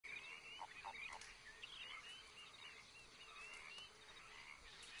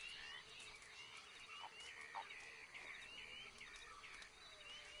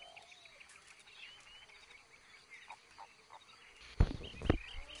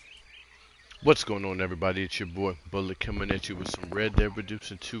What's going on, everybody? It's your boy Bullet coming at you with some Red Dead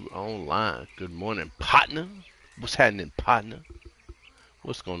Redemption 2 online. Good morning, partner. What's happening, partner?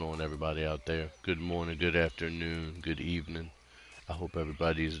 What's going on, everybody out there? Good morning, good afternoon, good evening. I hope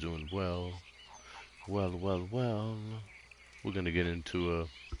everybody is doing well. Well. We're gonna get into a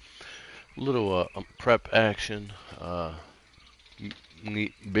little prep action.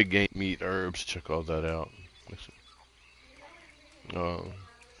 Meat, big game meat herbs. Check all that out. Uh,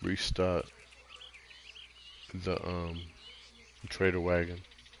 Restart the trader wagon.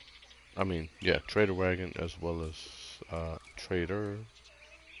 Yeah, trader wagon as well as trader.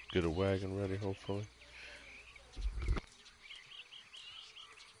 Get a wagon ready, hopefully.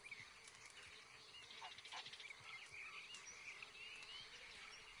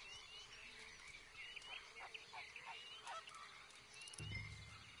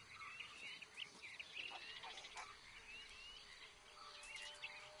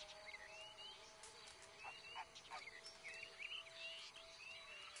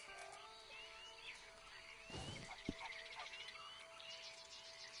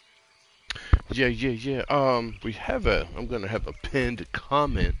 Yeah. I'm gonna have a pinned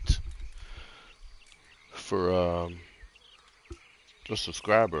comment for a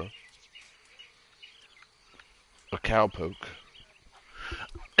subscriber, a cowpoke.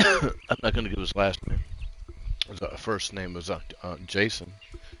 I'm not gonna give his last name. His first name was Jason.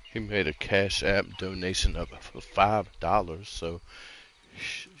 He made a Cash App donation of $5. So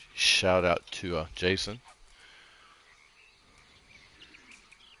shout out to Jason.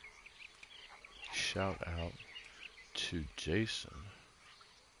 Shout out to Jason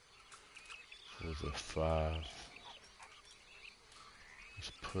for the 5.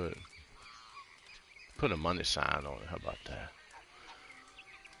 Let's put a money sign on it. How about that?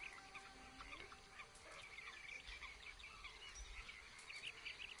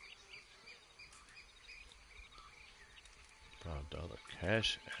 $5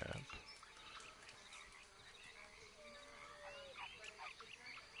 Cash App.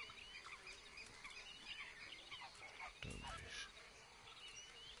 Donation.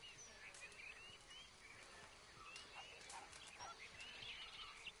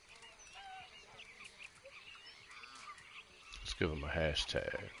 Let's give him a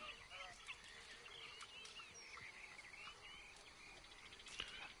hashtag.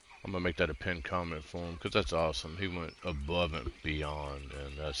 I'm gonna make that a pinned comment for him because that's awesome. He went above and beyond,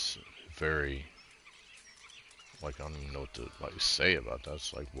 and that's very, like, I don't even know what to say about that.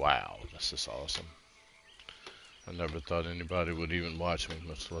 It's like, wow, that's just awesome. I never thought anybody would even watch me,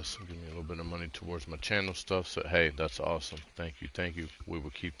 much less give me a little bit of money towards my channel stuff. So hey, that's awesome. Thank you. We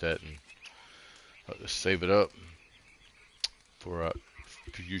will keep that and save it up for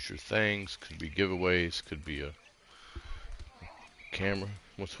future things. Could be giveaways. Could be a camera.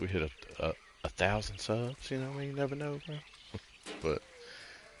 Once we hit a 1,000 subs, you know, you never know, bro. But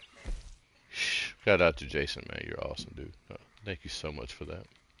shout out to Jason, man. You're awesome, dude. Thank you so much for that.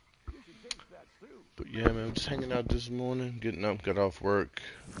 But yeah, man, I'm just hanging out this morning, getting up, got off work,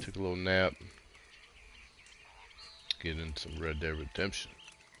 took a little nap, getting some Red Dead Redemption.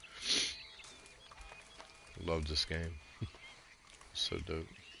 Love this game. So dope.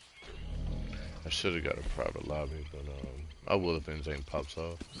 I should have got a private lobby, but I will if anything pops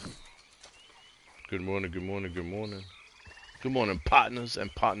off. Good morning. Good morning, partners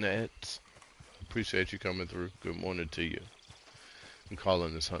and partnerettes. Appreciate you coming through. Good morning to you. I'm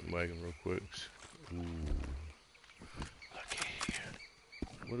calling this hunting wagon real quick. Ooh. Look here.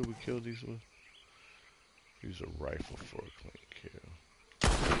 What do we kill these with? Use a rifle for a clean kill.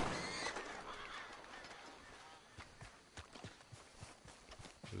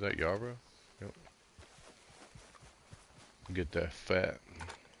 Is that Yarborough? Yep. Get that fat.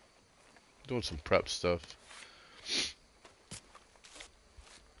 Doing some prep stuff.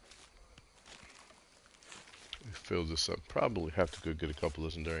 Fill this up. Probably have to go get a couple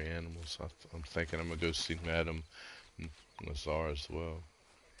legendary animals. I'm thinking I'm gonna go see Madam Lazar as well.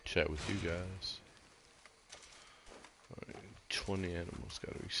 Chat with you guys. Alright, 20 animals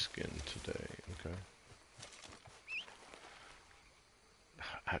gotta be skinned today. Okay.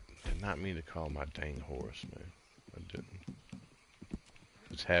 I did not mean to call my dang horse, man. I didn't.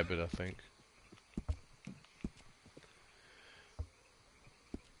 It's habit, I think.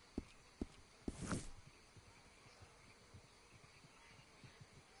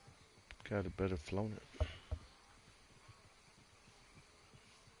 Got it better flown it.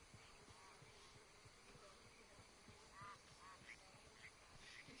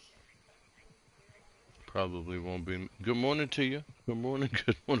 Probably won't be. Good morning to you. Good morning.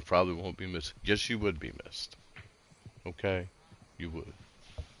 Probably won't be missed. Yes, you would be missed. Okay, you would.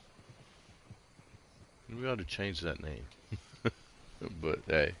 We ought to change that name. But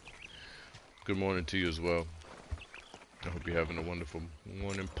hey, good morning to you as well. I hope you're having a wonderful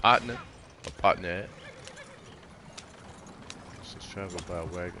morning, Patna. Or Patna. Let's travel by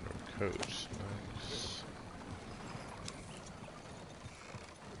wagon or coach. Nice.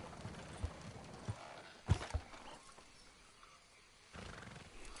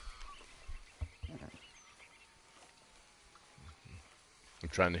 I'm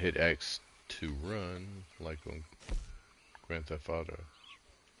trying to hit X to run, like on Grand Theft Auto.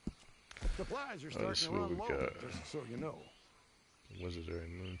 Supplies are starting to run low, just so you know. Wizardry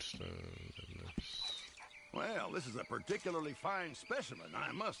Moonstone and this. Well, this is a particularly fine specimen,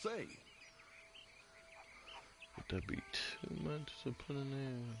 I must say. Would that be too much to put in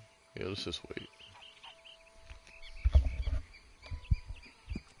there? Yeah, let's just wait.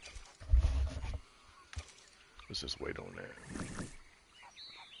 Let's just wait on that.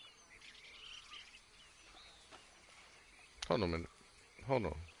 Hold on a minute. Hold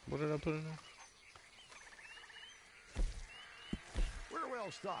on. What did I put in there? We're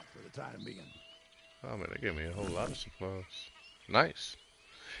well stocked for the time being. Oh man, they gave me a whole lot of supplies. Nice.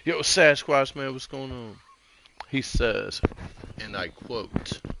 Yo, Sasquatch man, what's going on? He says, and I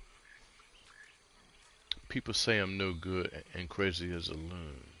quote, "People say I'm no good and crazy as a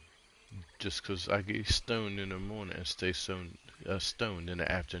loon, just 'cause I get stoned in the morning and stay stoned in the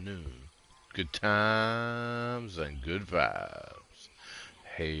afternoon. Good times and good vibes.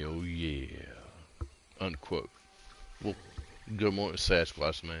 Hell yeah." Unquote. Well, good morning,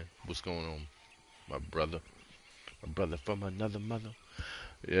 Sasquatch man. What's going on, my brother? My brother from another mother.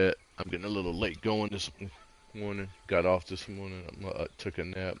 Yeah, I'm getting a little late going this morning. Got off this morning. Took a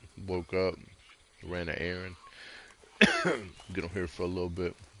nap. Woke up. Ran an errand. Get on here for a little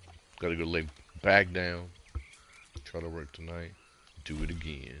bit. Gotta go lay back down. Try to work tonight. Do it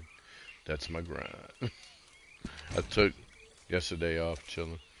again. That's my grind. I took yesterday off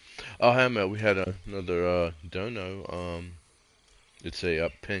chilling. Oh, hey man, we had another dono. It's a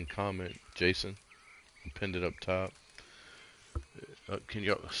pinned comment. Jason pinned it up top. Can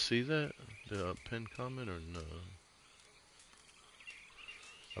y'all see that? The pinned comment or no?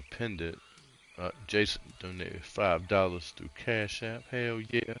 I pinned it. Jason donated $5 through Cash App. Hell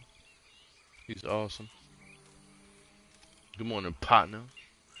yeah. He's awesome. Good morning, partner.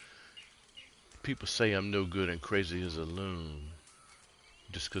 People say I'm no good and crazy as a loon,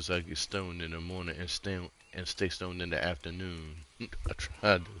 just 'cause I get stoned in the morning and stay stoned in the afternoon. I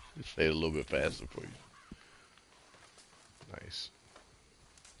tried to say it a little bit faster for you. Nice.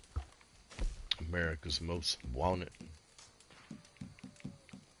 America's Most Wanted.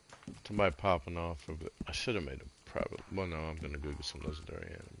 Somebody popping off of it. I should have made a private. Well, no, I'm gonna go get some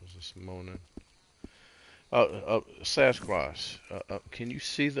legendary animals this morning. Sasquatch, can you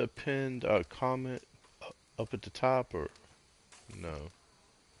see the pinned comment up at the top or no?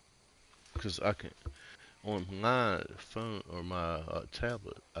 Because I can on my phone or my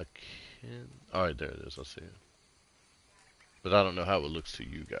tablet. I can. All right, there it is. I see it. But I don't know how it looks to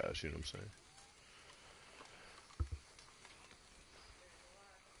you guys. You know what I'm saying?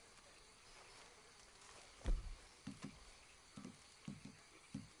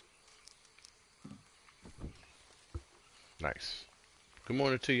 Nice. Good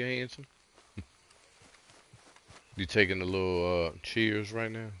morning to you, handsome. You taking a little cheers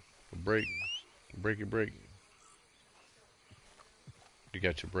right now? A break? Breaky break. You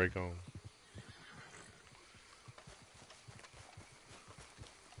got your break on?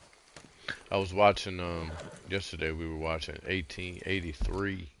 I was watching yesterday. We were watching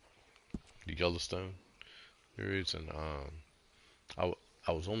 1883, the Yellowstone series, and I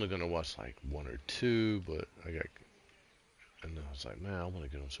was only gonna watch like one or two, but and I was like, man, I want to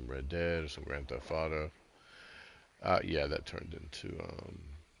get on some Red Dead or some Grand Theft Auto. Yeah, that turned into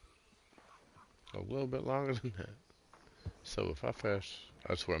a little bit longer than that. So if I fast,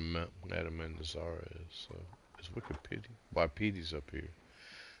 that's where Madam Mendazara is. So it's Wikipedia. Why Petey's up here?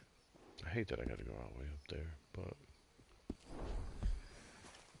 I hate that I gotta go all the way up there, but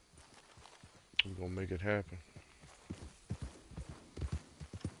we're gonna make it happen.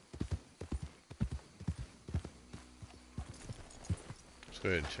 Let's go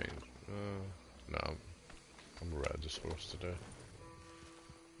ahead and change. No, I'm gonna ride this horse today.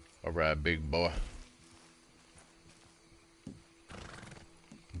 I'll ride Big Boy.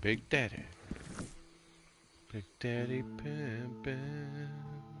 Big Daddy. Big Daddy Pimpin'.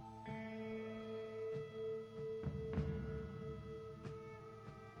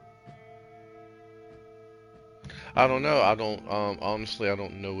 I don't know. I don't, honestly, I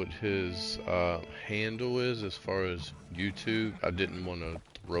don't know what his handle is as far as YouTube. I didn't want to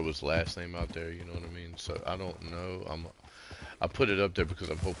wrote his last name out there. You know what I mean? So I don't know. I put it up there because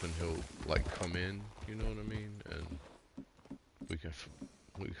I'm hoping he'll like come in. You know what I mean? And we can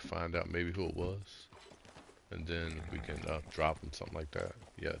find out maybe who it was, and then we can drop him something like that.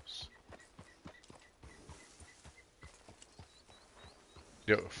 Yes.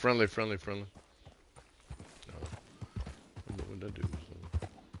 Yo, friendly. No, what that do?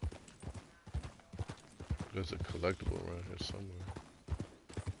 There's a collectible around here somewhere.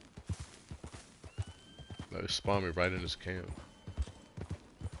 They spawned me right in this camp.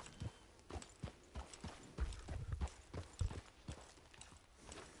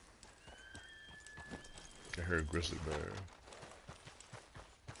 I heard a grizzly bear.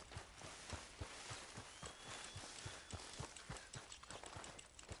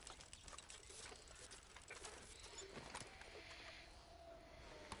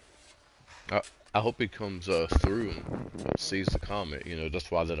 I hope he comes through and sees the comment. You know, that's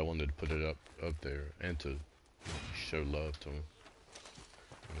why that I wanted to put it up there and to show love to him.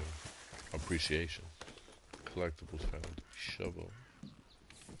 You know, appreciation. Collectibles found. Shovel.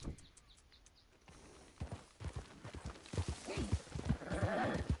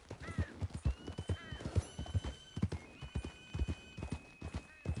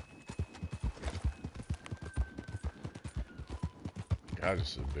 God,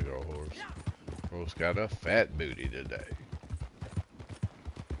 this is a big old horse. Horse got a fat booty today.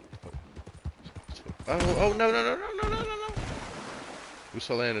 Oh, no. We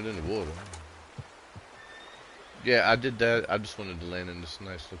saw landed in the water. Yeah, I did that. I just wanted to land in this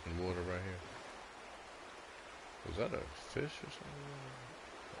nice looking water right here. Was that a fish or something?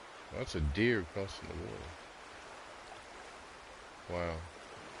 That's a deer crossing the water. Wow.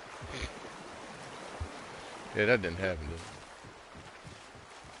 Yeah, that didn't happen, did it?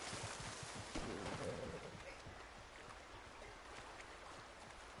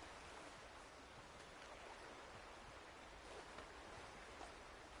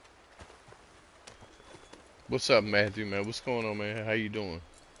 What's up, Matthew, man? What's going on, man? How you doing?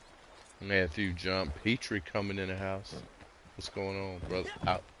 Matthew, John, Petrie coming in the house. What's going on, brother?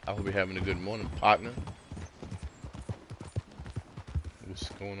 I hope you're having a good morning, partner. What's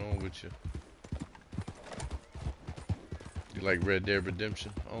going on with you? You like Red Dead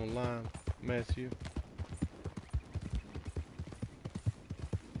Redemption online, Matthew?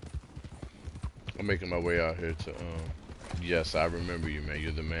 I'm making my way out here to, yes, I remember you, man.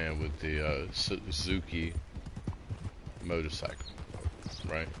 You're the man with the Suzuki motorcycle,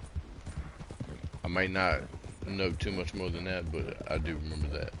 right? I might not know too much more than that, but I do remember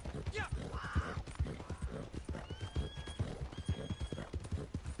that.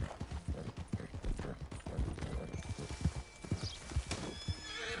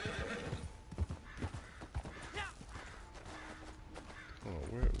 Oh,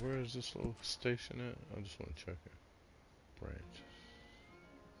 where is this little station at? I just want to check it. Branches.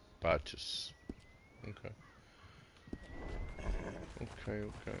 Batches. Okay.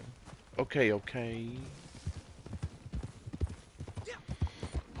 Okay.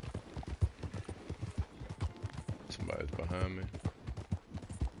 Somebody's behind me.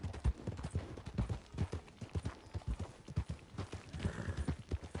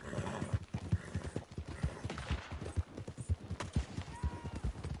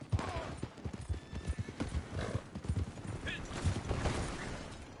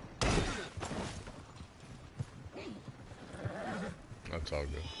 That's all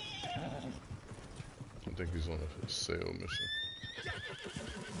good. I think he's on a sale mission.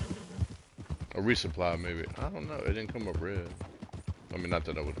 A resupply, maybe. I don't know. It didn't come up red. I mean, not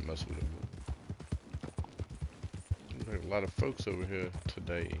that I would have messed with it. There's a lot of folks over here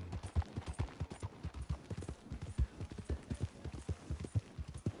today.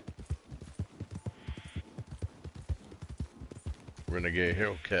 Renegade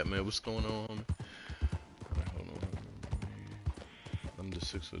Hellcat, man. What's going on? Hold on. I'm the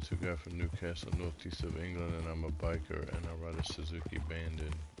 602 guy from Newcastle, northeast of England, and I'm a biker, and I ride a Suzuki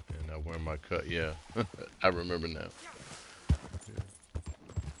Bandit, and I wear my cut. Yeah, I remember now. Yeah.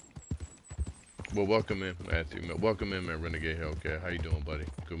 Well, welcome in, Matthew. Welcome in, man, Renegade Hellcat. How you doing, buddy?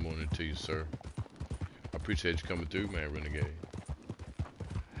 Good morning to you, sir. I appreciate you coming through, man, Renegade.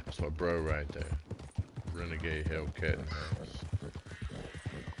 That's my bro right there. Renegade Hellcat in the house.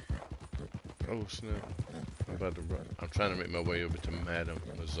 Oh, snap. I'm about to run. I'm trying to make my way over to Madam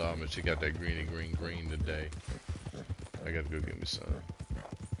Mazama. She got that greeny green today. I gotta go get me some.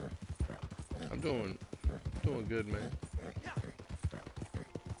 I'm doing good, man.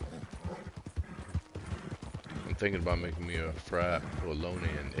 I'm thinking about making me a fried bologna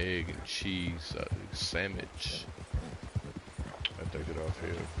and egg and cheese sandwich. I take it off. off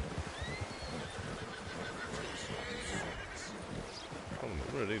here. I don't know,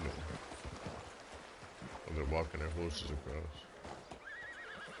 what are they doing? Oh, they're walking their horses across.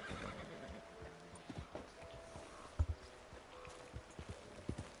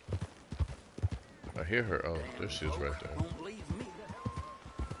 I hear her. Oh, there she is right there.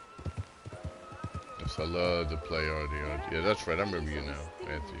 Yes, I love to play RD. Yeah, that's right. I remember you now,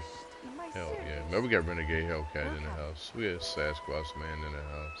 Matthew. Hell yeah. Remember we got Renegade Hellcat in the house. We had Sasquatch Man in the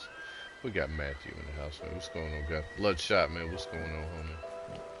house. We got Matthew in the house, man. What's going on, guy? Bloodshot, man. What's going on,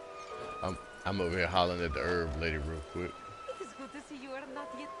 homie? I'm over here hollering at the herb lady real quick. It is good to see you are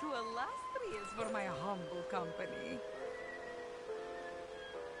not yet too illustrious for my humble company.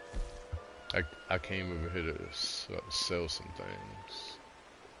 I came over here to sell some things.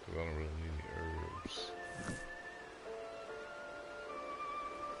 Because I don't really need any herbs.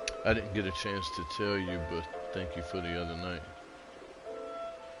 I didn't get a chance to tell you, but thank you for the other night.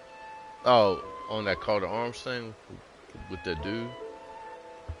 Oh, on that call to arms thing with that dude?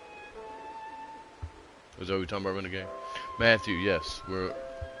 Is that what we're talking about, Renegade? Matthew, yes,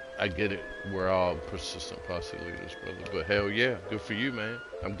 I get it. We're all persistent posse leaders, brother. But hell yeah, good for you, man.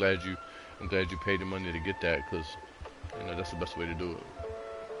 I'm glad you paid the money to get that, because you know that's the best way to do it.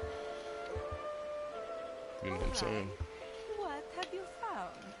 You know what I'm saying? What have you found?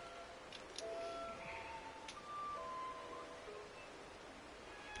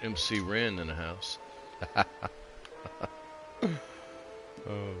 MC Ren in the house.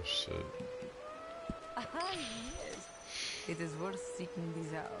 Oh shit. Yes. It is worth seeking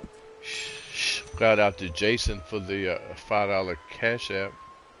these out. Shout out to Jason for the $5 Cash App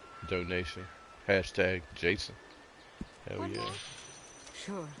donation. Hashtag Jason. Hell yeah.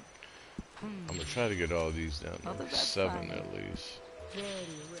 Sure. I'm gonna try to get all these down to 7 at least. Very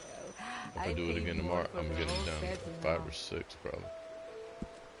well. If I do it again tomorrow, I'm gonna get them down to 5 or 6 probably.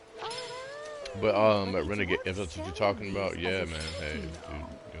 But at Renegade, if that's what you're talking about, yeah, man. Hey, dude,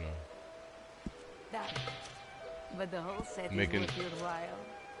 you know. But the whole set Making is worth your while.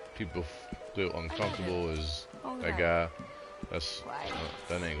 people feel uncomfortable is that guy.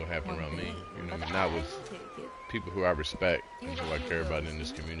 That ain't gonna happen around me. You know, what I mean, not with people who I respect and who I care about in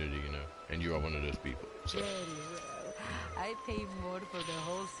this community. You know, and you are one of those people. So. Very well. I pay more for the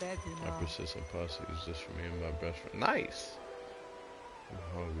whole set, you know. My persistent posse is just for me and my best friend. Nice. I'm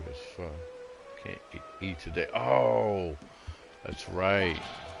hungry as fuck. Can't eat today. Oh, that's right.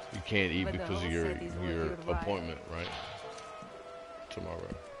 You can't eat because of your appointment, right?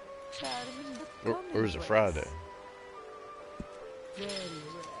 Tomorrow. Or is it Friday? Very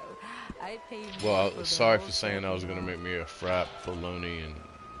well. I pay well, sorry for saying I was gonna make me a fried bologna and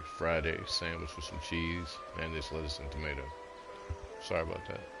Friday sandwich with some cheese and this lettuce and tomato. Sorry about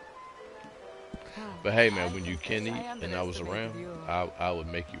that. But hey, man, when you can eat and I was around, I would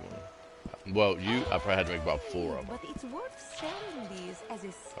make you one. Well, I probably had to make about 4 of them. But it's worth selling these as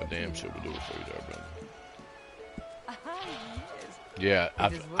a set. I damn sure would do it for you there, brother. Yes. Yeah,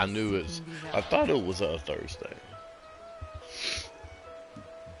 I knew it. I thought it was a Thursday.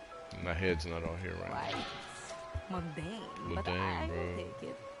 My head's not on here right now. Mundane, but I bro. will take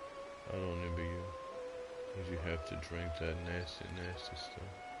it. I don't envy you. Cause you have to drink that nasty, nasty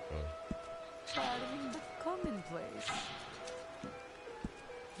stuff. Oh. Charming but commonplace.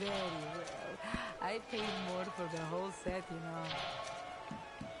 Very well. I paid more for the whole set, you know.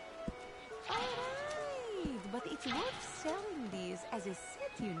 Alright, but it's worth selling these as a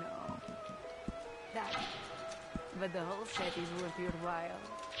set, you know. But the whole set is worth your while.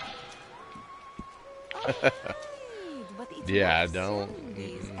 Alright, but it's yeah, I worth don't. selling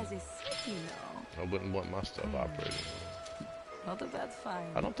these as a set, you know. I wouldn't want my stuff operating. Not a bad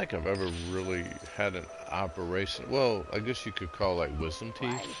find. I don't think I've ever really had an operation. Well, I guess you could call like wisdom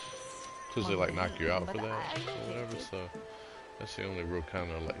teeth, because they like knock you out for that or whatever. So that's the only real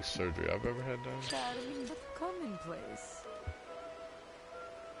kind of like surgery I've ever had done. Charming but commonplace.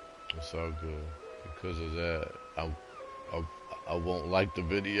 It's all good. Because of that, I won't like the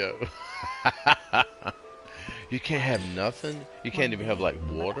video. You can't have nothing. You can't even have like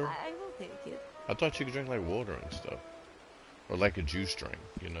water. I will take it. I thought you could drink like water and stuff. Or like a juice drink,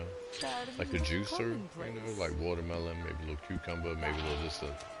 you know? Like a juicer, you know? Like watermelon, maybe a little cucumber, maybe a little this,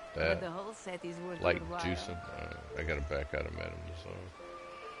 that. But the whole set is worth Like your while. juicing. I gotta back out of Madam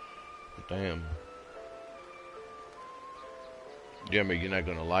Tussauds. Damn. Yeah, man, you're not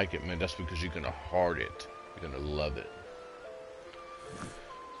gonna like it, man. That's because you're gonna heart it. You're gonna love it.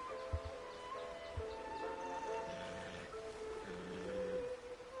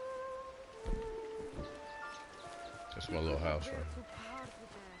 That's my little house, right?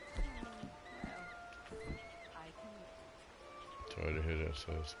 Toilet to hear that,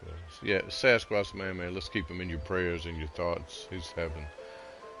 Sasquatch. Yeah, Sasquatch, man, let's keep him in your prayers and your thoughts. He's having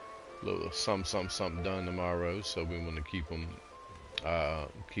a little something done tomorrow, so we want to keep him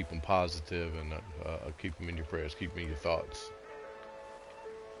positive and keep him in your prayers, keep him in your thoughts.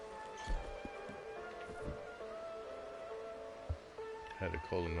 Had a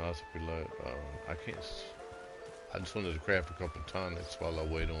colonoscopy, I can't. I just wanted to craft a couple tonics while I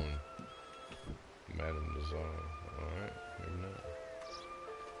wait on Madame Lazar. Alright, maybe not.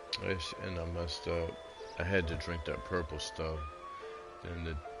 And I messed up. I had to drink that purple stuff. Then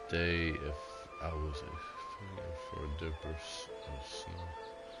the day, if I was for a dipper snow.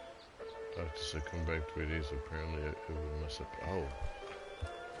 Doctor said come back 3 days. Apparently it would mess up. Oh.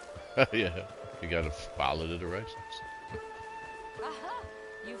 Yeah, you gotta follow the directions. Aha!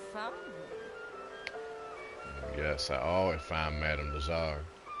 You found me. Yes, I always find Madame Lazar.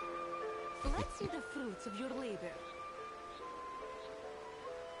 Let's see the fruits of your labor.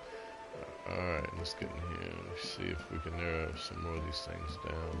 Alright, let's get in here. Let's see if we can narrow some more of these things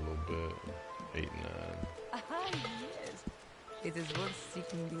down a little bit. 8, 9. Ah, yes. It is worth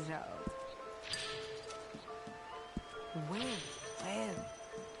seeking these out. Well.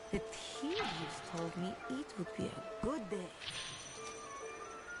 The Thieves told me it would be a good day.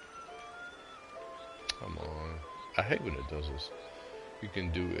 Come on. I hate when it does this. You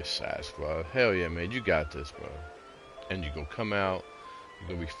can do a side squad. Hell yeah, man. You got this, bro. And you're going to come out. You're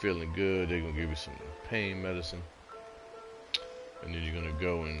going to be feeling good. They're going to give you some pain medicine. And then you're going to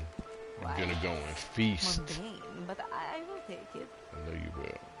go and feast. Mundane, but I will take it. I know you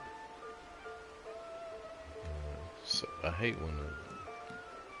will. So I hate when it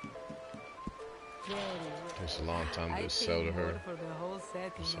takes a long time to sell to her for the whole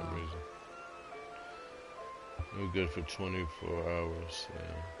set, for some reason. No good for 24 hours.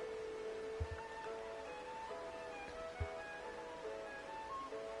 Yeah.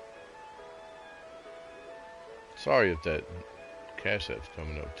 Sorry if that cash app's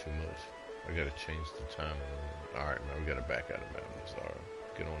coming up too much. I gotta change the time. Alright, man, we gotta back out of Madame Lazar.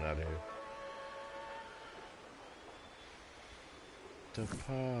 Get on out of here. The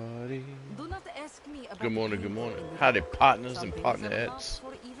party. Do not ask me about good morning. Howdy, partners and partnerettes.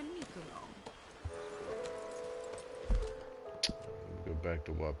 Go back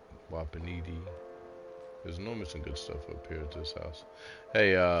to Wapanidi. There's normally some good stuff up here at this house.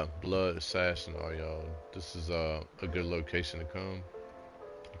 Hey, Blood Assassin, all y'all. This is a good location to come.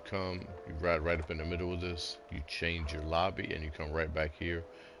 You ride right up in the middle of this. You change your lobby, and you come right back here,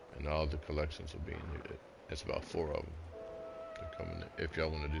 and all the collections will be in here. It's about 4 of them. They're coming in, if y'all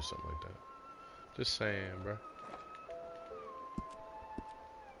want to do something like that. Just saying, bro.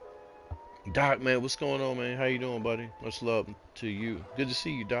 Doc, man, what's going on, man? How you doing, buddy? Much love to you. Good to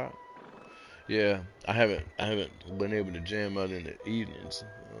see you, Doc. Yeah, I haven't been able to jam out in the evenings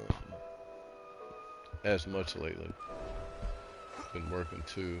as much lately. Been working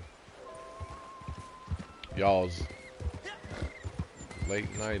too. Y'all's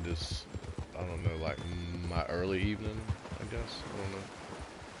late night is, I don't know, like my early evening, I guess. I don't know.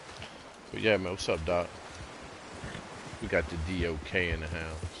 But yeah, man, what's up, Doc? We got the DOK in the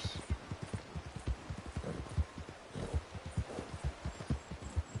house.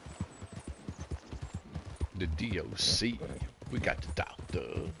 The DOC. We got the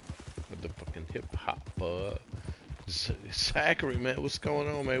doctor. With the fucking hip hop. Zachary, man, what's going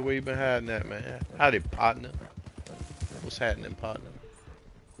on, man? Where you been hiding at, man? Howdy, partner. What's happening, partner?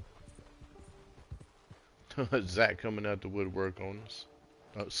 Zach coming out the woodwork on us.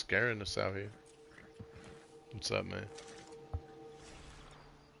 Oh, scaring us out here. What's up, man?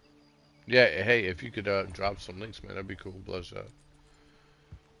 Yeah, hey, if you could drop some links, man, that'd be cool. Bloodshot.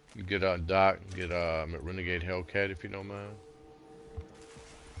 You get Doc, get Renegade Hellcat if you don't mind.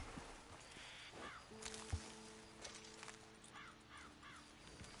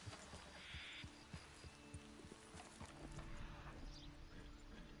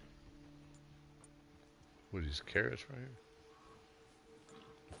 What are these carrots right here?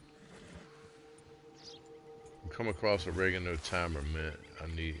 Come across oregano, thyme, or mint. I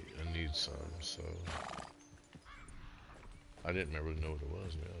need some, so I didn't really know what it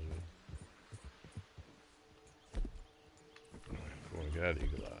was. I want to get out of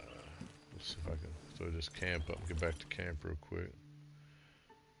Eagle Eye. Let's see if I can throw this camp up and get back to camp real quick.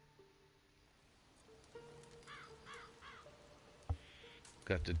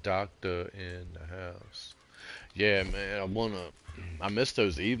 Got the doctor in the house. Yeah, man, I miss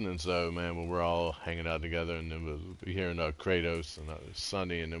those evenings though, man, when we're all hanging out together and then we'll be hearing Kratos and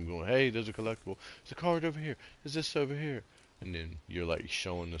Sunny and them going, hey, there's a collectible. There's a card over here. There's this over here. And then you're like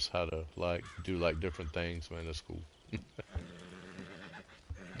showing us how to like do like different things, man. That's cool.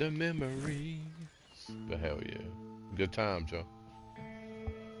 The memories. But hell yeah. Good times, y'all.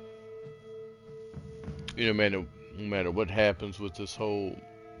 You know, man, no matter what happens with this whole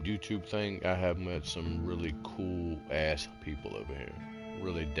YouTube thing, I have met some really cool ass people over here.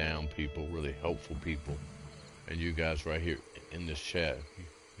 Really down people, really helpful people. And you guys right here in this chat, you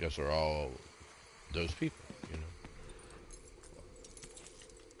guys are all those people, you know.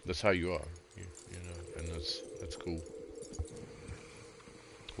 That's how you are, you know, and that's cool.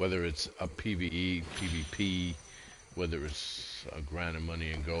 Whether it's a PvE, PvP, whether it's grinding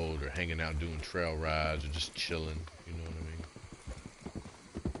money and gold, or hanging out doing trail rides, or just chilling, you know what I mean?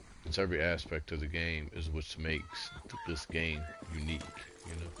 It's every aspect of the game is what makes this game unique,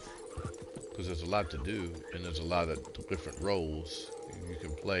 you know? Because there's a lot to do, and there's a lot of different roles you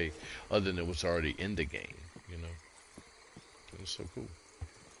can play other than what's already in the game, you know? It's so cool.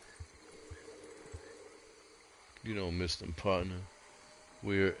 You don't miss them, partner.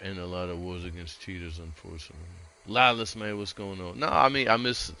 We're in a lot of wars against cheaters, unfortunately. Lawless, man, what's going on? No, I mean, I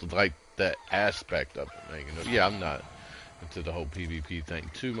miss, like, that aspect of it, man, you know? Yeah, I'm not into the whole PvP thing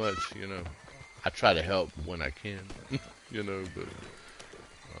too much, you know? I try to help when I can, you know, but...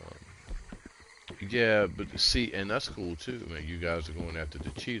 yeah, but see, and that's cool too, man. You guys are going after the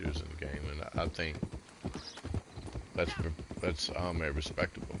cheaters in the game, and I think that's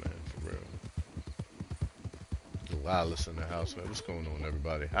respectable, man, for real. The wireless in the house, man. What's going on,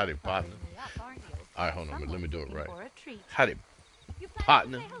 everybody? Howdy, partner. All right, hold on, let me do it right. Howdy,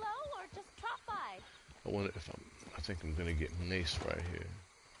 partner. I wonder if I think I'm gonna get maced right here.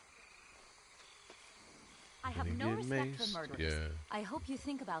 I have no respect for murderers. Yeah. I hope you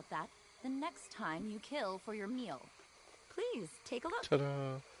think about that the next time you kill for your meal. Please, take a look.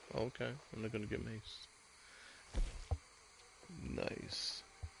 Ta-da! Okay, I'm not gonna get maced. Nice.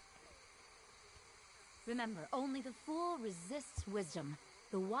 Remember, only the fool resists wisdom.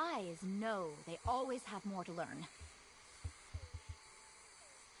 The wise know they always have more to learn.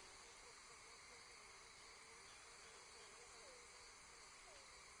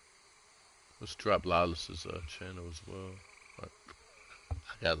 Let's drop Lawless's channel as well.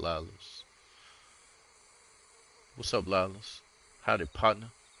 I got Lawless. What's up, Lawless? Howdy,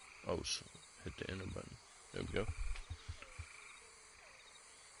 partner. Oh, so hit the enter button. There we go.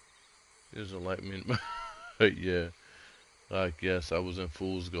 Here's a light me. Yeah. I guess I was in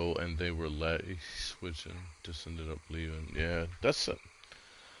Fool's Gold and they were switching. Just ended up leaving. Yeah, that's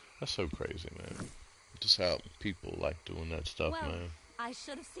so crazy, man. Just how people like doing that stuff, well, man. I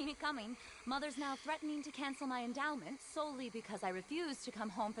should have seen it coming. Mother's now threatening to cancel my endowment solely because I refused to come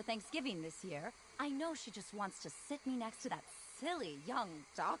home for Thanksgiving this year. I know she just wants to sit me next to that silly young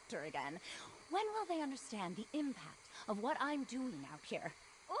doctor again. When will they understand the impact of what I'm doing out here?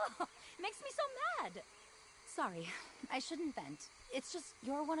 Oh, it makes me so mad. Sorry, I shouldn't vent. It's just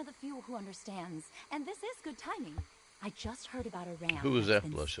you're one of the few who understands, and this is good timing. I just heard about a ram Who was that's that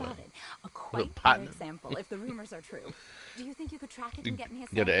been blush spotted. on? A quite rare partner? example, if the rumors are true. Do you think you could track it and get me a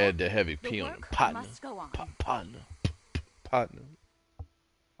sample? You gotta add the heavy P The on it. work Partner. must go on. Partner. Partner.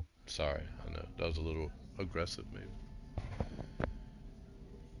 Sorry, I know. That was a little aggressive, maybe.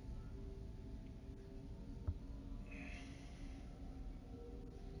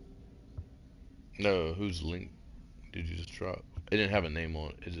 No, whose link did you just drop? It didn't have a name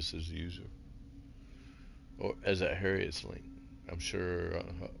on it. It just says user. Or is that Harriet's link? I'm sure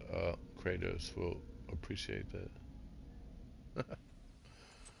Kratos will appreciate that.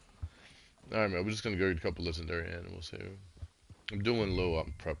 Alright, man. We're just gonna go get a couple legendary animals here. I'm doing low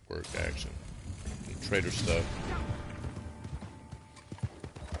prep work action. Trader stuff.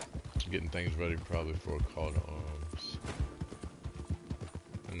 Getting things ready probably for a call to arms.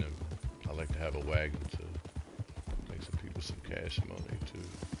 And then I like to have a wagon to make some people some cash money too.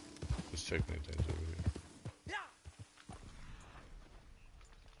 Let's check things over here.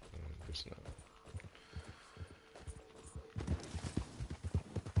 Guess not.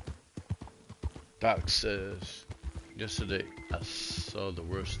 Doc says, yesterday I saw the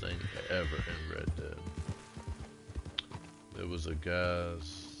worst thing ever in Red Dead. There was a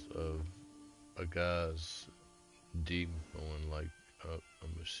guy's deep going like up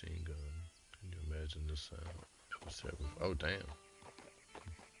a machine gun. Can you imagine the sound? It was terrible. Oh damn.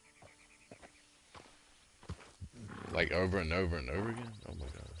 Like over and over and over again? Oh my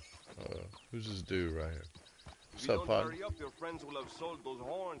god. Who's this dude right here? What's up, partner? Hurry up, your friends will have sold those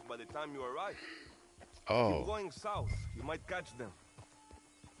horns by the time you arrive. Oh. Keep going south. You might catch them.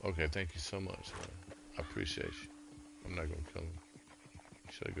 Okay, thank you so much, man. I appreciate you. I'm not gonna kill him.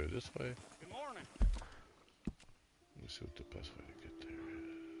 Should I go this way? Good morning. Let me see what the best way to get there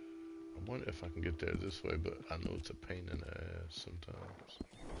is. I I wonder if I can get there this way, but I know it's a pain in the ass sometimes.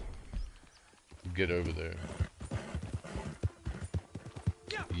 Get over there.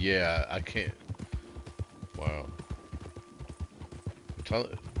 Yeah, I can't. Wow. Tell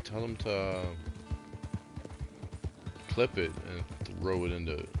him to clip it and throw it in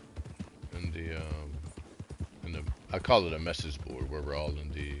the I call it a message board where we're all in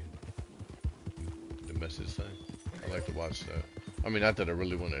the message thing. I like to watch that. I mean, not that I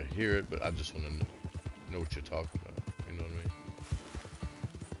really want to hear it, but I just want to know what you're talking about. You know what I mean?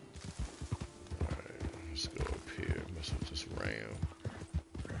 Alright, let's go up here, mess with this RAM.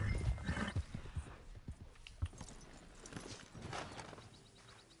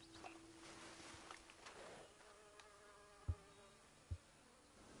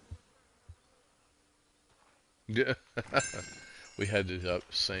 Yeah, we had the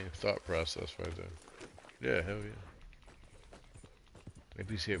same thought process right there. Yeah, hell yeah.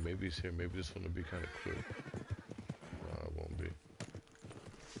 Maybe he's here, maybe he's here, maybe this one will be kind of quick. No, it won't be.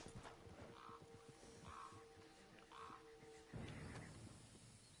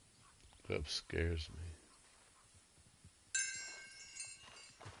 That scares me.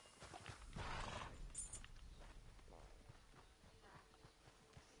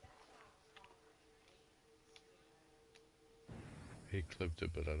 He clipped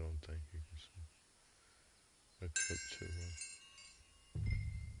it, but I don't think you can see. I clipped too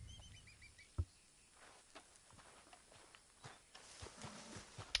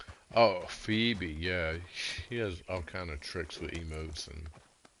well. Oh, Phoebe, yeah. She has all kind of tricks with emotes and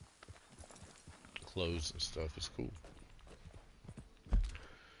clothes and stuff. It's cool.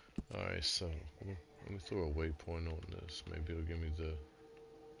 Alright, so let me throw a waypoint on this. Maybe it'll give me the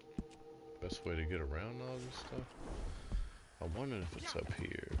best way to get around all this stuff. I wonder if it's up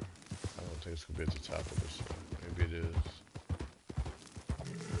here. I don't think it's gonna be at the top of this one. Maybe it is.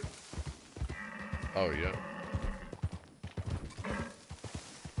 Oh, yeah.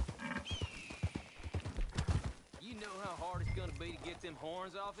 You know how hard it's gonna be to get them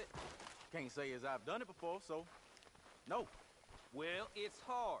horns off it? Can't say as I've done it before, so no. Well, it's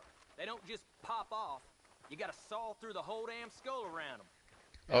hard. They don't just pop off. You gotta saw through the whole damn skull around them.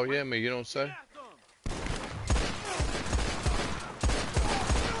 Oh, yeah, man, you don't say?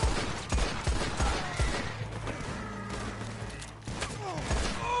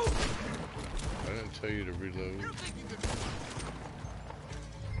 I didn't tell you to reload.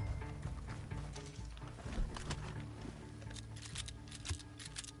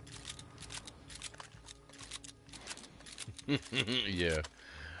 Yeah,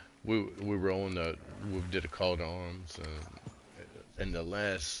 we were on we did a call to arms, and the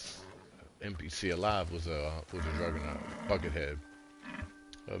last NPC alive was a juggernaut, Buckethead.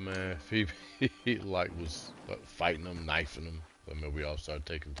 But man, he like was fighting them, knifing them. I mean, we all started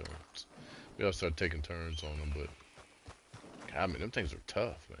taking turns. We all started taking turns on them, but I mean, them things are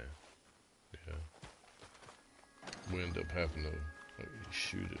tough, man. Yeah, we end up having to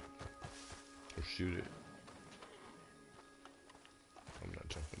shoot it or shoot it. I'm not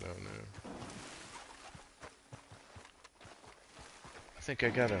jumping down there. I think I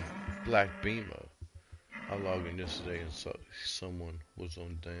got a black beamer. I logged in yesterday and saw someone was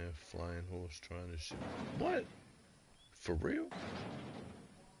on damn flying horse trying to shoot. What? For real?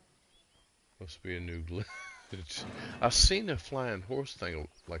 Must be a new glitch. I seen the flying horse thing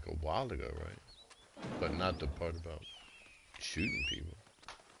like a while ago, right? But not the part about shooting people.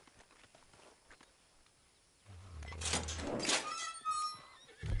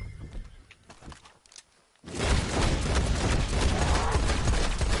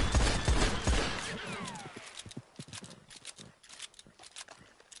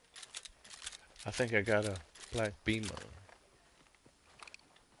 I think I got a black beamer.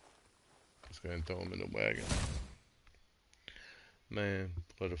 Let's go ahead and throw him in the wagon. Man,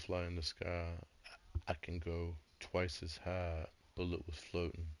 butterfly in the sky. I can go twice as high. Bullet was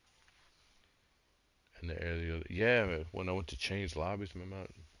floating in the area. Yeah, when I went to change lobbies, remember my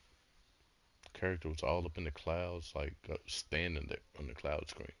character was all up in the clouds, like standing there on the cloud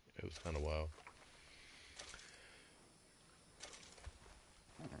screen. It was kind of wild.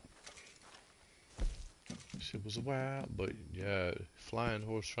 Shit was wild, but yeah, flying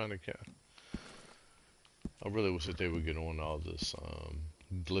horse trying to catch. I really wish that they would get on all this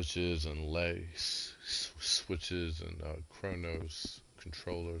glitches and legs switches and Chronos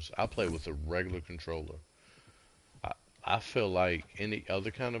controllers. I play with a regular controller. I feel like any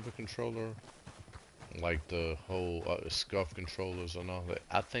other kind of a controller, like the whole scuff controllers and all that,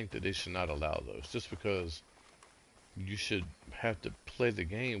 I think that they should not allow those, just because you should have to play the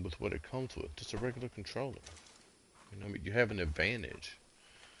game with what it comes with. Just a regular controller. You know, I mean, you have an advantage.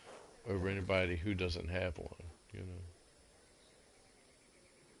 over anybody who doesn't have one, you know.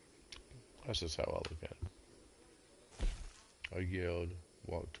 That's just how I look at it. I yelled,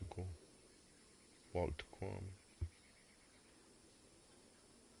 walk to Kwame.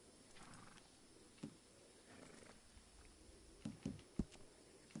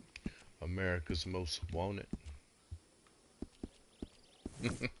 America's Most Wanted.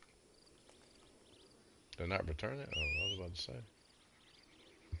 They're not returning? Oh, I was about to say.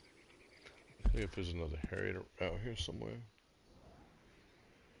 See if there's another Harriet out here somewhere.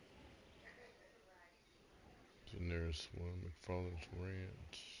 The nearest one, McFarland's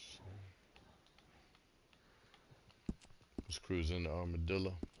Ranch. Let's cruise into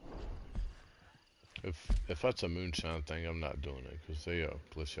Armadillo. If that's a moonshine thing, I'm not doing it because they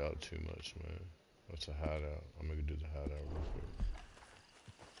glitch out too much, man. That's a hideout. I'm gonna do the hideout real quick.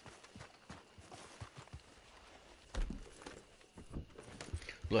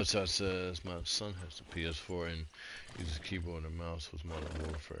 Bloodshot says my son has a PS4 and uses keyboard and mouse with Modern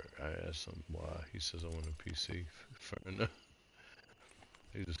Warfare. I asked him why. He says I want a PC. Fair enough.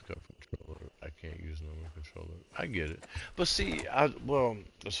 He just got a controller. I can't use normal controller. I get it, but see, well,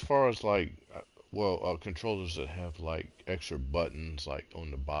 as far as like, controllers that have like extra buttons like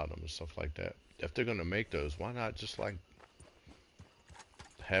on the bottom and stuff like that. If they're gonna make those, why not just like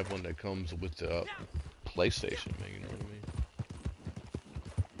have one that comes with the PlayStation, man? You know what I mean?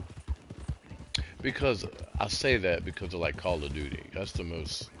 Because I say that because of like Call of Duty. That's the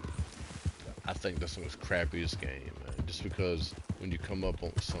most. I think that's the most crappiest game, man. Just because when you come up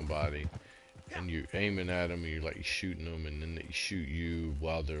on somebody and you're aiming at them and you're like shooting them and then they shoot you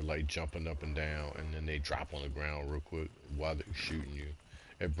while they're like jumping up and down and then they drop on the ground real quick while they're shooting you.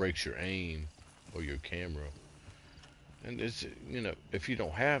 It breaks your aim or your camera. And it's, you know, if you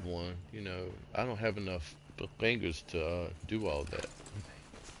don't have one, you know, I don't have enough fingers to do all that.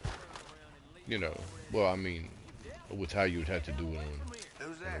 You know, well, I mean, with how you would have to do it on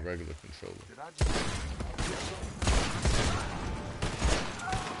a regular controller.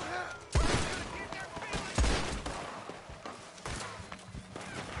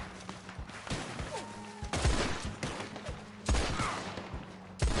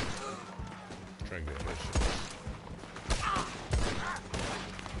 Try and get that shit.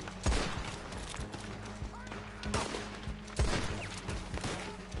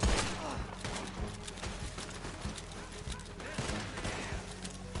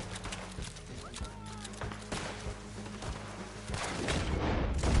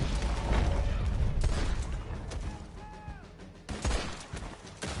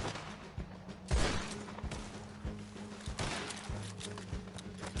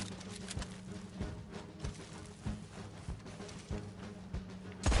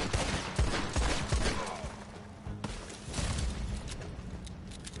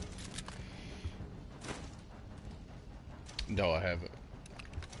 No, I haven't.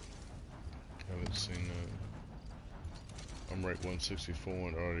 Haven't seen that. I'm ranked 164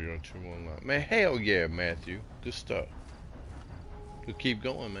 and already on 2 online. Man, hell yeah, Matthew. Good stuff. We'll keep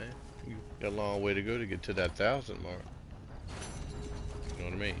going, man. You got a long way to go to get to that 1,000 mark. You know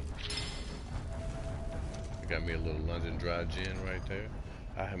what I mean? I got me a little London dry gin right there.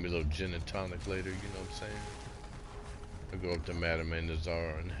 I have me a little gin and tonic later, you know what I'm saying? I'll go up to Madame and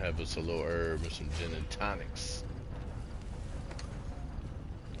Nazar and have us a little herb and some gin and tonics.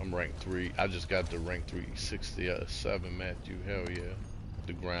 I'm rank 3. I just got to rank 367, Matthew. Hell yeah.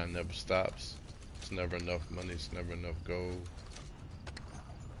 The grind never stops. It's never enough money. It's never enough gold.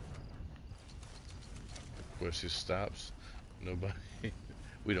 Where she stops, nobody.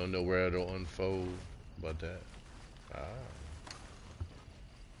 We don't know where it'll unfold. About that. Ah.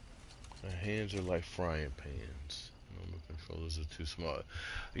 My hands are like frying pans. No, my controllers are too small.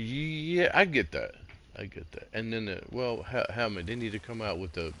 Yeah, I get that. I get that. And then, well, Helmet, they need to come out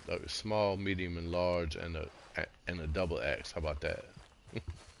with a small, medium, and large, and a double X. How about that?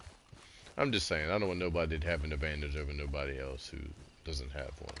 I'm just saying, I don't want nobody to have an advantage over nobody else who doesn't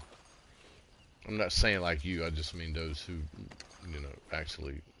have one. I'm not saying like you. I just mean those who, you know,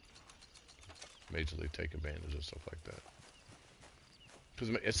 actually majorly take advantage of stuff like that.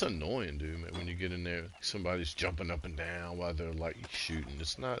 Because it's annoying, dude, man, when you get in there, somebody's jumping up and down while they're like shooting.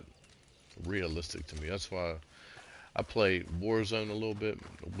 It's not realistic to me. That's why I play Warzone a little bit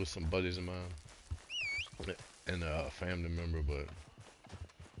with some buddies of mine and a family member, but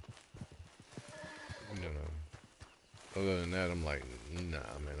you know, other than that, I'm like, nah,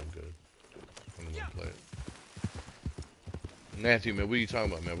 man, I'm good. I'm gonna play it. Matthew, man, what are you talking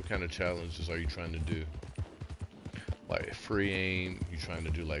about, man? What kind of challenges are you trying to do? Like free aim? You trying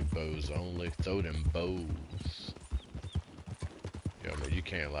to do like bows only? Throw them bows. Yeah, man, you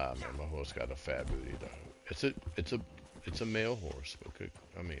can't lie, man. My horse got a fat booty, though. It's a male horse. But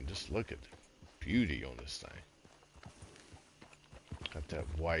I mean, just look at the beauty on this thing. Got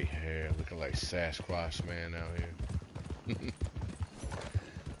that white hair, looking like Sasquatch man out here.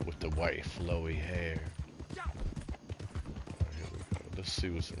 With the white flowy hair. Alright, here we go. Let's see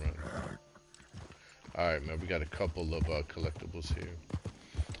what's around here. Alright, man, we got a couple of collectibles here.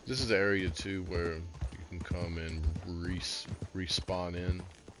 This is the area too where you can come and respawn in,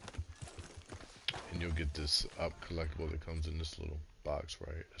 and you'll get this up collectible that comes in this little box,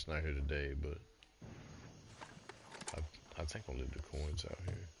 right? It's not here today, but I think I'll leave the coins out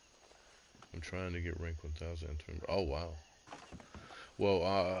here. I'm trying to get rank 1000. Oh wow. Well,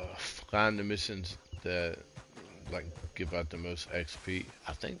 find the missions that like give out the most XP.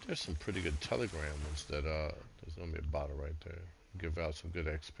 I think there's some pretty good Telegram ones that there's gonna be a bottle right there. Give out some good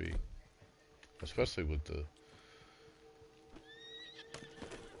XP, especially with the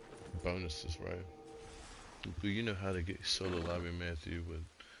bonuses, right? But you know how to get solo lobby, Matthew,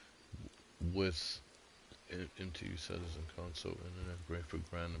 with MTU settings and console internet, great for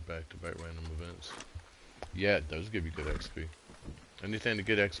grinding back-to-back random events. Yeah, it does give you good XP. Anything to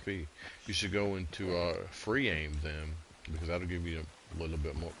get XP, you should go into free aim then, because that'll give you a little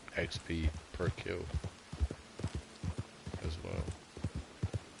bit more XP per kill as well.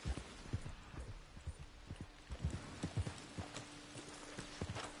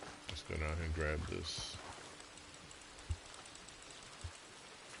 Let's go down here and grab this.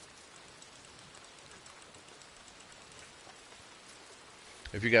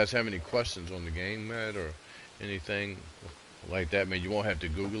 If you guys have any questions on the game, Matt, or anything like that, man, you won't have to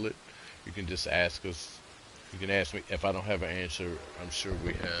Google it. You can just ask us. You can ask me. If I don't have an answer, I'm sure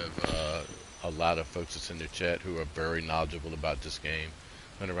we have a lot of folks that's in the chat who are very knowledgeable about this game.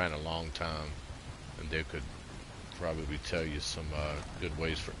 Been around a long time, and they could probably tell you some good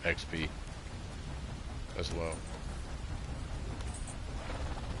ways for XP as well.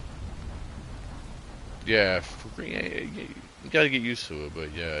 Yeah, you gotta get used to it,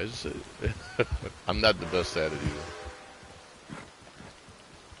 but yeah, it's I'm not the best at it either.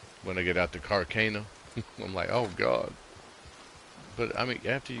 When I get out to Carcana, I'm like, oh god. But I mean,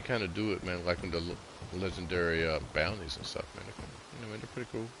 after you kind of do it, man, like with the legendary bounties and stuff, man, man, they're pretty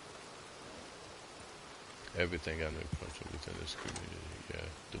cool. Everything I know comes from within this community. Yeah,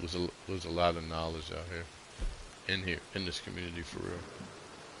 there was a lot of knowledge out here, in this community for real.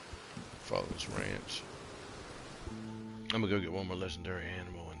 Follow this ranch. I'm gonna go get one more legendary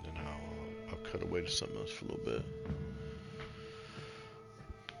animal, and then I'll cut away to something else for a little bit.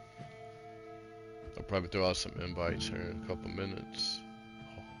 I'll probably throw out some invites here in a couple minutes.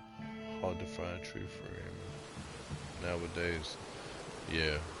 Hard to find true frame nowadays.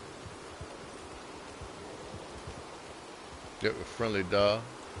 Yeah. Get with friendly Da.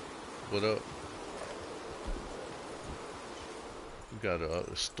 What up? We got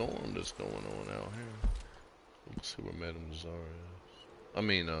a storm that's going on out here. Let's see where Madame Nazar is. I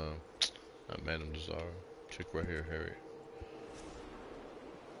mean, not Madame Nazar. Chick right here, Harry.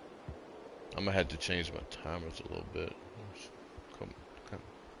 I'm gonna have to change my timers a little bit. It's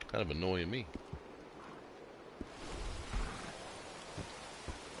kind of annoying me.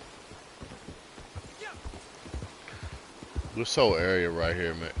 This whole area right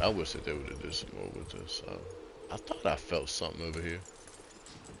here, man, I wish that they would have did some more with this. I thought I felt something over here.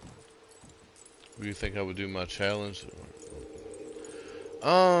 Do you think I would do my challenge?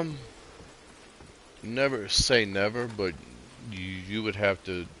 Never say never, but you would have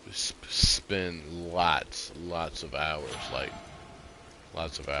to spend lots of hours, like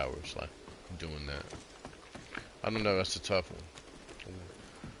doing that. I don't know, that's a tough one.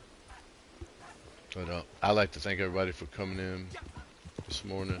 But I like to thank everybody for coming in this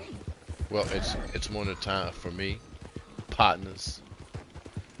morning. Well, it's morning time for me, partners.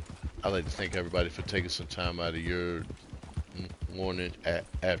 I like to thank everybody for taking some time out of your morning,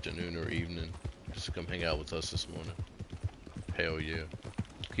 afternoon, or evening just to come hang out with us this morning. Hell yeah.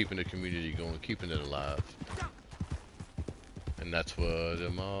 Keeping the community going, keeping it alive. And that's what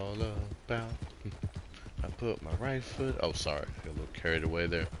I'm all about. I put my right foot... Oh, sorry. I got a little carried away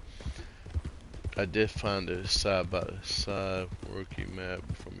there. I did find a side-by-side working map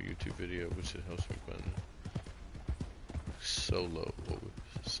from a YouTube video, which it helps me find solo.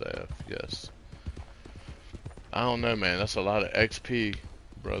 Saf, yes. I don't know, man. That's a lot of XP,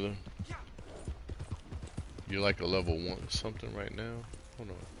 brother. You're like a level 1 something right now. Hold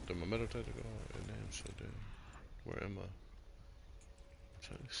on. Did my metal detector go on? Damn, so did. Where am I? I'm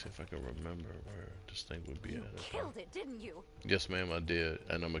trying to see if I can remember where this thing would be at. You killed it, didn't you? Yes, ma'am, I did.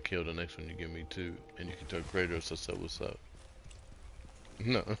 And I'm gonna kill the next one you give me too. And you can tell Kratos, I said, what's up?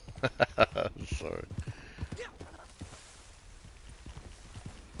 No. Sorry.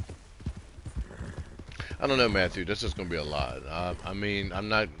 I don't know, Matthew. That's just gonna be a lot. I mean, I'm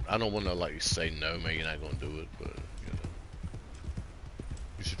not. I don't want to like say no, man. You're not gonna do it, but you know,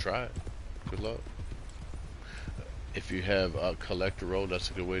 you should try it. Good luck. If you have a collector roll,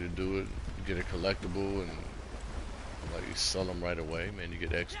 that's a good way to do it. You get a collectible and like you sell them right away, man. You get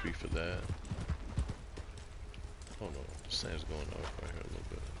XP for that. Oh no, the sand's going off right here a little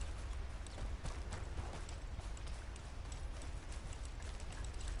bit.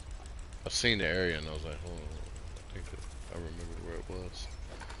 I've seen the area and I was like, hold on, I think that I remember where it was.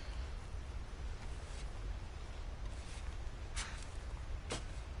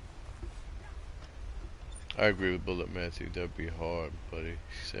 I agree with Bullet Matthew, that'd be hard, buddy.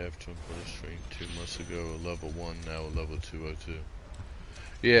 Saved him for the stream 2 months ago, level 1, now level 202.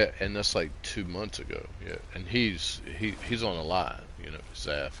 Yeah, and that's like 2 months ago, yeah. And he's on a line, you know,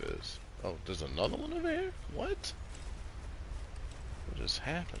 Zaf is. Oh, there's another one over here? What? What just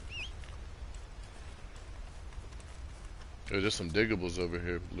happened? Oh, there's some diggables over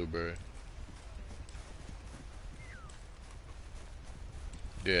here, Blueberry.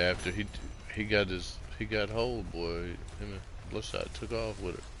 Yeah, after he got hold, boy, him and Bloodshot took off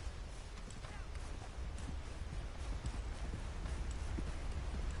with it.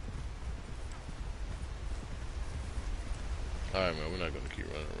 Alright, man, we're not gonna keep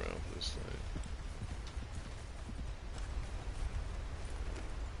running around for this thing.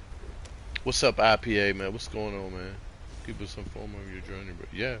 What's up, IPA, man? What's going on, man? Keep us informed on your journey, bro.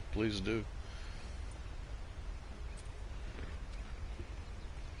 Yeah, please do.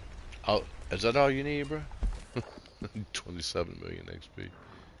 Oh, is that all you need, bro? 27 million XP.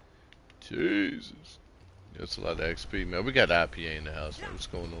 Jesus. That's a lot of XP, man. We got IPA in the house, man. What's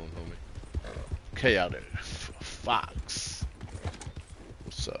going on, homie? Okay, out there. Fox.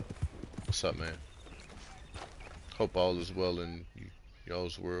 What's up? What's up, man? Hope all is well in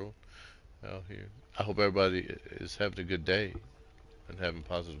y'all's world out here. I hope everybody is having a good day and having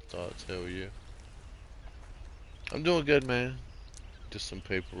positive thoughts. Hell yeah. I'm doing good, man. Just some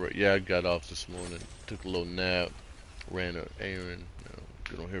paperwork. Yeah, I got off this morning. Took a little nap. Ran an errand. You know,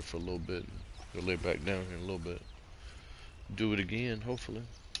 get on here for a little bit. Go lay back down here in a little bit. Do it again, hopefully.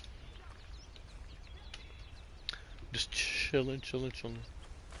 Just chilling.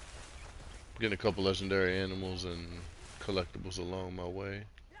 Getting a couple legendary animals and collectibles along my way.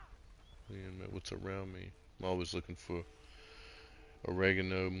 And what's around me. I'm always looking for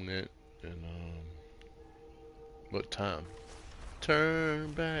oregano, mint, and what time?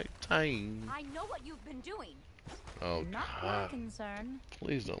 Turn back time. I know what you've been doing. Oh, Not my God. concern.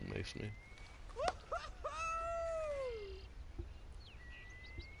 Please don't mace me.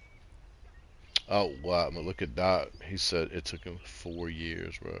 Oh, wow. I'm gonna look at Doc. He said it took him 4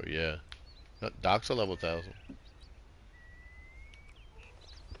 years, bro. Yeah. Doc's a level 1000.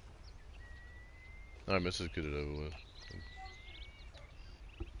 Alright, let's just get it over with.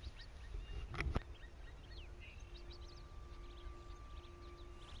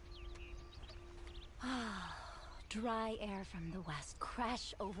 Dry air from the west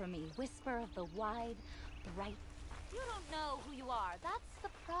crash over me. Whisper of the wide, bright. You don't know who you are. That's the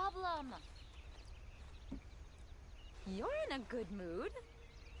problem. You're in a good mood.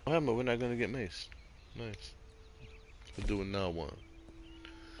 Oh, but we're not gonna get maced. Nice. We're doing now one.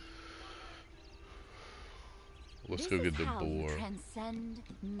 Let's go get the boar. Transcend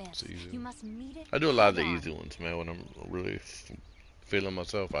myth. It's easy. You must meet it. I do a lot of the head on. easy ones, man. When I'm really feeling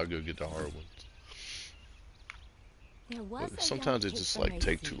myself, I go get the hard ones. There was But a sometimes young it just kid like from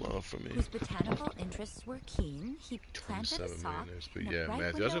take too Racine long for me. whose botanical interests were keen. He planted a 27 sock minutes, but in a yeah, bright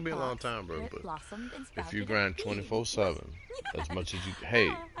Matthew, that's gonna be a window long box time, bro. where it But blossomed and if you sprouted a grind bee. 24/7, as much as you, hey,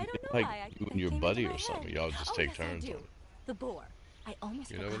 I don't know like why you that and your came buddy into or my something, head. y'all just Oh, take yes, I turns do. on it. The boar. I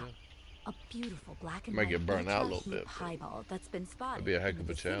almost You never forgot. know. A beautiful black and Might white get burnt out a little ultra-heat bit, but piebald that's been spotted be a heck in of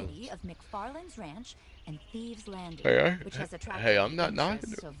the a vicinity challenge. of McFarland's Ranch and Thieves Landing, which has attracted Hey, I'm the not knocking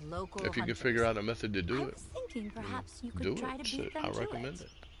interest it. of local If you can hunters. figure out a method to do I it, was thinking perhaps you could do try to it. beat Shit, them I to recommend it. it.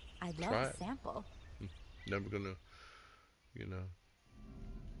 I'd love Try a it. sample. Never gonna, you know,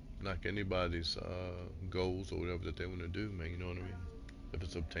 knock anybody's goals or whatever that they want to do, man. You know what I mean? If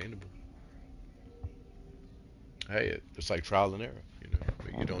it's obtainable. Hey, it's like trial and error. You know,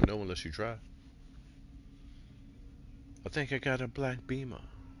 but you don't know unless you try. I think I got a black Beamer.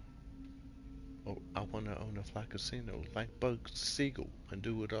 Oh, I wanna own a fly casino like Bugs Siegel and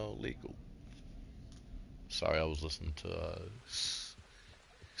do it all legal. Sorry, I was listening to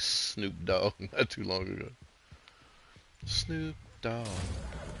Snoop Dogg not too long ago. Snoop Dogg,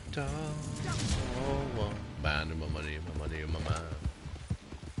 dog, oh, minding my money, my mind.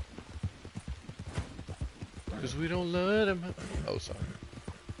 Because we don't let him. Oh, sorry.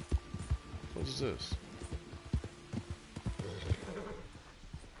 What is this?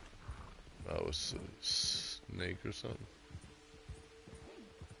 Oh, it's a snake or something.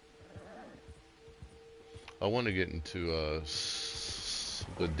 I want to get into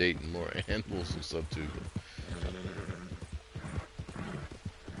with dating more animals and stuff too.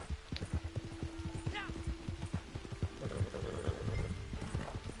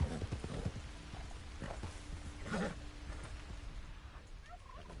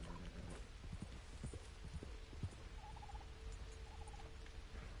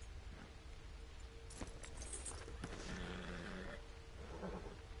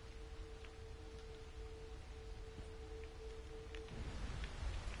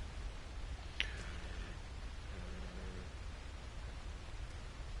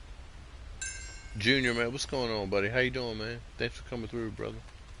 Junior, man, what's going on, buddy? How you doing, man? Thanks for coming through, brother.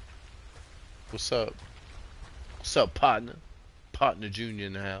 What's up? What's up, partner? Partner Junior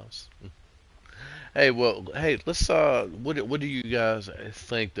in the house. Hey, well, hey, let's what do you guys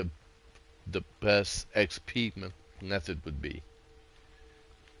think the best XP method would be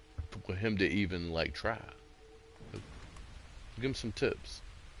for him to even like try? Give him some tips.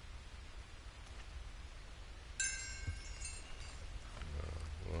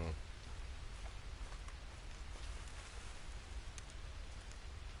 Well,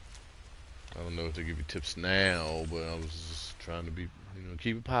 I don't know if they give you tips now, but I was just trying to be,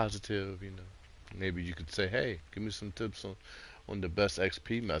 keep it positive, Maybe you could say, hey, give me some tips on the best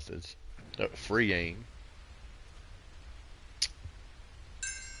XP methods. Free aim.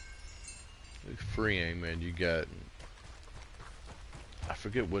 Free aim, man. You got, I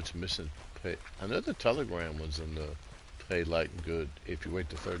forget what's missing. Pay. I know the Telegram was in the pay light and good if you wait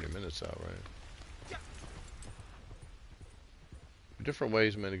the 30 minutes out, right? Different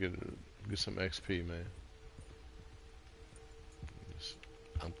ways, man, to get some XP, man.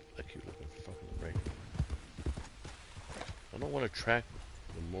 I keep looking for fucking ring. I don't want to track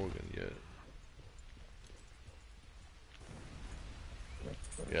the Morgan yet.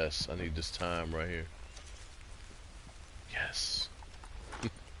 Yes, I need this time right here. Yes.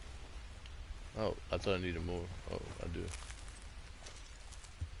 Oh, I thought I needed more. Oh, I do.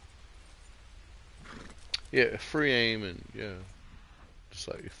 Yeah, free aim and yeah. Just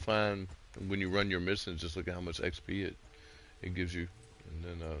like find when you run your missions, just look at how much XP it gives you, and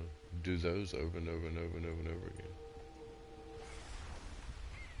then do those over and over and over and over and over again.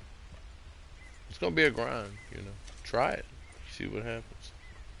 It's gonna be a grind, Try it, see what happens.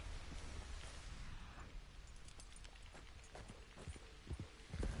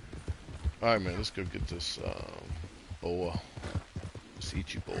 All right, man. Let's go get this boa. This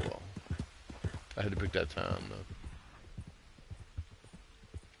Ichi boa. I had to pick that time though.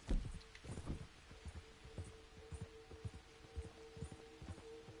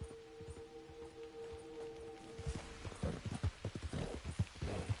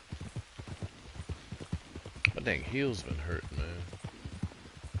 My dang heel's been hurting, man.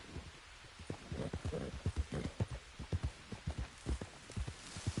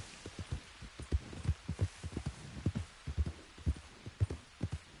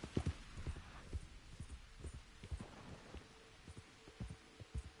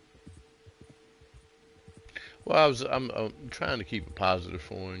 Well, I'm trying to keep it positive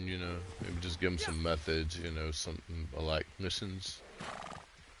for him, Maybe just give him some methods, something like missions.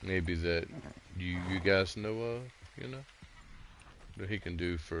 Maybe that you guys know of, that he can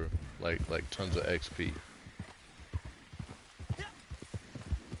do for like tons of XP.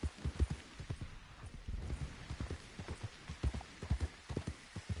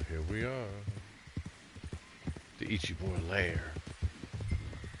 Here we are, the Ichiboy lair.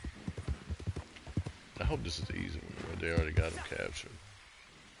 I hope this is the easy one, right? They already got him captured.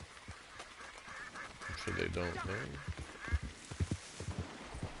 I'm sure they don't know.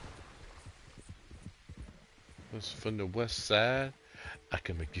 What's from the west side? I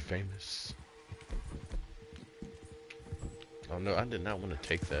can make you famous. Oh no, I did not want to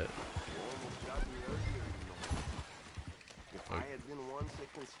take that. If I had been 1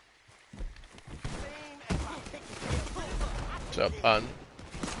 second. What's up, partner?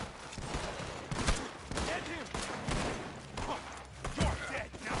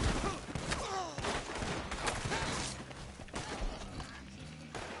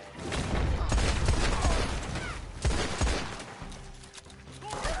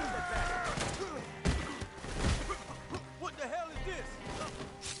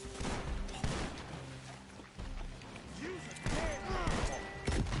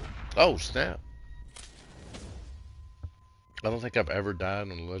 Oh, snap. I don't think I've ever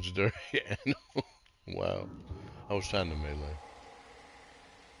died on a legendary animal. Wow. I was trying to melee.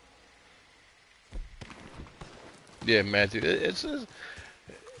 Yeah, Matthew. It's a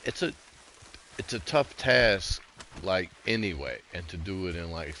it's a tough task, like anyway, and to do it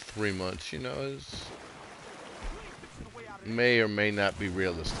in like 3 months, is may or may not be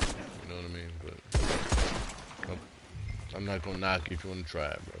realistic. You know what I mean? But I'm not gonna knock you if you want to try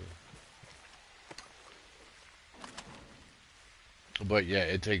it, brother. But yeah,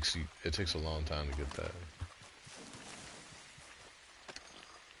 it takes a long time to get that.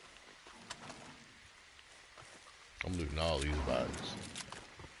 I'm looting all these bodies.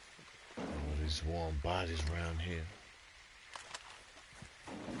 All these warm bodies around here.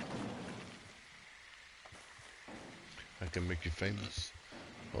 I can make you famous.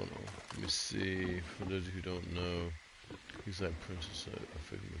 Hold on. Let me see. For those who don't know, he's like Princess, a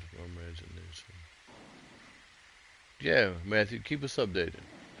figment of our imagination. Yeah, Matthew, keep us updated.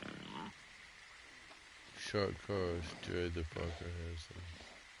 Shark cars, Jared the Parker has them.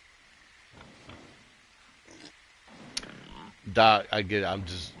 Doc, I get it. I'm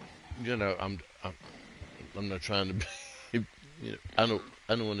just, I'm not trying to be, I don't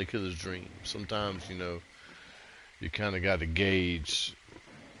want to kill his dream. Sometimes, you kind of got to gauge,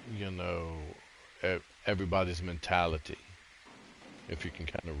 everybody's mentality. If you can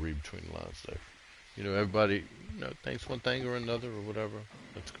kind of read between the lines there. Everybody, thinks one thing or another or whatever.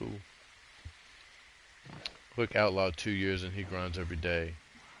 That's cool. Quick Outlaw 2 years and he grinds every day.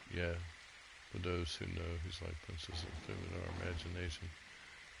 Yeah. For those who know, he's like Princess of Feminine our imagination.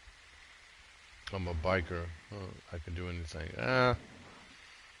 I'm a biker. I can do anything.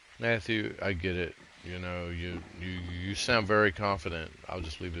 Matthew, I get it. You sound very confident. I'll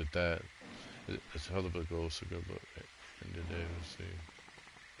just leave it at that. It's a hell of a goal, so good. But in the day, let's see.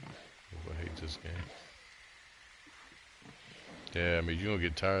 I hate this game. Yeah, I mean, you're gonna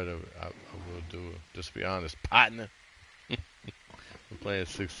get tired of it. I will do it. Just be honest, Patna. I'm playing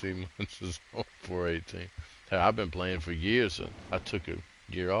 16 months is 418. Hey, I've been playing for years. And I took a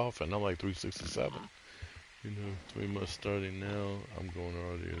year off, and I'm like 367. 3 months starting now. I'm going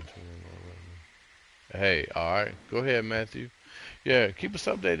earlier too. Hey, all right, go ahead, Matthew. Yeah, keep us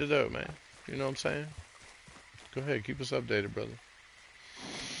updated though, man. You know what I'm saying? Go ahead, keep us updated, brother.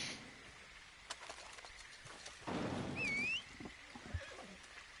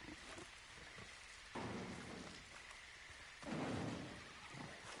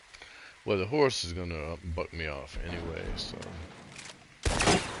 Well, the horse is gonna buck me off anyway, so.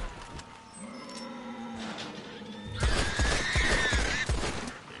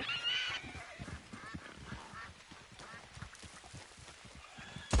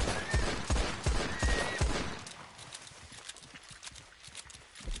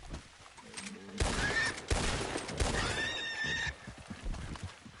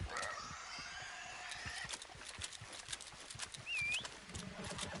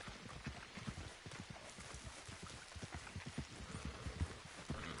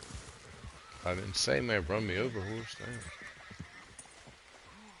 I didn't say, man, run me over, horse. Damn.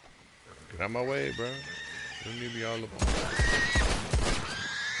 Get out of my way, bro. Don't need to be all up on that.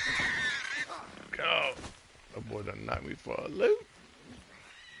 Go! That boy done knocked me for a loop.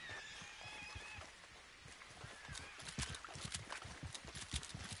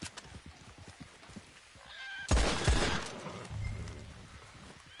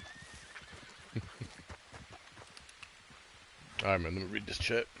 Alright, man, let me read this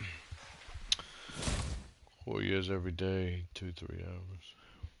chat. 4 years every day, 2-3 hours.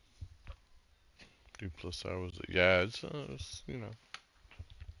 3+ hours. Yeah, it's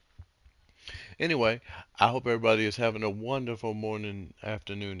Anyway, I hope everybody is having a wonderful morning,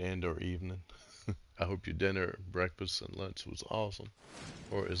 afternoon, and or evening. I hope your dinner, breakfast, and lunch was awesome.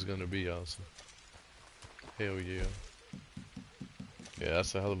 Or is going to be awesome. Hell yeah. Yeah,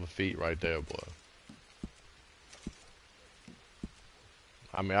 that's a hell of a feat right there, boy.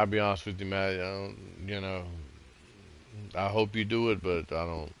 I mean, I'll be honest with you, man. I hope you do it, but I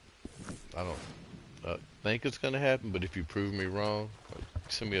don't think it's gonna happen. But if you prove me wrong,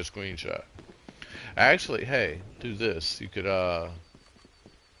 send me a screenshot. Actually, hey, do this. You could, well,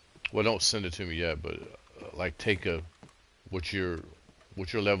 don't send it to me yet, but like take what your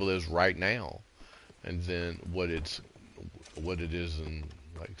level is right now, and then what it is in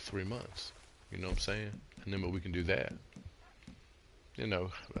like 3 months. You know what I'm saying? And then we can do that.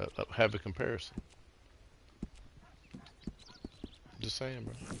 Have a comparison. Just saying,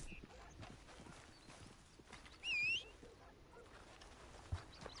 bro.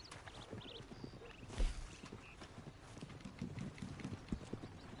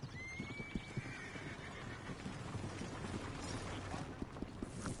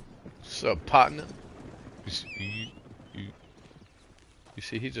 What's up, partner? You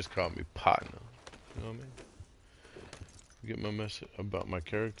see, he just called me Patna. You know what I mean? You get my message about my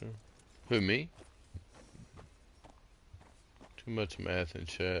character? Who, me? Too much math in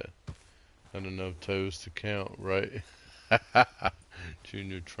chat. Not enough toes to count, right?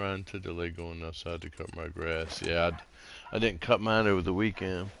 Junior trying to delay going outside to cut my grass. Yeah, I didn't cut mine over the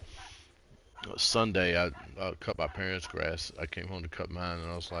weekend. Sunday, I cut my parents' grass. I came home to cut mine,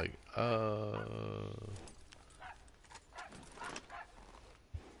 and I was like,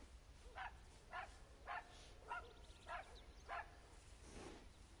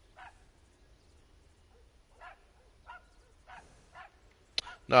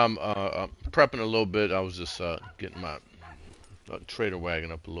 No, I'm prepping a little bit. I was just getting my trader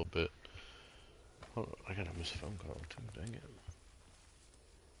wagon up a little bit. Oh, I gotta miss a phone call too. Dang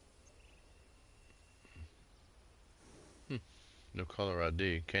it. No caller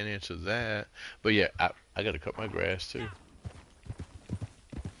ID. Can't answer that. But yeah, I gotta cut my grass too.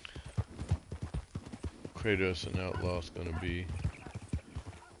 Kratos and Outlaw's gonna be.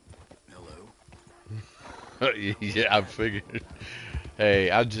 Hello. Yeah, I figured.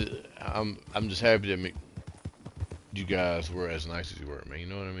 Hey, I'm just happy that you guys were as nice as you were, man. You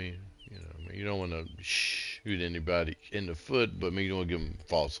know what I mean? You know, I mean, you don't want to shoot anybody in the foot, but you don't want to give them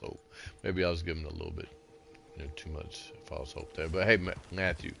false hope. Maybe I was giving a little bit, too much false hope there. But hey,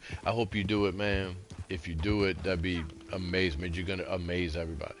 Matthew, I hope you do it, man. If you do it, that'd be amazing. Man, you're gonna amaze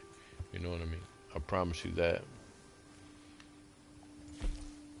everybody. You know what I mean? I promise you that.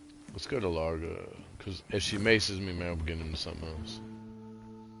 Let's go to Larga, because if she maces me, man, we're getting into something else.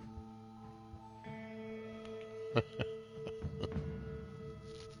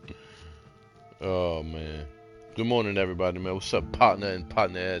 Oh man. Good morning everybody, man. What's up, partner and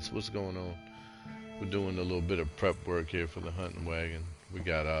partnerettes? What's going on? We're doing a little bit of prep work here for the hunting wagon. We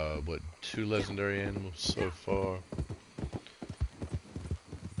got 2 legendary animals so far.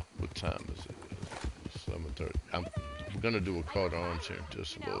 What time is it? 7:30. I'm gonna do a call to arms here in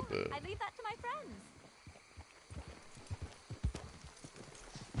just a little bit. I leave that to my friends.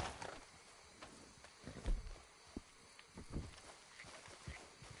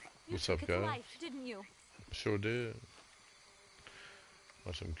 What's up, guys? Life, didn't you? Sure did.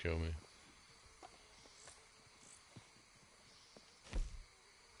 Watch him kill me.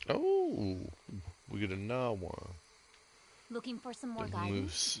 Oh, we get another one. Looking for some more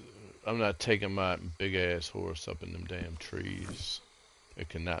guidance? I'm not taking my big ass horse up in them damn trees. It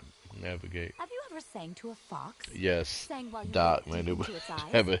cannot navigate. Have you ever sang to a fox? Yes, Doc, man, it would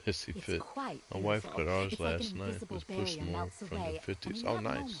have a hissy fit. My wife cut ours last night. It was Pushmore from the 50s. Oh,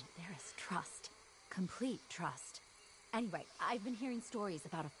 nice. There is trust. Complete trust. Anyway, I've been hearing stories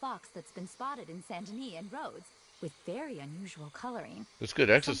about a fox that's been spotted in Saint Denis and Rhodes with very unusual coloring. It's good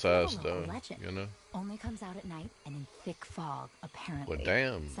exercise, though, you know? Only comes out at night and in thick fog, apparently. Well,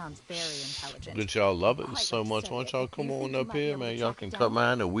 damn. Sounds very intelligent. Did y'all love it so much? Why don't y'all come on up here, man? Y'all can cut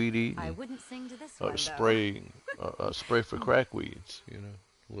mine a weed eat. I wouldn't sing to this one, spray, spray for crack weeds, you know?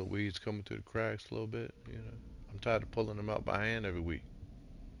 Little weeds coming through the cracks a little bit, you know? I'm tired of pulling them out by hand every week.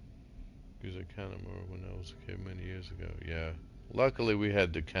 Because I kind of remember when I was a kid many years ago. Yeah. Luckily, we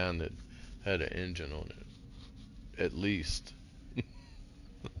had the kind that had an engine on it. At least.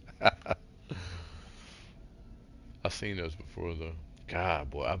 I've seen those before though. God,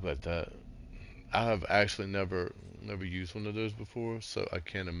 boy, I bet that. I have actually never used one of those before, so I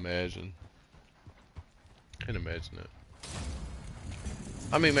can't imagine. Can't imagine it.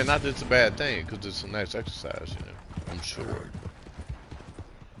 I mean, man, not that it's a bad thing, because it's a nice exercise, you know. I'm sure.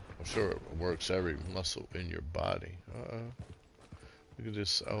 I'm sure it works every muscle in your body. Look at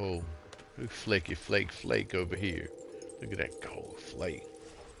this. Oh. Look, flaky flake over here. Look at that gold flake.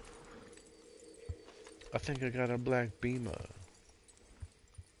 I think I got a black beamer.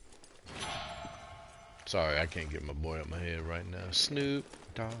 Sorry, I can't get my boy up my head right now. Snoop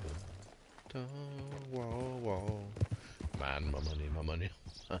Dogg, whoa. Mind my money.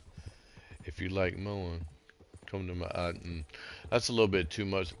 If you like mowing, come to my that's a little bit too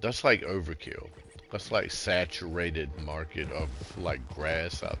much. That's like overkill. That's like saturated market of like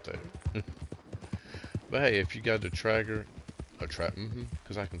grass out there. But hey, if you got a tractor,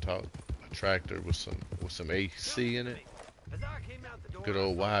 because I can talk, a tractor with some AC in it, good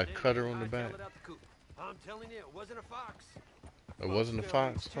old wide cutter on the back. I'm telling you, it wasn't a fox. It wasn't a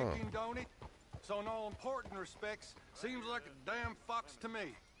fox, huh? So in all important respects, seems like a damn fox to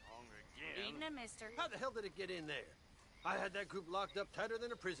me. Evening, mister. How the hell did it get in there? I had that group locked up tighter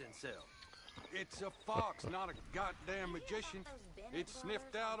than a prison cell. It's a fox, not a goddamn magician. It's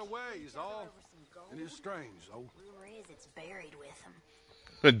sniffed out a ways, all. And it's strange, though. Rumor is it's buried with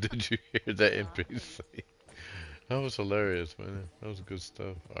him. Did you hear that NPC? That was hilarious, man. That was good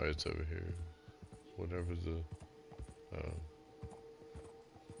stuff. Alright, it's over here. Whatever the...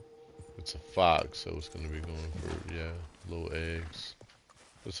 it's a fox, so it's gonna be going for, yeah, little eggs.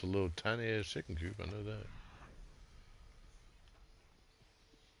 It's a little tiny ass chicken coop, I know that.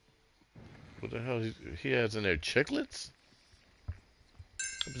 What the hell? He has in there chiclets?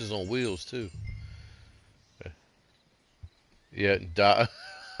 It's on wheels, too. Yeah,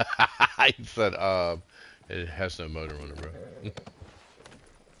 he said, it has no motor on it, bro.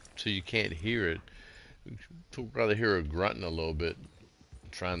 So you can't hear it. You'll rather hear it grunting a little bit,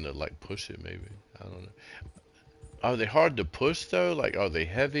 trying to, like, push it, maybe. I don't know. Are they hard to push, though? Like, are they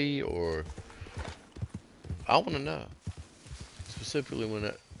heavy, or... I want to know. Specifically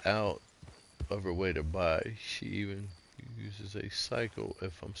when out of her way to buy, she even uses a cycle,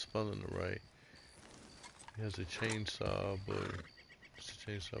 if I'm spelling it right. He has a chainsaw, but it's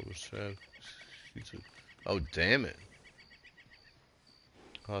a chainsaw with straps. Oh, damn it.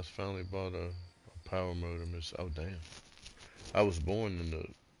 I finally bought a power motor. Oh, damn. I was born in the,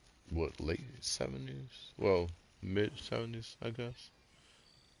 what, late 70s? Well, mid 70s, I guess.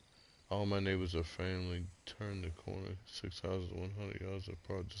 All my neighbors are family. Turn the corner, 6,100 yards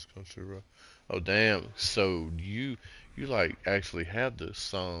apart. This country road. Oh damn! So you like actually have this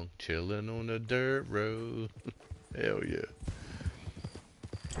song, "Chillin' on the Dirt Road." Hell yeah!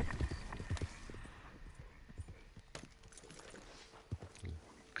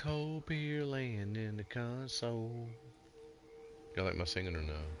 Cold beer laying in the console. You like my singing or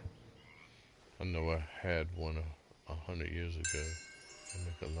no? I know I had one 100 years ago. I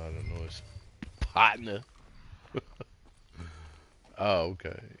make a lot of noise. Patna. Oh,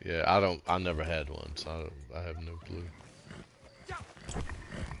 okay. Yeah, I never had one, so I have no clue.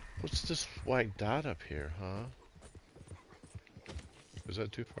 What's this white dot up here, huh? Is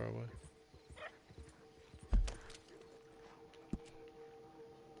that too far away?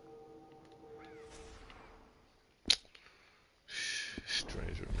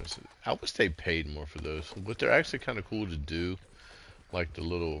 Stranger message. I wish they paid more for those. But they're actually kind of cool to do. Like the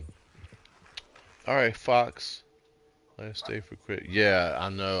little... Alright, Fox. Last day for quit. Yeah, I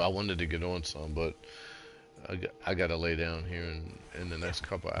know. I wanted to get on some, but I gotta lay down here in the next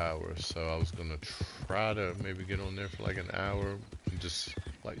couple hours. So I was gonna try to maybe get on there for like an hour and just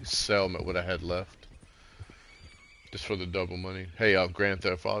like sell what I had left. Just for the double money. Hey, Grand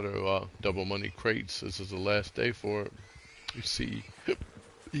Theft Auto double money crates. This is the last day for it. You see,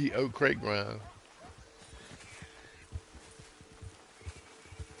 EO crate grind.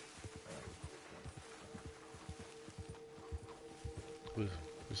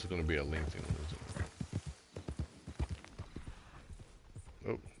 This is going to be a lengthy one, isn't it?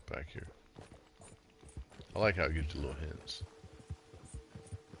 Oh, back here. I like how it gives you little hints.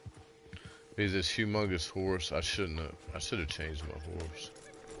 He's this humongous horse. I should have changed my horse.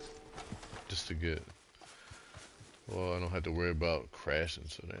 Just to get... Well, I don't have to worry about crashing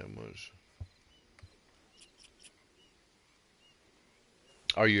so damn much.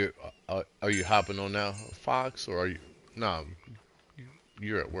 Are you hopping on now, Fox, or are you... No,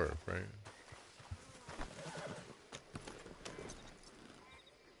 you're at work, right?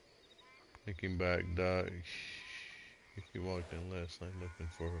 Thinking back, Doc. He walked in last night looking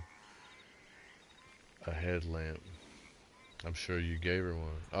for a headlamp. I'm sure you gave her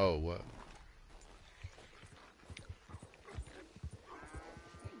one. Oh, what?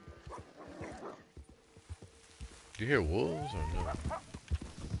 Do you hear wolves or no?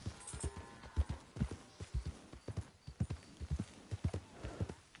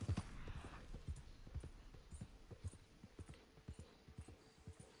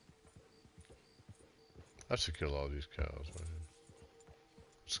 I should kill all these cows, man.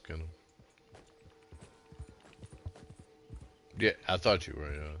 Skin them. Yeah, I thought you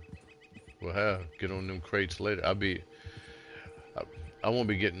were, Well, hell, get on them crates later. I won't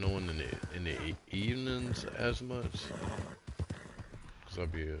be getting on in the evenings as much, cause I'll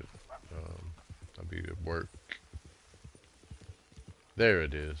be at work. There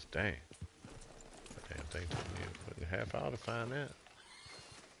it is. Dang. Damn thing took me a half hour to find that.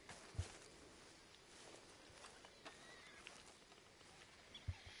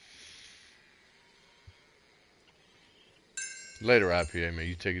 Later, IPA, man.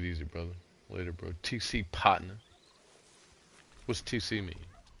 You take it easy, brother. Later, bro. TC Patna. What's TC mean?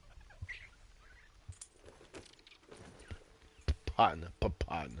 Patna.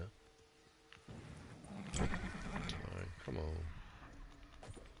 Patna. Alright, come on.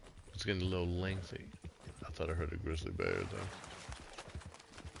 It's getting a little lengthy. I thought I heard a grizzly bear, though.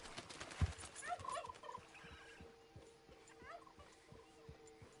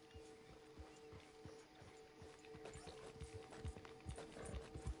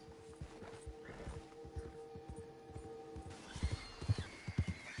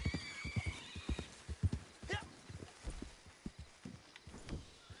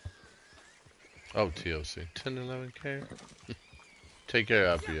 Oh, TLC. 10, 11K? Take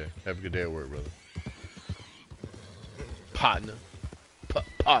care, IPA. Have a good day at work, brother. Partner.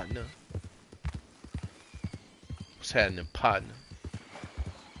 Partner. What's happening, partner?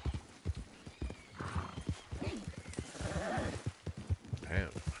 Damn,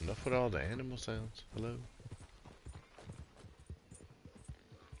 enough with all the animal sounds. Hello?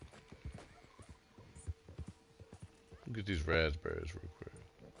 Look at these raspberries real quick.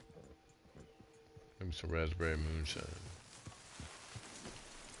 Maybe some raspberry moonshine.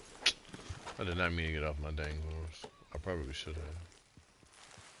 I did not mean to get off my dang horse. I probably should have.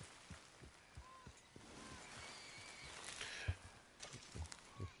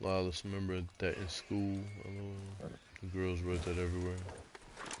 Lawless, remember that in school? The girls wrote that everywhere.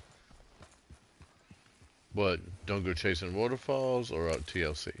 What? Don't go chasing waterfalls or out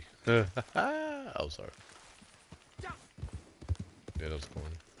TLC? Oh, sorry. Yeah, that's corny.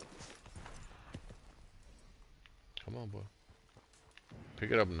 Come on, boy.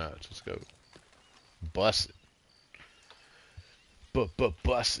 Pick it up a notch. Let's go. Bust it.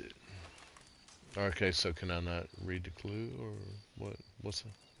 Bust it. Okay, so can I not read the clue or what?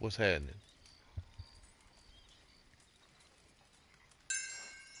 What's happening?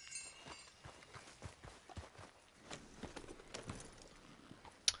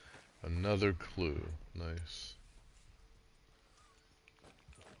 Another clue. Nice.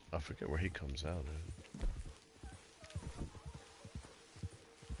 I forget where he comes out at.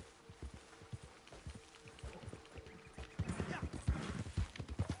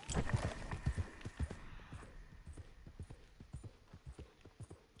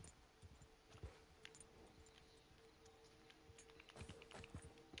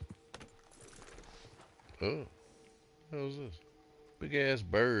 Oh, what was this? Big ass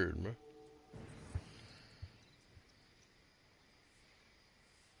bird, bro.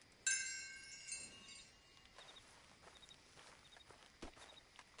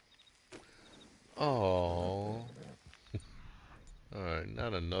 Oh. Alright,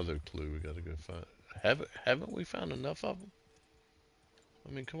 not another clue we gotta go find. Haven't we found enough of them?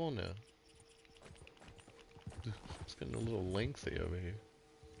 I mean, come on now. It's getting a little lengthy over here.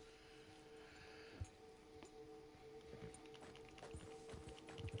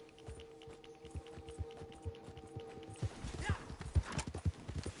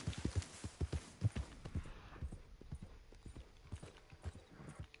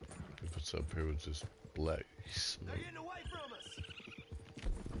 What's up here with this black smoke? They're getting away from us.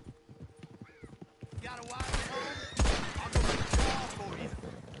 Got a wife at home? I'll go make a call for you.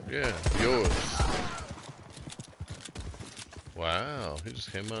 Yeah, yours. Wow, he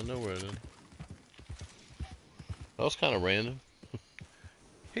just came out of nowhere then. That was kind of random.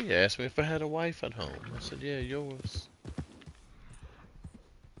 He asked me if I had a wife at home. I said, yeah, yours.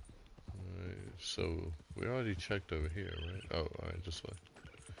 Alright, so we already checked over here, right? Oh, alright, this way.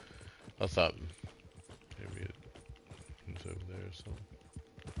 I thought maybe it was over there or something.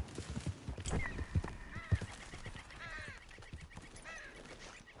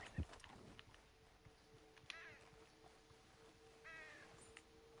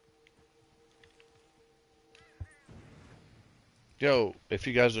 Yo, if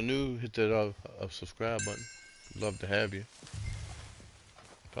you guys are new, hit that subscribe button. Love to have you.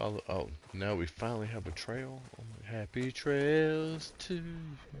 Follow. Oh, now we finally have a trail. Oh my, happy trails to you.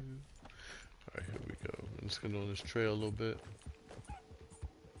 Alright, here we go. I'm just gonna go on this trail a little bit.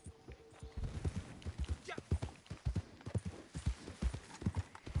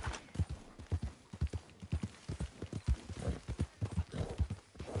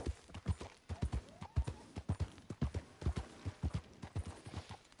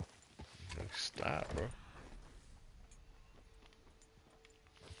 Stop, bro.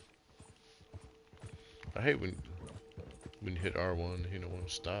 I hate when you hit R1, you don't want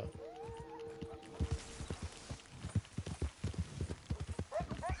to stop.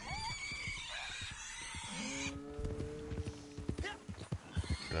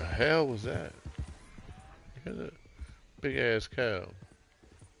 The hell was that? Look at that big ass cow.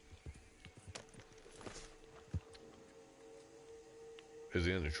 Is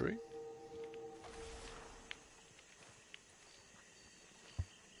he in the tree?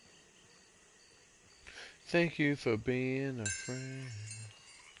 Thank you for being a friend.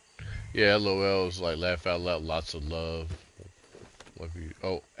 Yeah, LOL is like laugh out loud, lots of love. Love you.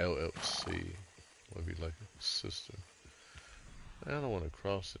 Oh, LLC. Love you like a sister. I don't want to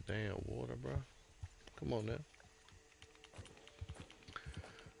cross the damn water, bro. Come on now.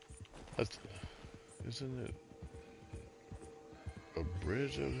 That's, isn't it a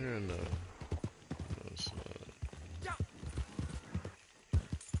bridge over here? No. No, it's not.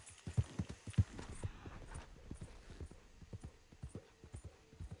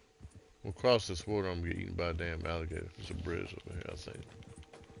 We'll cross this water, I'm gonna get eaten by a damn alligator. There's a bridge over here, I think.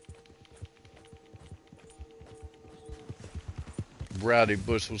 Rowdy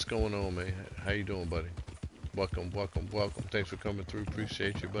Bush, what's going on, man? How you doing, buddy? Welcome, welcome, welcome. Thanks for coming through.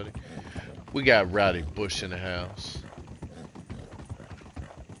 Appreciate you, buddy. We got Rowdy Bush in the house.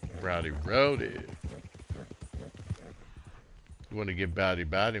 Rowdy. You want to get bowdy,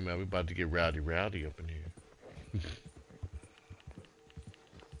 man? We about to get rowdy up in here.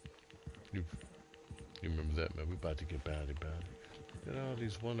 you remember that, man? We about to get bowdy. Look at all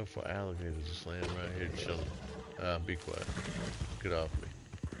these wonderful alligators just laying around here chilling. Be quiet. Get off me.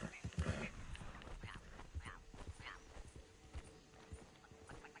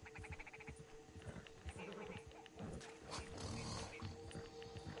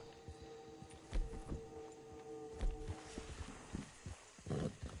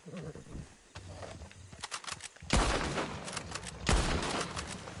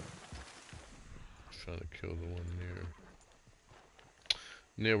 Trying to kill the one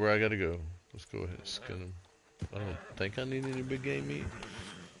near where I gotta go. Let's go ahead and skin him. I don't think I need any big game meat.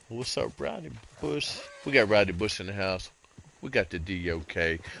 What's up, Rowdy Bush? We got Rowdy Bush in the house. We got the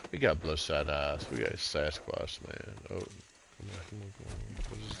DOK. We got Bloodshot Eyes. We got Sasquatch, man. Oh, come on.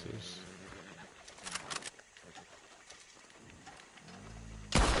 What is this?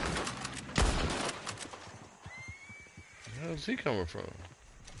 Where's he coming from?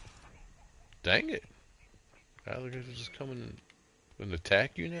 Dang it. Alligators just coming and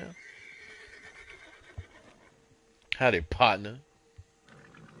attack you now? Howdy, partner.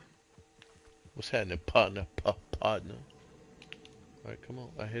 What's happening, partner? Partner. Alright, come on.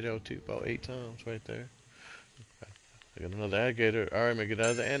 I hit LT about 8 times right there. I got another alligator. Alright, man, get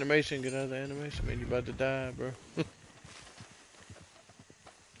out of the animation. Man, you about to die, bro.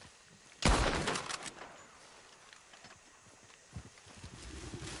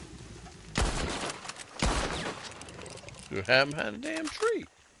 You're hiding behind a damn tree.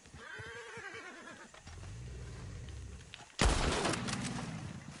 I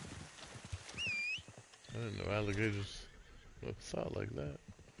didn't know alligators thought like that.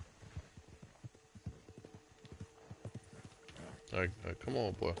 Alright, come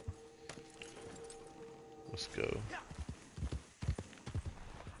on, boy. Let's go.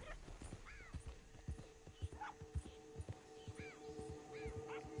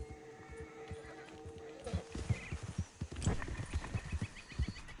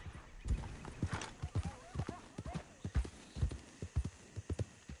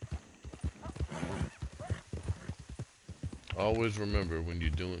 Always remember when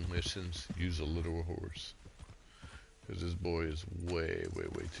you're doing missions, use a literal horse. Because this boy is way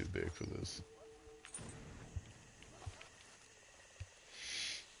too big for this.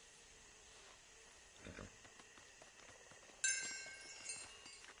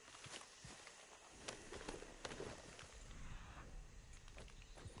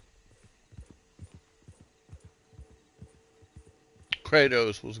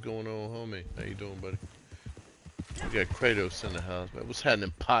 Kratos, what's going on, homie? How you doing, buddy? We got Kratos in the house, man. What's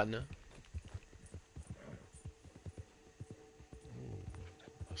happening, partner? Ooh,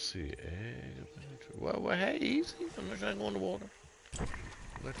 I see an egg. Well, hey, easy. I'm not trying to go in the water. I'm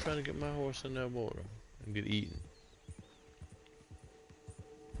not trying to get my horse in that water and get eaten.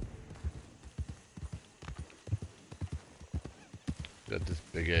 Got this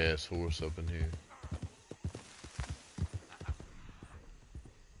big ass horse up in here.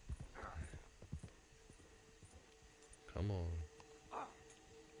 Come on.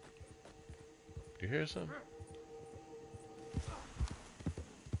 You hear something?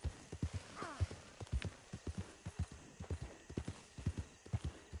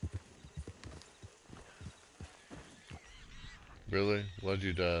 Really? Why'd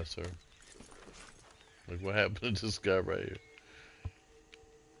you die, sir? Like, what happened to this guy right here?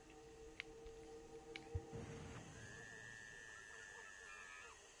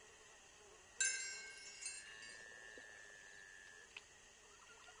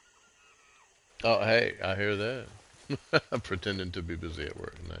 Oh, hey, I hear that. I'm pretending to be busy at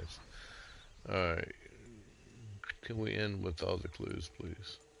work. Nice. Alright. Can we end with all the clues,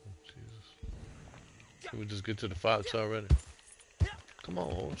 please? Oh, Jesus. Can we just get to the fox already? Come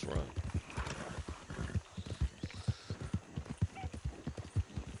on, let's run.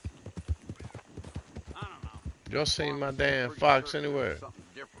 Y'all seen my damn fox anywhere? Something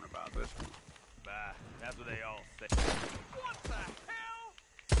different about this one. Bah, that's what they all say. What the hell?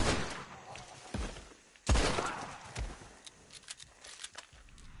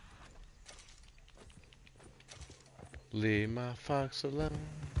 Leave my fox alone.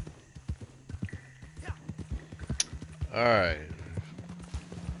 Alright.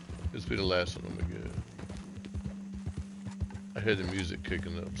 This will be the last one I'm gonna get. I hear the music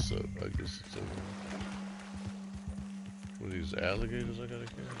kicking up, so I guess it's over. What are these alligators I gotta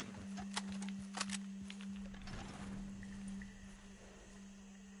kill?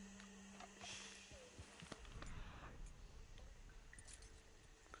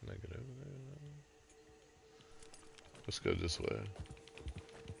 Can I get over there? Let's go this way.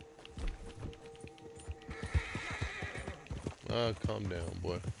 Ah, calm down,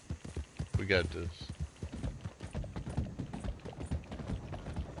 boy. We got this.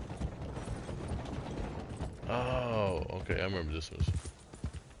 Oh, okay, I remember this was.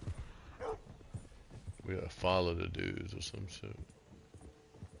 We gotta follow the dudes or some shit.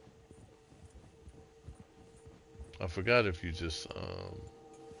 I forgot if you just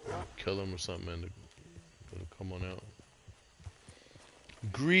kill them or something and it'll come on out.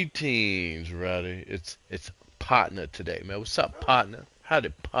 Greetings, Rowdy. It's Patna today, man. What's up, partner? Howdy,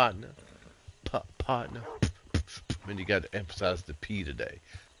 partner. Partner. Man, you got to emphasize the P today.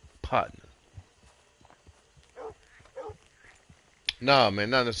 Partner. Nah, man,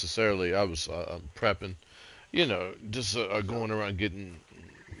 not necessarily. I was prepping, you know, just going around getting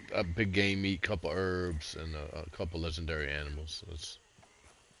a big game meat, couple herbs, and a couple legendary animals. So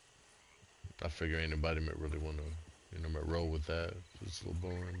I figure anybody might really want to, you know, might roll with that. It's a little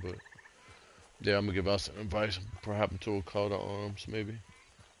boring, but yeah, I'm gonna give us some advice. Perhaps to a call to arms, maybe.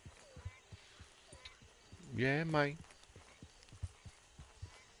 Yeah, mate.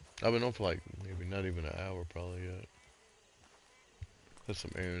 I've been on for like maybe not even an hour, probably yet. Had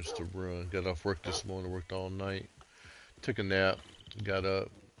some errands to run. Got off work this morning. Worked all night. Took a nap. Got up.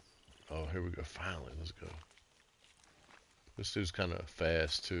 Oh, here we go. Finally, let's go. This dude's kind of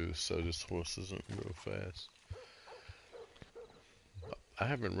fast too, so this horse isn't real fast. I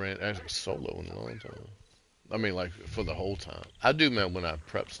haven't ran actually solo in a long time. I mean, like for the whole time. I do, man, when I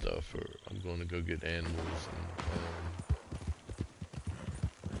prep stuff, or I'm going to go get animals and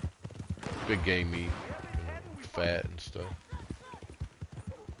big game meat, you know, fat and stuff.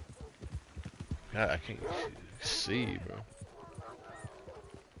 God, I can't see, bro.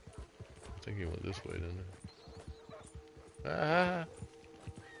 I think he went this way, didn't he? Ah!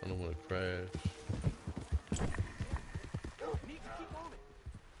 I don't want to crash.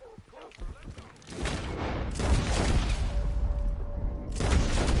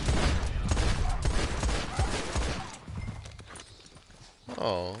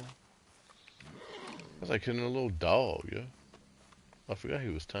 Oh, that's like hitting a little dog, yeah. I forgot he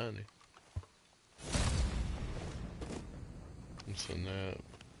was tiny. What's a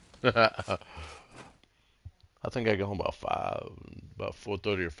nap? I think I got home about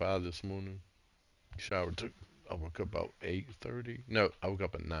 4:30 or 5 this morning. Showered, I woke up about 8:30. No, I woke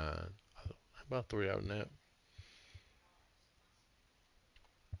up at 9. About a 3-hour nap.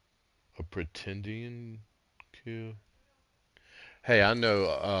 A pretendian kill. Hey, I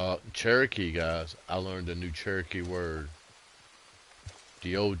know Cherokee guys. I learned a new Cherokee word.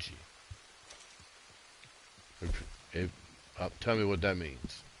 Dioji. Tell me what that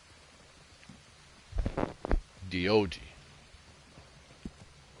means. Dioji.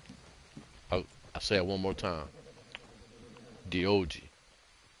 I'll say it one more time. Dioji.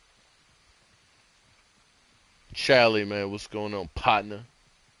 Charlie, man, what's going on, partner?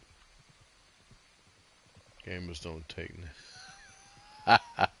 Gamers don't take.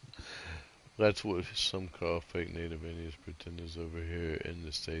 That's what some call fake native Indians pretenders over here in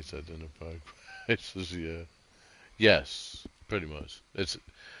the States identify crisis. Yeah. Yes, pretty much. It's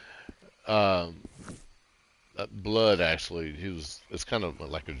Blood actually. It's kind of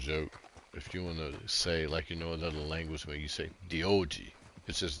like a joke. If you want to say like you know another language, when you say Dioji,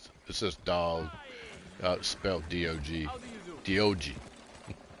 it's just dog spelled D-O-G. Dioji.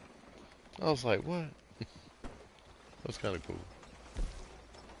 I was like, what? That's kind of cool.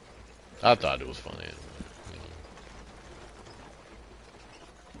 I thought it was funny. You know.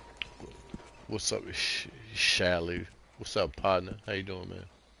 What's up, Shally? What's up, partner? How you doing, man?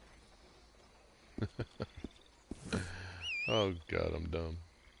 Oh God, I'm dumb.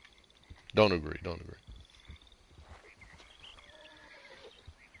 Don't agree. Don't agree.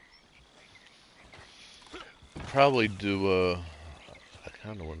 Probably do. I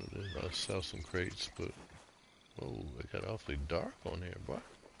kind of want to sell some crates, but oh, it got awfully dark on here, boy.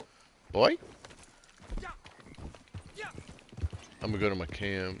 Boy. I'm gonna go to my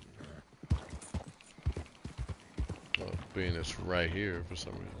cam. Being it's right here for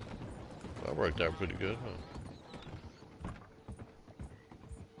some reason. That worked out pretty good, huh?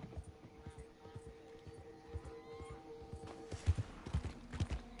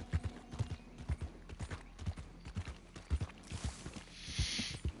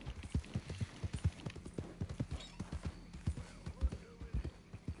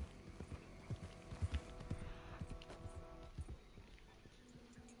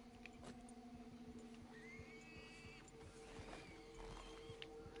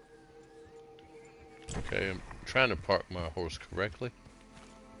 Okay, I'm trying to park my horse correctly.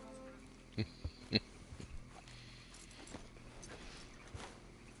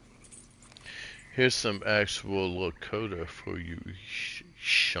 Here's some actual Lakota for you,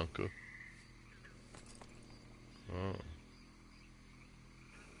 shunker. Oh.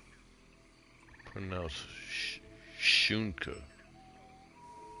 Pronounced shunka.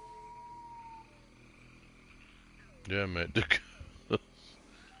 Yeah, man.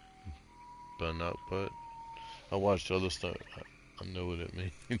 But not but. I watched other stuff. I know what it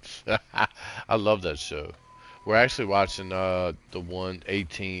means. I love that show. We're actually watching the one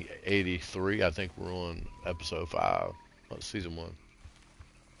 1883. I think we're on episode 5, season 1.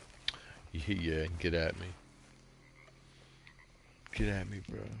 Yeah, get at me. Get at me,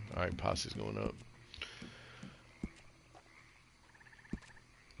 bro. Alright, posse's going up. I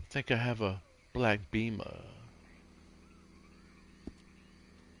think I have a black Beamer.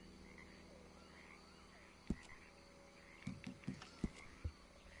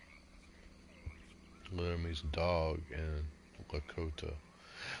 Literally means dog in Lakota.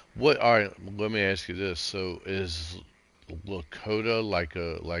 What? Alright, let me ask you this. So is Lakota like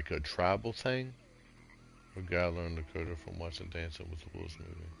a tribal thing? A guy learned Dakota from watching Dancing with the Wolves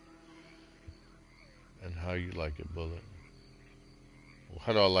movie. And how you like it, Bullet?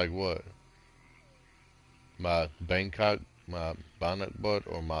 How do I like what? My Bangkok, my Bannock butt,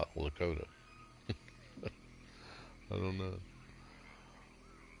 or my Lakota? I don't know.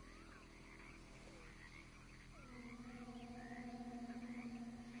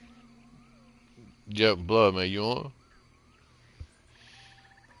 Yep, blood, man. You on?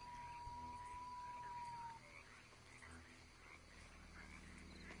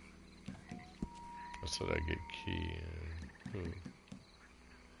 That's what I get key in. Ooh.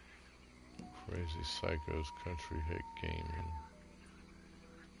 Crazy Psychos Country Hit Gaming.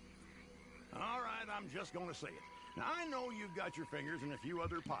 All right, I'm just gonna say it. Now, I know you've got your fingers in a few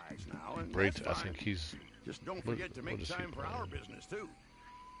other pies now, and Great. that's I fine. think he's. Just don't forget to make time for our business, too.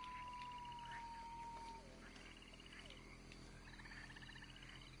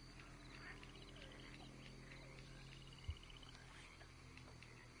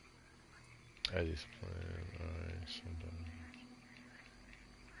 Eddie's playing. Alright, so done.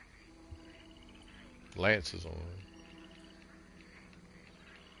 Lance is on.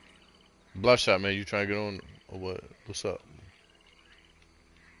 Bloodshot, man, you trying to get on or what? What's up?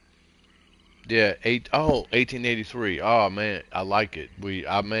 Yeah, 1883. Oh man, I like it.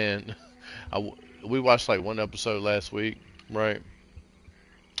 Man, we watched like one episode last week, right?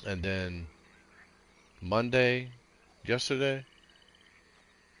 And then yesterday,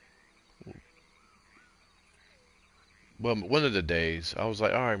 well, one of the days, I was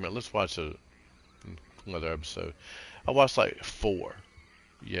like, all right, man, let's watch another episode. I watched like 4.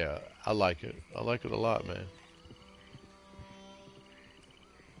 Yeah, I like it. I like it a lot, man.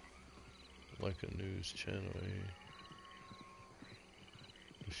 Like a news channel,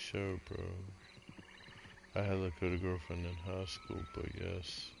 The show, bro. I had a good girlfriend in high school, but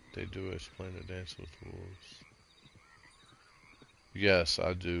yes, they do explain the Dance with Wolves. Yes,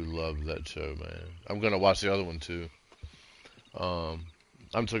 I do love that show, man. I'm gonna watch the other one too. I'm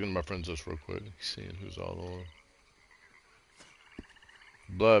talking to my friends list real quick, seeing who's all on.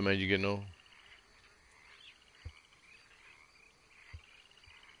 Blood, man, you getting on?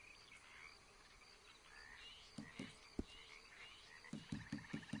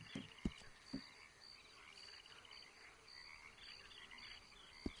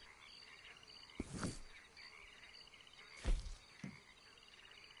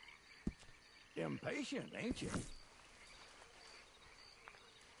 Impatient, ain't you?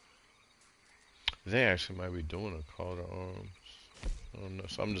 They actually might be doing a call to arms. I don't know,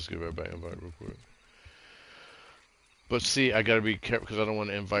 so I'm just gonna give everybody an invite real quick. But see, I gotta be careful because I don't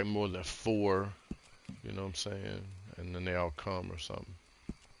want to invite more than 4. You know what I'm saying? And then they all come or something.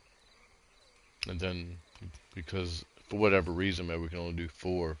 And then, because for whatever reason, maybe we can only do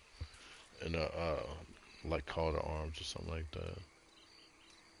 4 in a like call to arms or something like that.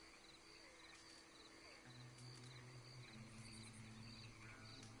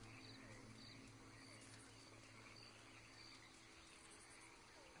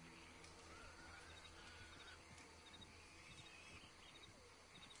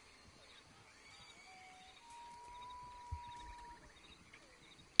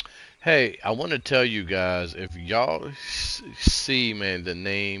 Hey, I want to tell you guys, if y'all see, man, the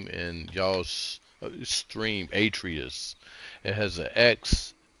name in y'all's stream, Atreus, it has an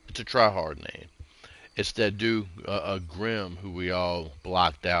X. It's a tryhard name. It's that dude, Grim, who we all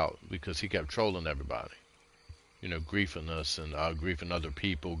blocked out because he kept trolling everybody. you know, griefing us and griefing other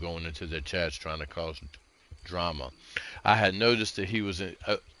people, going into their chats trying to cause drama. I had noticed that he was in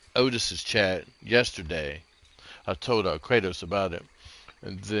Otis's chat yesterday. I told Kratos about it,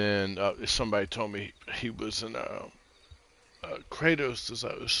 and then somebody told me he was in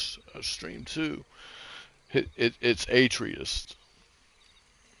Kratos' stream too. It's Atreus.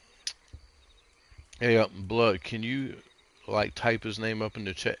 Hey, Blood, can you like type his name up in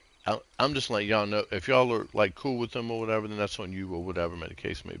the chat? I'm just letting y'all know if y'all are like cool with him or whatever, then that's on you or whatever the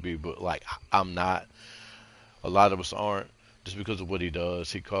case may be. But like I'm not. A lot of us aren't, just because of what he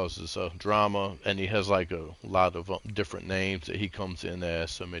does. He causes drama, and he has like a lot of different names that he comes in as.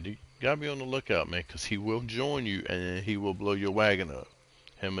 So man, you gotta be on the lookout, man, because he will join you and he will blow your wagon up.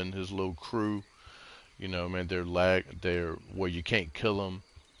 Him and his little crew, you know, man, they're where you can't kill them.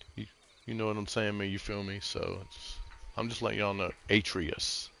 You know what I'm saying, man? You feel me? So I'm just letting y'all know.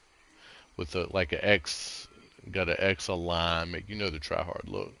 Atreus with a like a X, got an X a line, make you know the try hard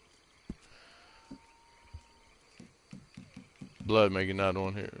look. Blood, make it not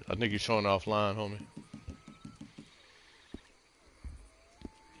on here. I think you're showing offline, homie.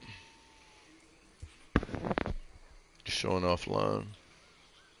 You're showing offline.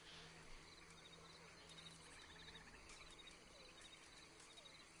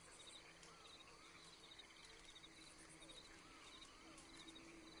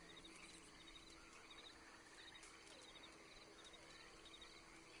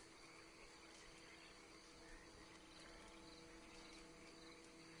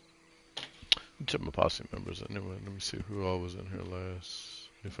 Check my posse members anyway. Let me see who all was in here last.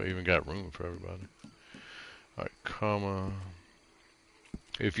 If I even got room for everybody. Alright, comma.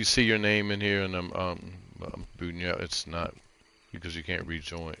 If you see your name in here and I'm booting you out, it's not because you can't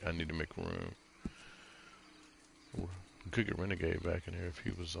rejoin. I need to make room. We could get Renegade back in here if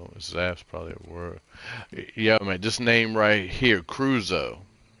he was on. Zap's probably at work. Yeah, man, this name right here, Cruzo.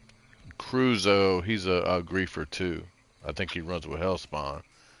 Cruzo, he's a griefer too. I think he runs with Hellspawn,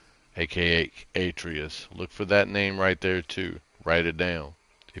 aka Atreus. Look for that name right there too. Write it down.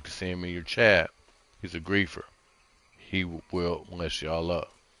 If you see him in your chat, he's a griefer. He will mess y'all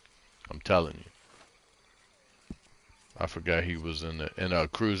up. I'm telling you. I forgot he was in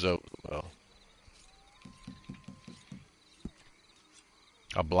Cruzo. Well,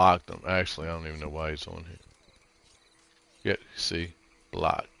 I blocked him. Actually, I don't even know why he's on here. Yeah, see,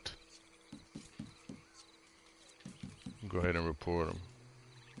 blocked. Go ahead and report him.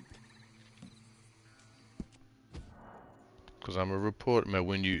 Cause I'm a reporter, man.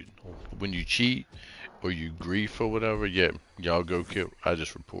 When you cheat or you grief or whatever, yeah, y'all go kill. I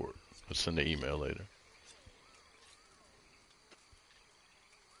just report. I'll send the email later.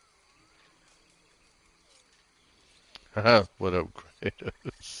 Haha, what up,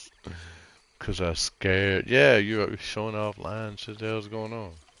 Kratos? Cause I scared. Yeah, you're showing off lines. What the hell's going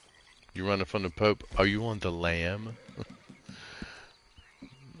on? You running from the Pope? Are you on the lam?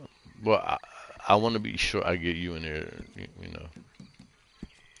 Well, I want to be sure I get you in there. You know.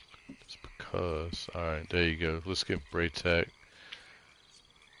 It's because. All right, there you go. Let's get Braytech.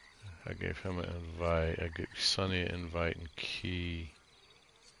 I gave him an invite. I gave Sonny an invite and Key.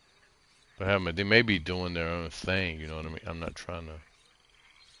 But they may be doing their own thing, you know what I mean? I'm not trying to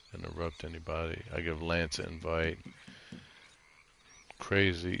interrupt anybody. I give Lance an invite.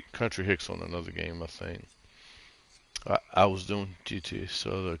 Crazy. Country Hicks on another game, I think. I was doing GTA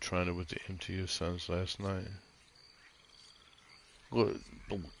Solo, trying it with the MTU Sons last night. Well,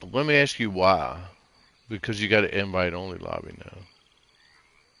 let me ask you why. Because you got an invite-only lobby now.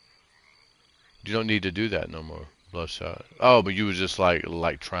 You don't need to do that no more. Bloodshot. Oh, but you was just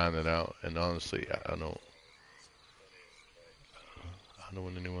like trying it out, and honestly, I don't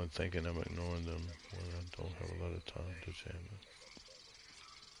want anyone thinking I'm ignoring them when I don't have a lot of time to jam it.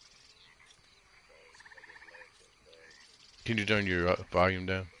 Can you turn your volume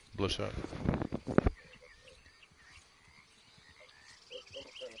down, Bloodshot?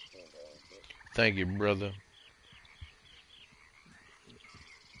 Thank you, brother.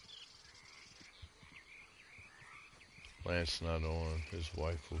 Lance not on. His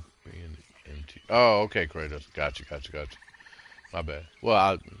wife will be in the MT. Oh, okay, Kratos. Gotcha. My bad. Well,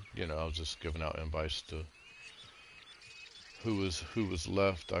 I was just giving out invites to who was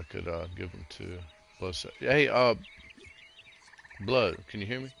left. I could give them to Bloodshot. Hey, Blood, can you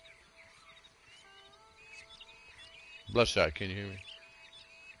hear me? Bloodshot, can you hear me?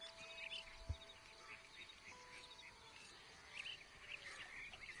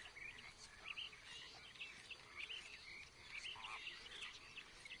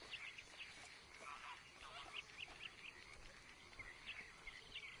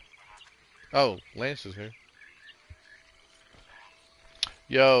 Oh, Lance is here.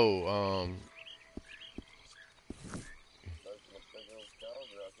 Yo,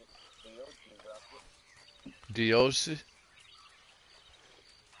 Diosi?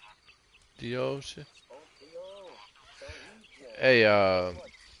 Diosi? Hey,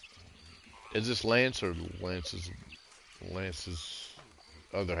 is this Lance or Lance's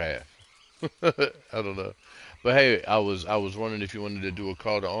other half? I don't know. But hey, I was wondering if you wanted to do a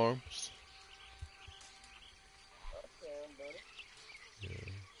call to arms. Yeah.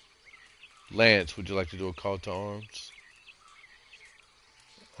 Lance, would you like to do a call to arms?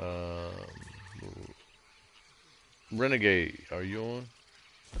 Renegade, are you on?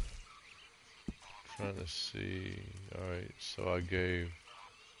 Trying to see. Alright, so I gave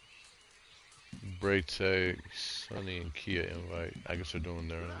Braytech, Sunny, and Kia invite. I guess they're doing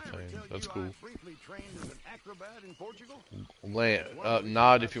their own thing. That's cool. Briefly trained as an acrobat in Portugal. Lance,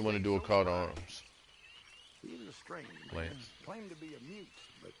 nod if you want to do a call to arms. He was a strange man. Lance. Claimed to be a mute,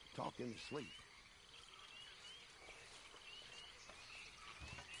 but talked in his sleep.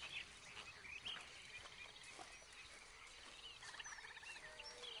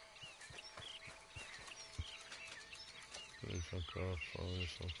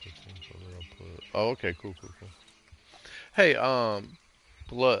 Oh, okay, cool. Hey,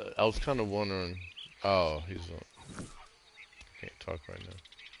 Blood, I was kind of wondering. Oh, he's on. Can't talk right now.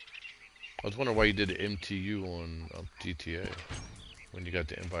 I was wondering why you did the MTU on GTA when you got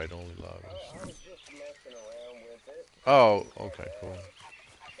the invite only lobbies. I was just messing around with it. Oh, okay, cool. And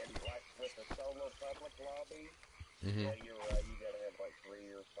like with the solo public lobby, Mhm. yeah, you're right. You gotta have like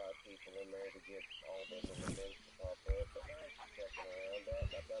 3 or 5 people in there to get all the little events to pop up. But I was just checking around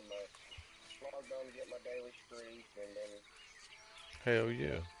that. I've done my logged on to get my daily streak, and then Hell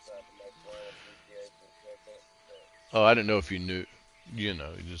yeah. tried to make one appreciation second. Oh, I didn't know if you knew. You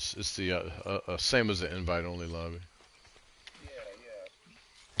know, it's the same as the invite only lobby.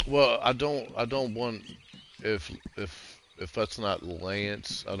 Yeah. Well, I don't want if that's not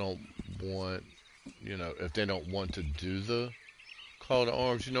Lance, I don't want if they don't want to do the call to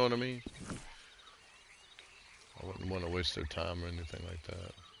arms, you know what I mean? I wouldn't want to waste their time or anything like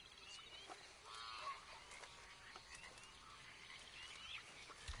that.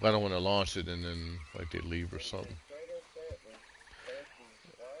 I don't want to launch it and then like they leave or something.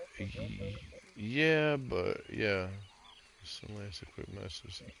 Yeah, but yeah. Send Lance a quick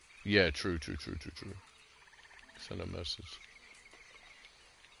message. Yeah, true. Send a message.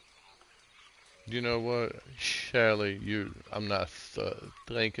 You know what, Shelly? I'm not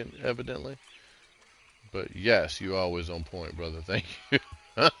thinking, evidently, but yes, you're always on point, brother. Thank you,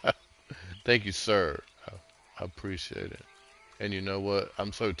 thank you, sir. I appreciate it. And you know what?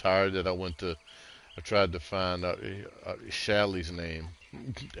 I'm so tired that I tried to find out Shelly's name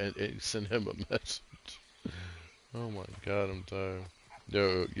and send him a message. Oh my God, I'm tired.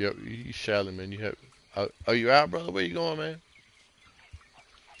 Yo, you Shelly, man. You have. Are you out, brother? Where you going, man?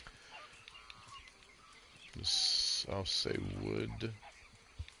 I'll say wood.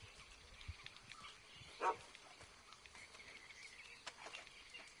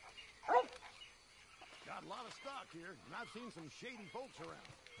 Got a lot of stock here, and I've seen some shady folks around.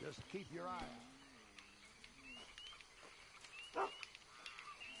 Just keep your eye out.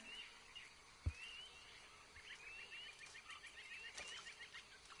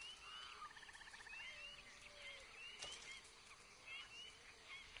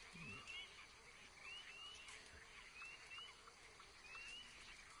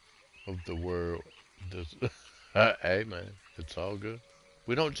 Of the world. Hey man, it's all good.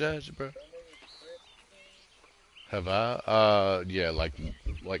 We don't judge, bro. Have I? Yeah, like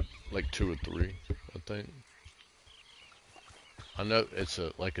 2 or 3, I think. I know it's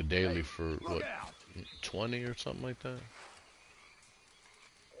like a daily for what, 20 or something like that.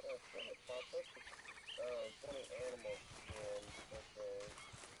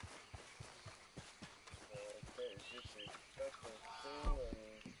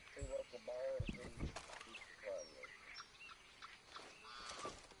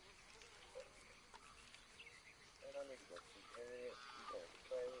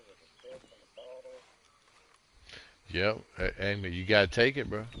 Yep. Hey man, you gotta take it,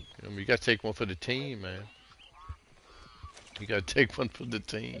 bro. You gotta take one for the team, man. You gotta take one for the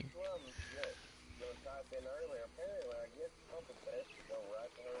team.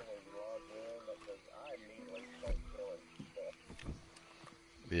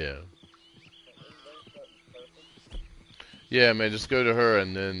 Yeah. Yeah, man, just go to her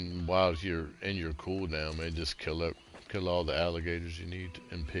and then while you're in your cooldown, man, just kill all the alligators you need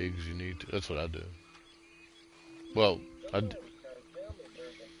and pigs you need. That's what I do. Well,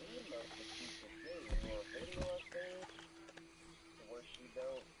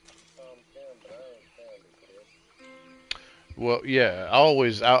 Well, yeah, I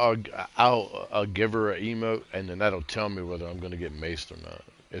always I'll give her an emote, and then that'll tell me whether I'm gonna get maced or not.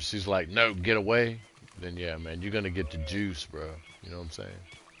 If she's like, no, get away, then yeah, man, you're gonna get the juice, bro. You know what I'm saying?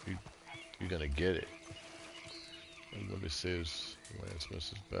 You you're gonna get it. Let me see his Lance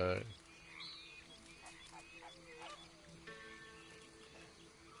misses back.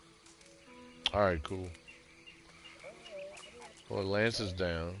 All right, cool. Well, Lance is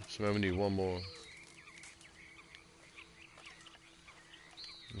down, so maybe we need one more.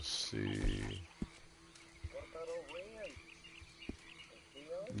 Let's see. What about old Ren? Is he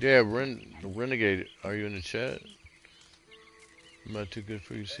on? Yeah, Renegade, are you in the chat? Am I too good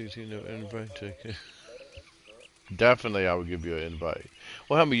for you, CT? No invite. Take it. Definitely, I would give you an invite.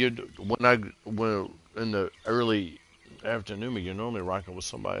 Well, I mean, when in the early afternoon, you're normally rocking with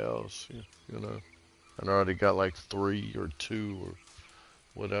somebody else, you know. And I already got like 3 or 2 or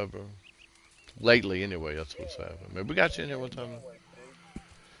whatever. Lately, anyway, that's what's happened. Man, we got you in here one time. Always, dude.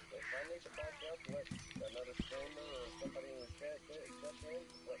 If I need to back up, let another streamer or somebody in the chat jump in,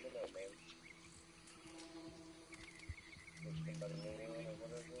 just let me know, man. If somebody need in or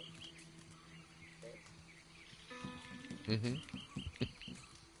whatever. Mm-hmm.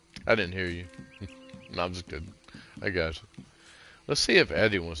 I didn't hear you. No, I'm just kidding. I got you. Let's see if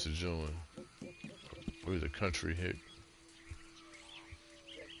Eddie wants to join. Or the country hit.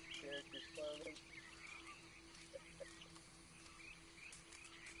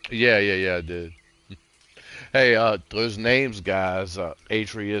 Yeah, I did. Hey, those names, guys,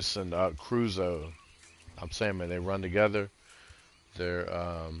 Atreus and Cruzo. I'm saying, man, they run together. They're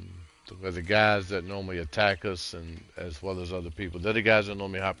the guys that normally attack us, and as well as other people. They're the guys that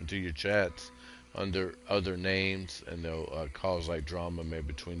normally hop into your chats under other names, and they'll cause like drama maybe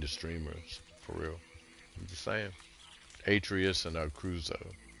between the streamers. For real, I'm just saying. Atreus and Cruzo.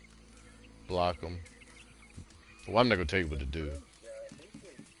 Block them. Well, I'm not gonna tell you what to do.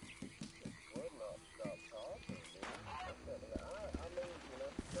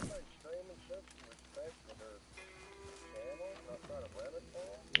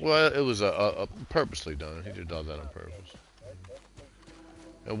 Well, it was a purposely done. He did all that on purpose.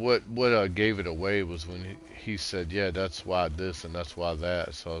 And what gave it away was when he said, "Yeah, that's why this and that's why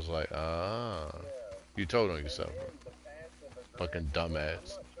that." So I was like, "Ah, you told on yourself, bro. Fucking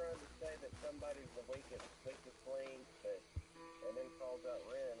dumbass."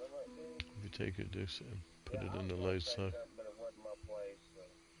 If you take it, Dixon, put it in the light socket.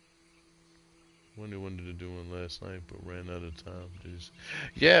 Wendy wanted to do one last night, but ran out of time.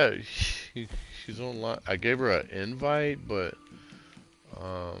 Yeah, she's online. I gave her an invite, but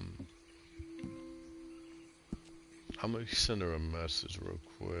I'm gonna send her a message real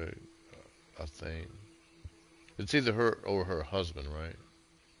quick. I think it's either her or her husband, right?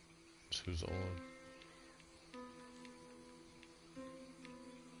 It's who's on.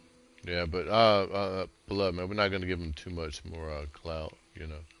 Yeah, but beloved man, we're not gonna give him too much more clout, you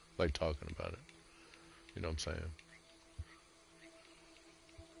know, like talking about it. You know what I'm saying?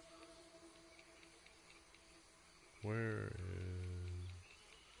 Where is?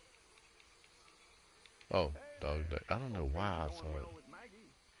 Oh, dog day. I don't know why I thought.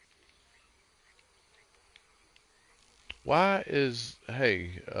 Why is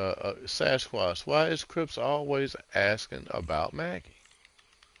Sasquatch? Why is Crips always asking about Maggie?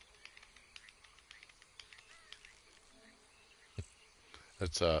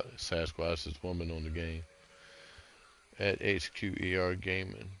 That's Sasquatch's woman on the game at HQER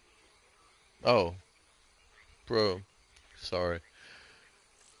Gaming. Oh, bro, sorry.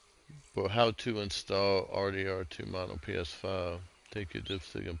 Bro, how to install RDR2 mod on PS5? Take your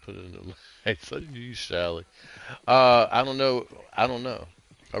dipstick and put it in the light. So you Sally. I don't know. I don't know.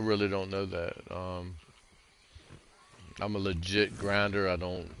 I really don't know that. I'm a legit grinder. I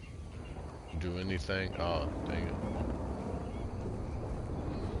don't do anything. Oh, dang it.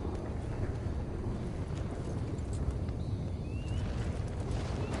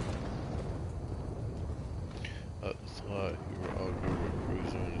 I thought you were all good with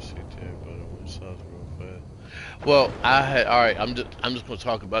Cruiser and the CTA, but it went south real fast. Well, alright, I'm just gonna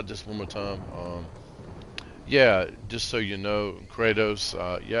talk about this one more time. Yeah, just so you know, Kratos,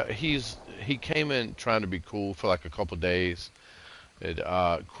 yeah, he came in trying to be cool for like a couple days.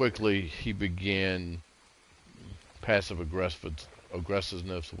 Quickly he began passive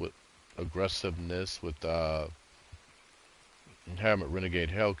aggressiveness with Hermit Renegade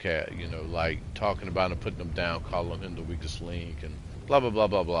Hellcat, you know, like talking about him, putting him down, calling him the weakest link, and blah blah blah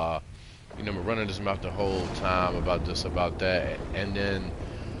blah blah. You know, running his mouth the whole time about this, about that, and then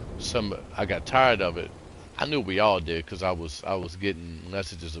I got tired of it. I knew we all did because I was getting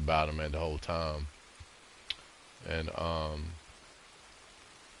messages about him, man, the whole time. And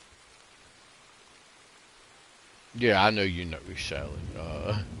yeah, I know you know me, Shelly.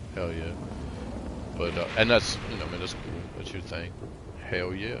 Hell yeah. But and that's man, that's cool. That's your thing.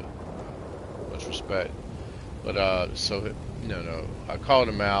 Hell yeah. Much respect. But so no, I called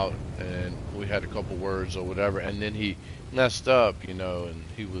him out and we had a couple words or whatever, and then he messed up, and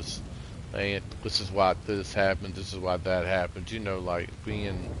he was saying, "This is why this happened. This is why that happened." Like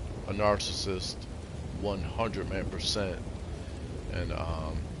being a narcissist, 100%, and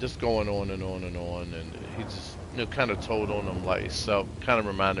just going on and on and on, and he just kind of told on him like so, kind of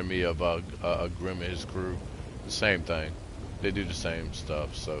reminded me of Grim and his crew, the same thing. They do the same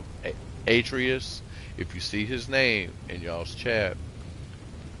stuff. So Atreus, if you see his name in y'all's chat,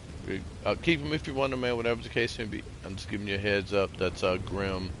 keep him if you want him, man. Whatever the case may be. I'm just giving you a heads up. That's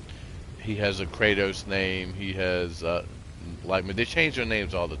Grim. He has a Kratos name. He has they change their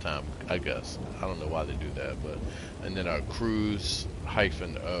names all the time. I guess I don't know why they do that, but and then Cruz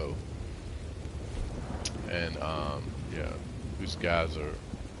 -O, and yeah, these guys are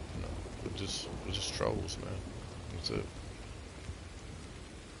we're just trolls, man. That's it.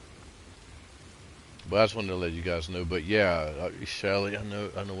 But I just wanted to let you guys know. But yeah, Shelly, I know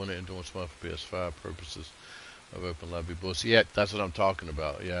when they're doing stuff for PS5 purposes of open lobby bullshit. Yeah, that's what I'm talking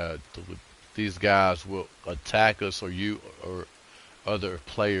about. Yeah, these guys will attack us or you or other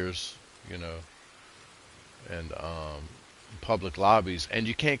players, and public lobbies, and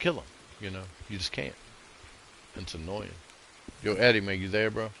you can't kill them. You just can't. It's annoying. Yo, Eddie, man, you there,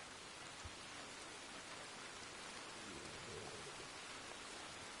 bro?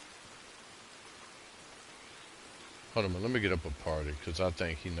 Hold on, man. Let me get up a party because I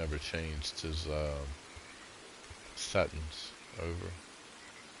think he never changed his settings over.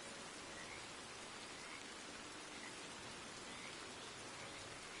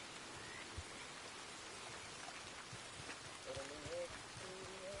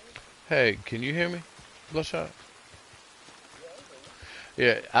 Hey, can you hear me, Bloodshot?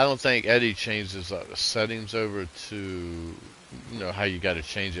 Yeah, I don't think Eddie changed his settings over to, how you got to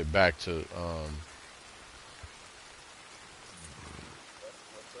change it back to,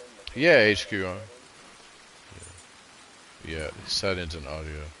 yeah, HQR. Yeah, settings and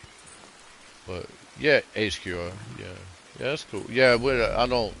audio. But, yeah, HQR, yeah. Yeah, that's cool. Yeah, but I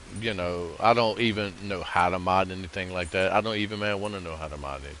don't even know how to mod anything like that. I don't even, man, want to know how to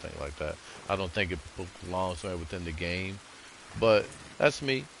mod anything like that. I don't think it belongs within the game. But that's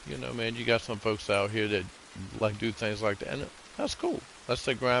me, man. You got some folks out here that do things like that, and that's cool. That's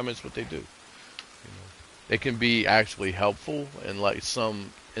their grind. It's what they do. It can be actually helpful in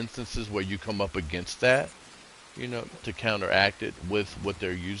some instances where you come up against that, to counteract it with what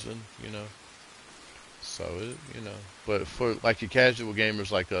they're using, So but for your casual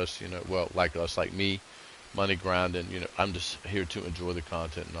gamers like us, like us, like me, money grinding, I'm just here to enjoy the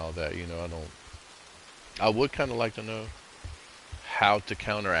content and all that. I would kind of like to know how to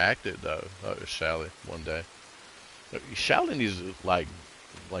counteract it though, Shelly, one day. Shelly needs to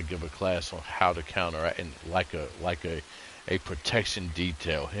give a class on how to counteract and a protection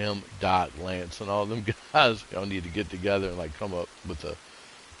detail. Him, Doc, Lance, and all them guys, y'all need to get together and come up with a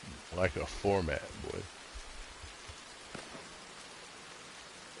format, boy.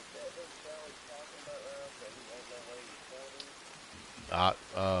 I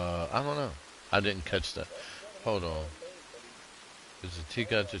don't know. I didn't catch that. Hold on. Is the T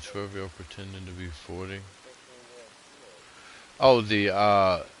guy tutorial pretending to be 40? Oh, the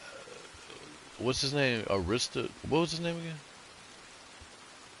what's his name? Arista. What was his name again?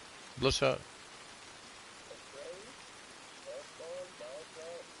 Bloodshot.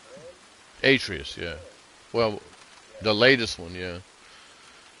 Atreus, yeah. Well, the latest one, yeah.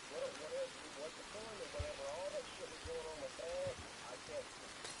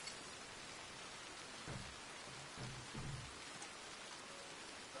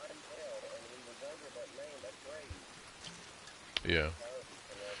 Yeah.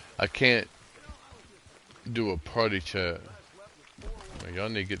 I can't do a party chat. Man, y'all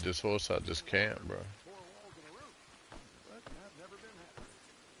need to get this horse out this camp, bro.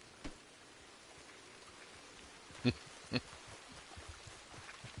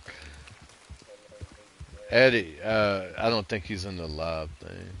 Eddie, I don't think he's in the live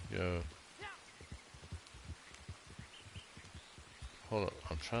thing. Yo. Hold on,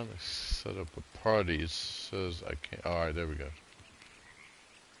 I'm trying to set up a party. It says I can't. Alright, there we go.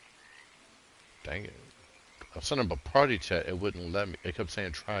 Dang it. I sent him a party chat, it wouldn't let me. It kept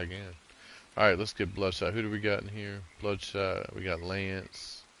saying try again. Alright, let's get Bloodshot. Who do we got in here? Bloodshot, we got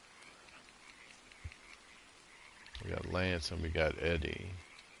Lance. We got Lance and we got Eddie.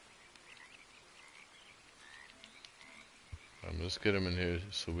 Let's get him in here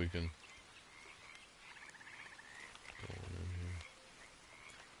so we can go in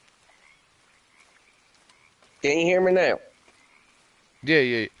Can you hear me now? here.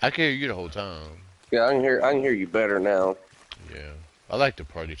 Yeah, I can hear you the whole time. Yeah, I can hear you better now. Yeah, I like the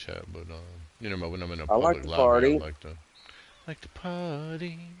party chat, but you know, when I'm in a I like public to lobby, I party. like to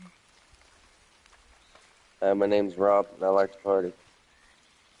party. My name's Rob, and I like to party.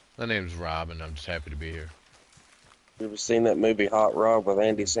 My name's Rob, and I'm just happy to be here. You ever seen that movie Hot Rod with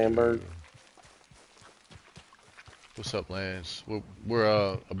Andy Samberg? Dude. What's up, Lance?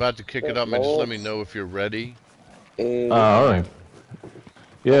 We're about to kick it up, man. Just let me know if you're ready. All right.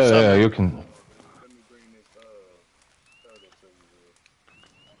 Yeah, What's up, yeah, man? you can.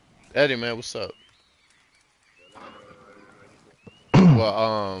 Eddie, man, what's up?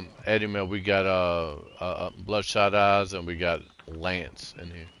 Well, Eddie, man, we got Bloodshot Eyes, and we got Lance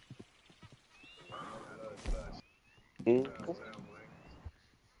in here. Mm-hmm. Well,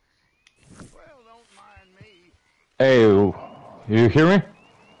 don't mind me. Hey, you hear me?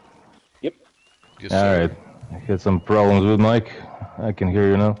 Yep. Yes, All sir. right. I had some problems with mic. I can hear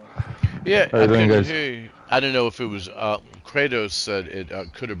you now. Yeah, How you I doing, couldn't guys? hear you. I didn't know if it was Kratos said it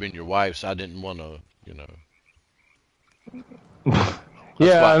could have been your wife, so I didn't want to, you know. That's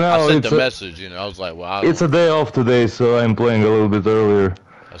Yeah, why I I know. sent the message. You know, I was like, well, I It's don't. a day off today, so I'm playing a little bit earlier.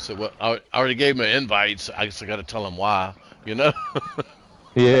 I said, well, I already gave him an invite, so I guess I got to tell him why. You know.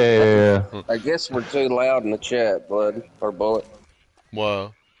 Yeah. I guess we're too loud in the chat, Blood or Bullet.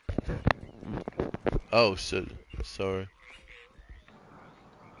 Well. Oh shit. Sorry.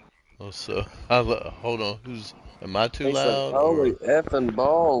 Oh, so hold on. Am I too He said, loud "Holy or? effing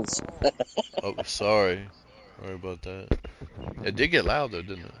balls!" Oh, sorry. Sorry about that. It did get loud though,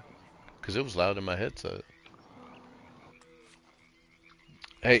 didn't it? Because it was loud in my headset.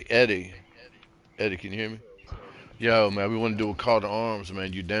 Hey, Eddie. Eddie, can you hear me? Yo, man, we want to do a call to arms,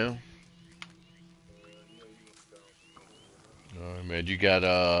 man. You down? All right, man. You got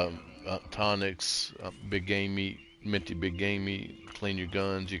tonics, big game meat, minty big game meat. Clean your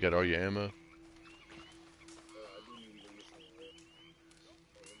guns. You got all your ammo.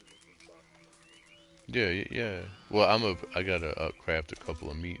 Yeah, yeah. Well, I gotta craft a couple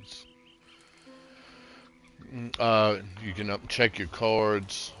of meats. You can check your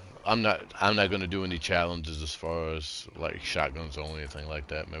cards. I'm not gonna do any challenges as far as like shotguns or anything like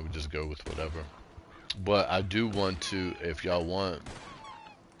that. Man, we just go with whatever. But I do want to, if y'all want,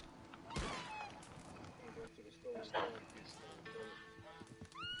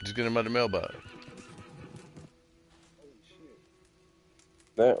 just get them out of the mailbox.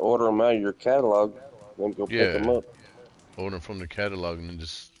 Then order them out of your catalog, then go pick them Yeah, up. order from the catalog and then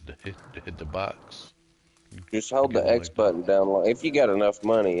just hit the box. Just hold Get the one X like that. button down low if you got enough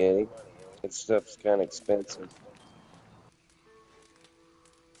money, Eddie. That stuff's kind of expensive.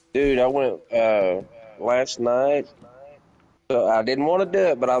 Dude, I went last night. So I didn't want to do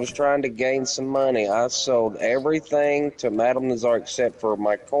it, but I was trying to gain some money. I sold everything to Madame Nazar except for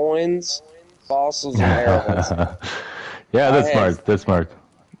my coins, fossils, and arrowheads. Yeah, I that's had smart. That's smart.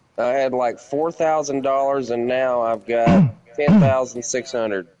 like $4,000, and now I've got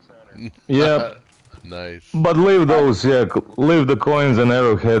 10,600. Yep. Nice. But leave I those, yeah, leave the coins and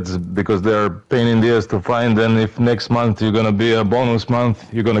arrowheads because they're pain in the ass to find. And if next month you're gonna be a bonus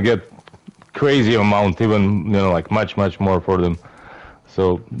month, you're gonna get crazy amount, even like much more for them.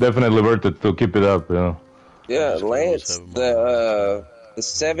 So definitely worth it to keep it up. Yeah, Just 'cause I was Lance, having the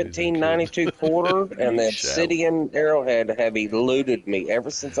my music kid. 1792 quarter and the Shout. obsidian arrowhead have eluded me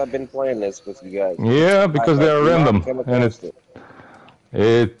ever since I've been playing this with you guys. Yeah, I because they have are not random, come and across it.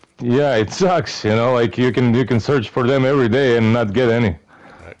 it sucks. Like you can search for them every day and not get any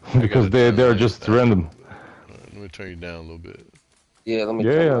I because gotta turn they're Lance just down. random. Let me turn you down a little bit. Yeah, let me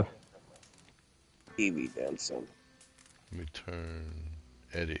turn Yeah. my TV down some. Let me turn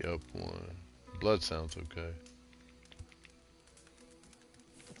Eddie up one. Blood sounds okay.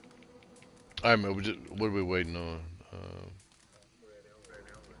 Alright, man, what are we waiting on?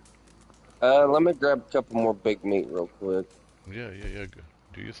 Let me grab a couple more big meat real quick. Yeah.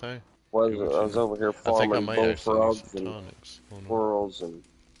 Do your thing. I Do what you was do. over here I think I farming might actually use some bullfrogs and tonics. Hold on. squirrels and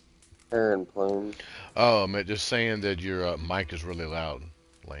heron plumes. Oh, man, just saying that your mic is really loud,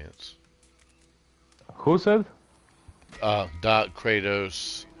 Lance. Who said? Doc,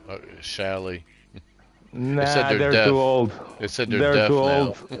 Kratos, Shally. They said Nah, they're they're too deaf. old. They said they're They're deaf too now.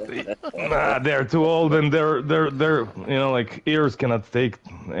 old. Nah, they're too old, and they're like ears cannot take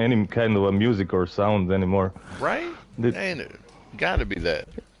any kind of a music or sound anymore. Right? They- Ain't it? Gotta be that.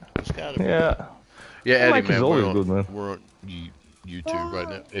 It's gotta be that. yeah, Yeah, the Eddie, mic is man, always good, man. we're on YouTube right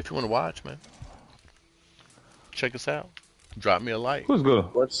now. If you want to watch, man, check us out. Drop me a like. Who's gonna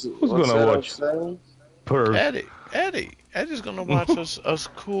What's gonna that watch? saying? Perv. Eddie's gonna watch us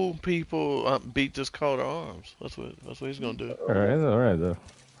cool people beat this call to arms. That's what he's gonna do. All right.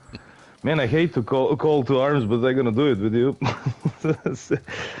 Man, I hate to call to arms, but I'm gonna do it with you.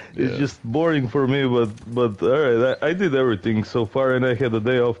 It's just boring for me, but all right. I did everything so far, and I had a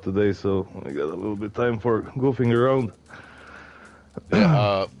day off today, so I got a little bit time for goofing around.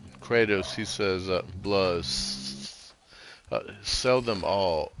 Yeah, Kratos, he says, Bloods, sell them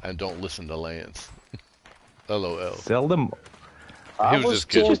all and don't listen to Lance. LOL. Sell them. I was was just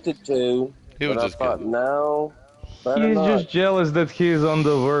kidding. tempted to, He was but I just thought, kidding. no, better He's not. just jealous that he's on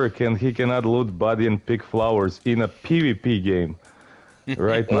the work and he cannot loot body and pick flowers in a PvP game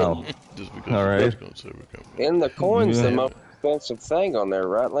right now. Just because All the right. Dutch gonna say we're coming. And the coin's Yeah. the most expensive thing on there,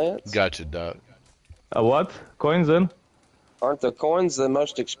 right, Lance? Gotcha, Doc. What? Coins then? Aren't the coins the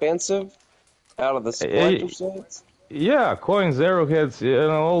most expensive out of the collector sets? Yeah, coins, arrowheads,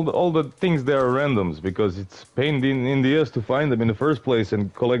 all the things that are randoms because it's pain in the ass to find them in the first place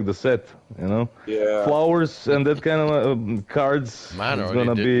and collect the set, Yeah. Flowers and that kind of cards. Mine it's already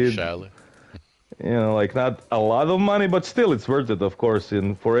gonna did, be, Shally. like not a lot of money, but still it's worth it, of course,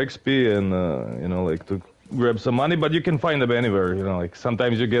 for XP and like to grab some money. But you can find them anywhere, like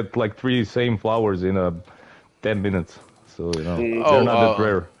sometimes you get like 3 same flowers in 10 minutes, so they're not that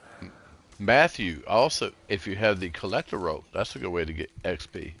rare. Matthew, also, if you have the collector rope, that's a good way to get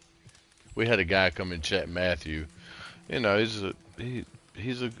XP. We had a guy come and chat, Matthew. He's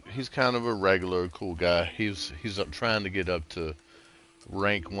kind of a regular cool guy. He's trying to get up to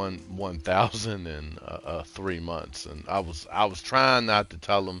rank 1,000 in 3 months, and I was trying not to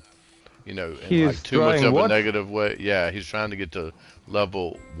tell him, in like too much of a negative way. Yeah, he's trying to get to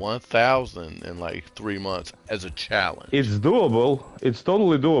level 1,000 in like 3 months as a challenge. It's doable. It's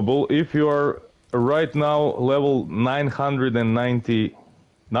totally doable if you are right now level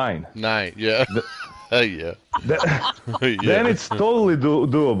 999. 9, yeah. Yeah. Then it's totally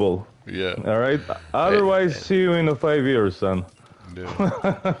doable. Yeah. All right. Otherwise, see you in 5 years, son. Yeah.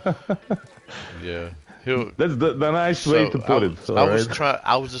 Yeah. That's the nice way to put it.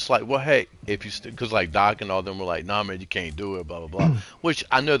 I was just like, well, hey, if you because like Doc and all them were like, nah, man, you can't do it, blah blah blah. Which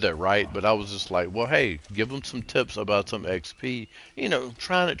I know they're right, but I was just like, well, hey, give them some tips about some XP.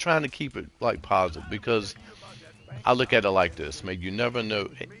 Trying to keep it like positive because I look at it like this, man. You never know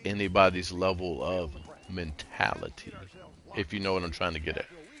anybody's level of mentality, if you know what I'm trying to get at.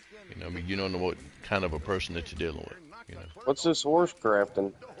 You don't know what kind of a person that you're dealing with. What's this horse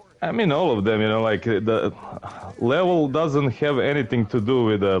crafting? I mean, all of them, like the level doesn't have anything to do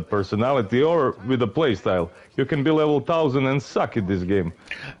with the personality or with the playstyle. You can be level 1,000 and suck at this game.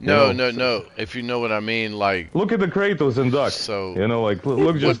 No. If you know what I mean, like look at the Kratos and Duck. So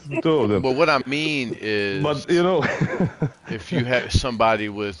look just two of them. But what I mean is, but if you have somebody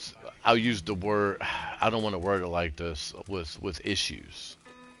with, I'll use the word, I don't want to word it like this, with issues.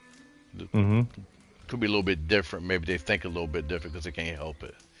 Could be a little bit different. Maybe they think a little bit different because they can't help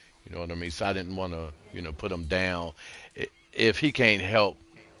it. You know what I mean? So I didn't want to, put him down. If he can't help,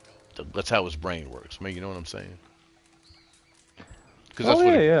 that's how his brain works. I mean, you know what I'm saying? Because that's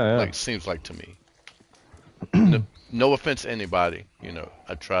what it seems like to me. No offense to anybody,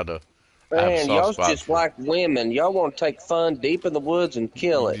 I try to. Man, y'all's just like women. Y'all want to take fun deep in the woods and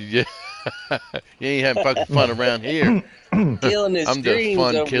kill it. Yeah. You ain't having fucking fun around here. Killing his dreams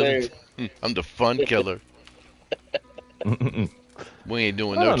over there. I'm the fun killer. We ain't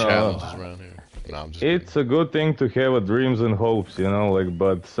doing no challenges around here. No, I'm just it's a good thing to have dreams and hopes,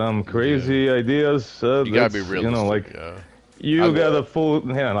 but some crazy ideas. You gotta be realistic. You gotta fool.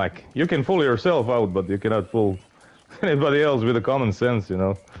 You can fool yourself out, but you cannot fool anybody else with a common sense. It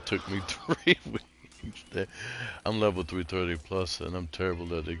took me 3 weeks. I'm level 330 plus, and I'm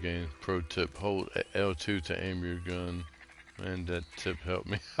terrible at the game. Pro tip: hold L2 to aim your gun, and that tip helped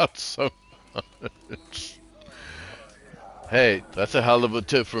me out so much. Hey, that's a hell of a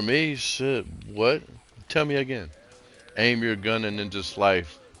tip for me. Shit, what? Tell me again. Aim your gun and then just like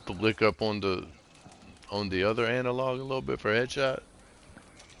flick up on the other analog a little bit for headshot.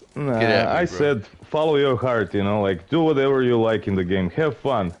 Nah, I said follow your heart. Do whatever you like in the game. Have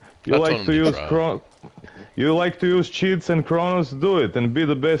fun. You like to use you like to use cheats and chronos. Do it and be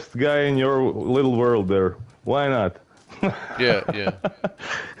the best guy in your little world there. Why not? Yeah.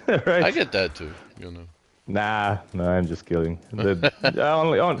 Right. I get that too. Nah, I'm just kidding. Only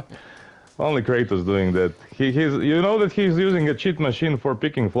Kratos doing that. He's that he's using a cheat machine for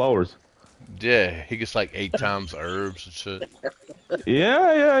picking flowers. Yeah, he gets like 8 times herbs and shit.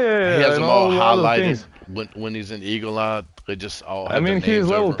 Yeah. He has them all highlighted when he's in Eagle Eye, they just all I have their mean, he's names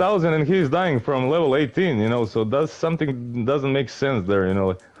level over 'em. 1000 and he's dying from level 18, you know, so that's something doesn't make sense there, you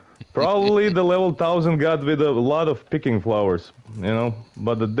know. Probably the level 1000 got with a lot of picking flowers, you know.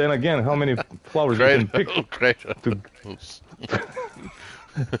 But then again, how many flowers you can pick? Kratos.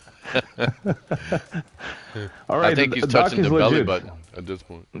 All I right, think he's Doc touching is the belly legit. button at this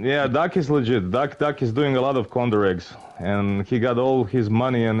point. Yeah, Doc is legit. Doc is doing a lot of condor eggs, and he got all his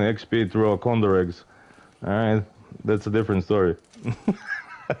money and XP through condor eggs. All right, that's a different story.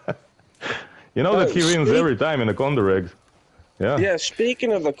 You know that he wins every time in the condor eggs. Yeah. Yeah,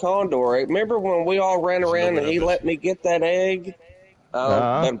 speaking of the condor, remember when we all ran around and he let me get that egg?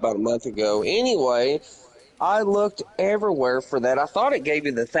 About a month ago. Anyway, I looked everywhere for that. I thought it gave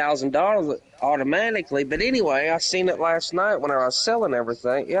you the $1,000 automatically, but anyway, I seen it last night when I was selling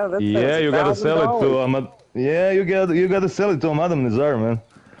everything. Yeah, that thing was Yeah, you gotta sell it to $1,000. you gotta sell it to Madame Nizar, man.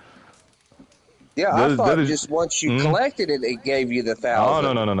 Yeah, I thought just once you collected it, it gave you the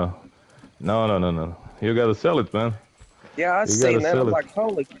 $1,000. No. You gotta sell it, man. Yeah, I seen that. I was like,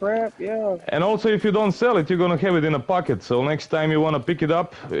 holy crap, yeah. And also, if you don't sell it, you're gonna have it in a pocket. So next time you wanna pick it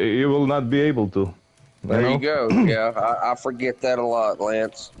up, you will not be able to. There you go. Yeah, I forget that a lot,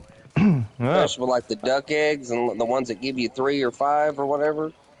 Lance. Especially with like the duck eggs and the ones that give you 3 or 5 or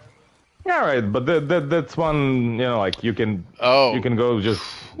whatever. Yeah, right. But that's one, you know, like you can go just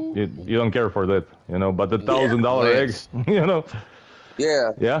you don't care for that, you know. But the $1,000 eggs, you know.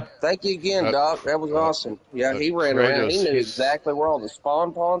 Yeah. Yeah. Thank you again, Doc. That was awesome. Yeah, he ran around. He knew exactly where all the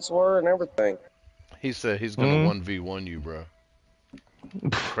spawn points were and everything. He said he's gonna 1v1 you, bro.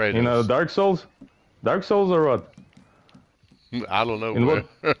 Kratos. You know, Dark Souls? Dark Souls or what? I don't know, bro.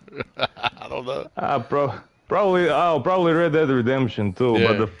 I don't know. Probably Red Dead Redemption 2,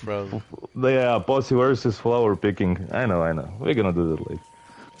 Yeah, but probably. Posse versus flower picking. I know. We're gonna do that later.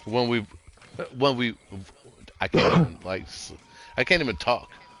 When we, I can't even talk.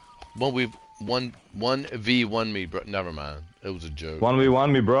 When we 1v1 me, bro. Never mind. It was a joke.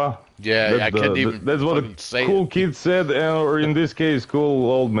 1v1 me, bro. Yeah, I couldn't even. That's what a cool kid said, or in this case, cool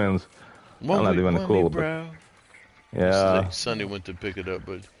old man's. I'm not even cool, bro. Yeah. Sunday went to pick it up,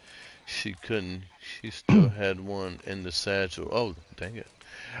 but she couldn't. She still had one in the satchel. Oh, dang it!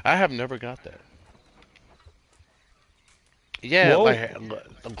 I have never got that. Yeah,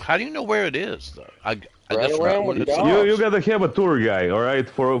 how do you know where it is, though? I guess you gotta have a tour guy, all right?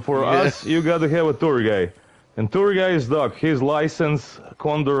 For us, you gotta have a tour guy, and tour guy is Doc. He's licensed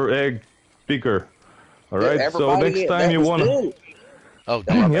condor egg picker, all right. So next time you wanna,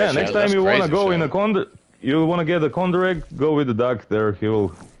 next time you wanna go in a condor, you wanna get a condor egg, go with the Doc there. He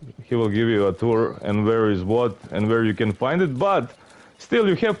will give you a tour and where is what and where you can find it. But still,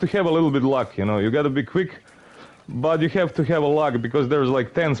 you have to have a little bit luck, you know. You gotta be quick. But you have to have a luck because there's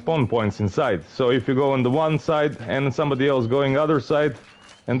like 10 spawn points inside. So if you go on the one side and somebody else going other side,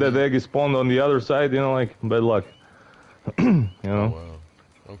 and that egg is spawned on the other side, you know, like bad luck. You know. Oh, wow.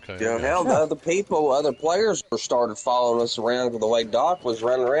 Okay. Yeah, hell, the other players started following us around the way Doc was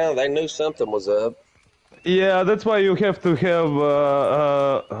running around. They knew something was up. Yeah, that's why you have to have.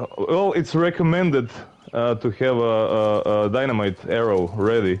 Well, it's recommended to have a dynamite arrow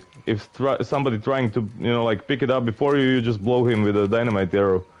ready. If somebody trying to, you know, like pick it up before you, you just blow him with a dynamite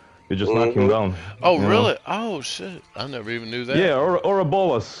arrow. You just knock him down. Oh, really? Oh, shit! I never even knew that. Yeah, or a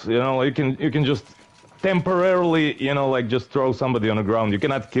bolus. You know, you can just temporarily, you know, like just throw somebody on the ground. You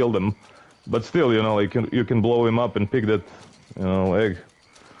cannot kill them, but still, you know, like you can blow him up and pick that, you know, egg.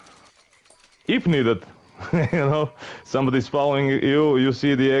 If needed, you know, somebody's following you. You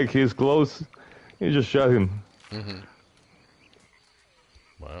see the egg, he's close. You just shot him.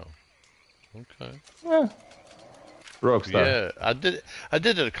 Wow. Okay. Yeah. Rockstar. Yeah, I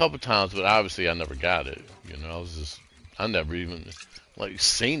did it a couple times, but obviously I never got it. You know, I never even like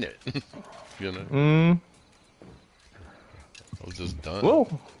seen it. You know. I was just done. Well,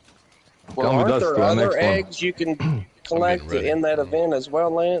 aren't there other eggs you can collect in that event as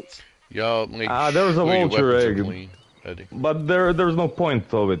well, Lance? Y'all there's a vulture egg. But there's no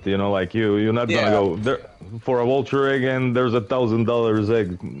point of it, you know, like you're not gonna go there for a vulture egg and there's $1,000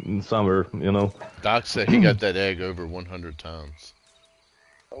 egg somewhere, you know. Doc said he got that egg over 100 times.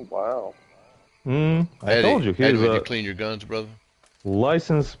 Oh wow. I told you, Eddie, when you clean your guns, brother.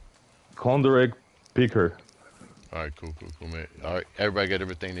 Licensed condor egg picker. All right, cool, man. All right, everybody got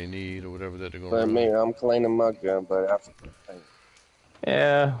everything they need or whatever that they're gonna. But me, I'm cleaning my gun, but I forget.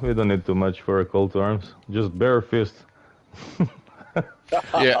 Yeah, we don't need too much for a call to arms. Just bare fist.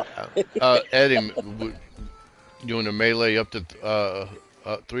 Yeah, Eddie, you want to melee up to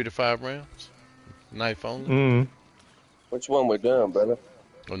 3 to 5 rounds, knife only. Which one we doing, brother?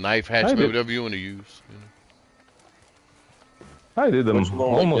 Or knife, I hatchet, did. whatever you want to use. You I did them Which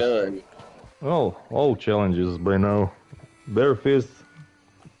one we almost done? all challenges by now. Bare fist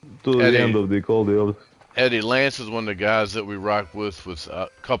to the end Eddie, of the call the other. Eddie Lance is one of the guys that we rock with a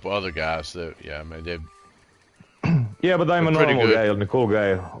couple other guys that, yeah, man, Yeah, but I'm they're a pretty normal good. guy, a cool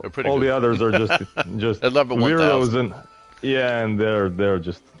guy. They're pretty All good. the others are just At level weirdos 1000. and yeah, and they're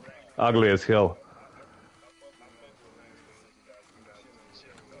just ugly as hell.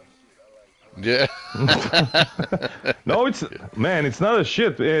 Yeah. No, it's man, it's not a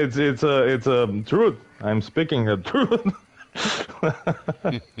shit. It's a truth. I'm speaking a truth. All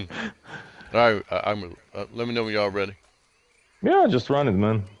right, let me know when y'all ready. Yeah, just run it,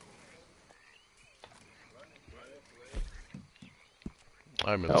 man.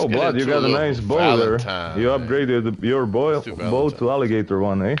 All right, man, Oh, let's get Blood, you into got a little nice bow there. Valentine, You man. upgraded your bow Let's do to Valentine. alligator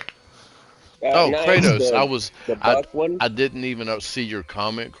one, eh? Oh, Nice, Kratos, the buck one. I didn't even see your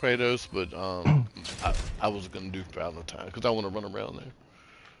comment, Kratos, but I was gonna do Valentine because I want to run around there.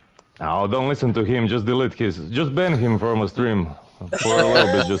 Oh, don't listen to him. Just delete his. Just ban him from a stream for a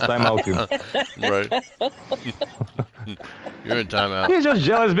little bit. Just time out him. Right. You're in timeout. He's just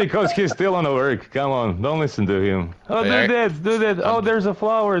jealous because he's still on the work. Come on, don't listen to him. Oh, Hey, do that. Oh, there's a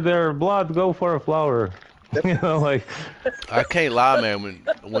flower there. Blood, go for a flower. You know, like. I can't lie, man.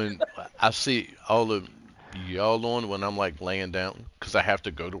 When I see all of y'all on when I'm like laying down because I have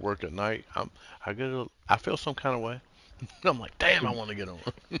to go to work at night, I feel some kind of way. I'm like, damn, I want to get on.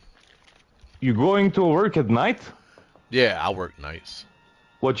 You going to work at night? Yeah, I work nights.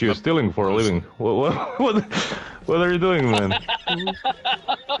 What you stealing for a living? What are you doing, man?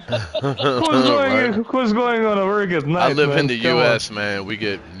 Right. Who's going on to work at night? I live man? in the Come U.S., man. We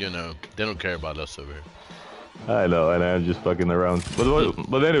get, they don't care about us over here. on. I know, and I'm just fucking around.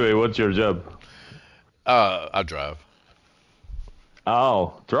 But anyway, what's your job? I drive.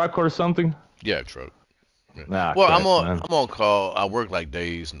 Oh, truck or something? Yeah, truck. Yeah. Nah, Well, crap, I'm on call. I work like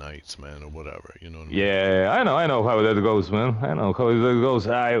days, nights, man, or whatever. You know what I mean? Yeah, I know how that goes, man. I know how that goes.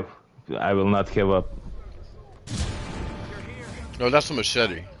 I will not give up. No, that's a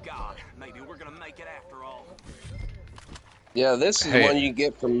machete. God, maybe we're gonna make it after all. Yeah, this is Hey. one you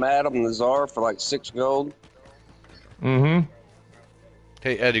get from Madame Nazar for like 6 gold. Mm-hmm.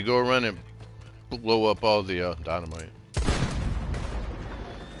 Hey, Eddie, go around and blow up all the dynamite.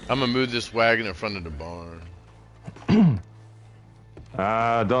 I'm gonna move this wagon in front of the barn.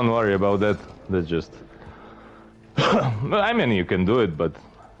 Don't worry about that. That's just... I mean, you can do it, but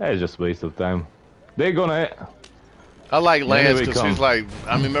it's just a waste of time. They're gonna... I like Lance Anyway, because come. he's like,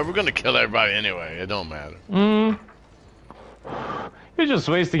 I mean, man, we're gonna kill everybody anyway. It don't matter. You're just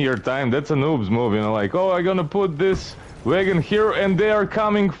wasting your time. That's a noob's move, you know, like, oh, I'm gonna put this wagon here, and they are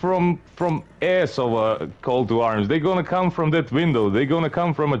coming from ass of a call to arms. They're gonna come from that window. They're gonna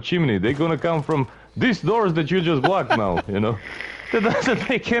come from a chimney. They're gonna come from these doors that you just blocked now, you know? That doesn't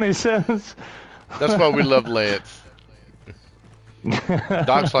make any sense. That's why we love Lance.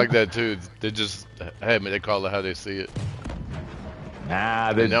 Docs like that too. They just, hey man, they call it how they see it.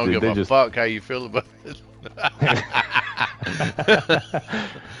 Nah, They don't give a just... fuck how you feel about it.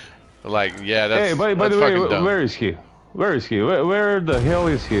 Like, yeah, that's. Hey, by that's the way, fucking dumb. where is he? Where is he? Where the hell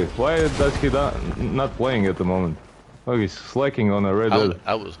is he? Why does he not playing at the moment? Oh, he's slacking on a Red Dead.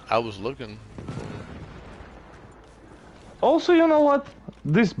 I was looking. Also, you know what?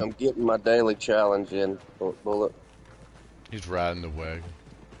 This I'm getting my daily challenge in, Bullet. He's riding the wagon.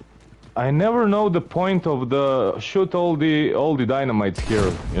 I never know the point of the shoot all the dynamites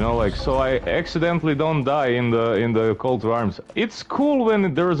here. You know, like, so I accidentally don't die in the call to arms. It's cool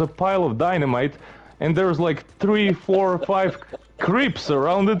when there's a pile of dynamite and there's like 3, 4, 5 creeps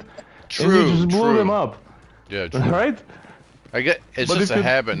around it, and you just blew them up. Yeah, true. Right? I get it's But just if a you-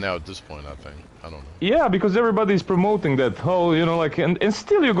 habit now at this point. I think. I don't know. Yeah, because everybody's promoting that whole, you know, like, and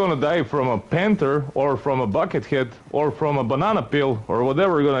still you're gonna die from a panther, or from a buckethead, or from a banana peel, or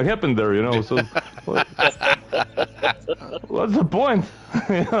whatever gonna happen there, you know, so... what's the point?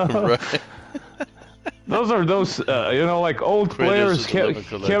 You know? Right. Those are those, you know, like, old Kratos players is a living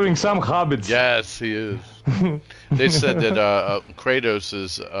collector. having some habits. Yes, he is. They said that Kratos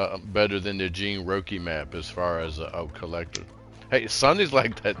is better than the Gene Roki map as far as a collector. Hey, Sonny's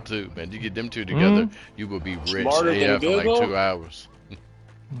like that too, man. You get them two together, you will be rich Smarter than AF in like Google? 2 hours.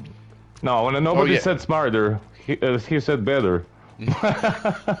 No, when nobody Oh, yeah. said smarter, he said better.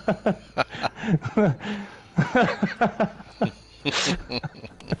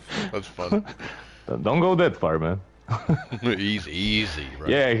 That's fun. Don't go that far, man. easy, right?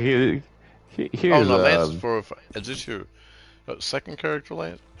 Yeah, he Oh is, no, Lance. Is this your second character,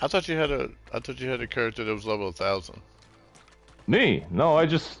 Lance? I thought you had a character that was level 1000. Me? No, I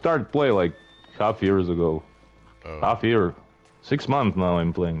just started play like half years ago. Oh. Half year. 6 months now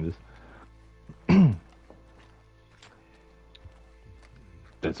I'm playing this.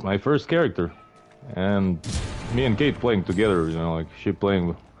 That's my first character. And me and Kate playing together, you know, like she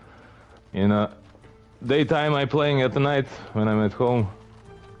playing in a daytime, I playing at the night when I'm at home.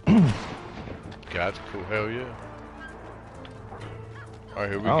 That's cool, hell yeah. Alright,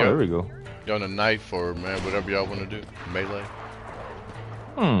 here we Oh, go. there we go. You on a knife or, man, whatever y'all want to do. Melee.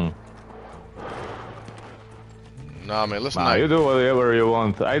 Nah, man, let's Nah, you do whatever you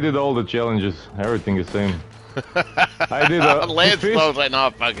want. I did all the challenges. Everything is same. I did Lance was like, nah,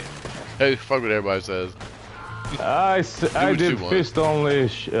 fuck it. Hey, fuck what everybody says. I did fist only,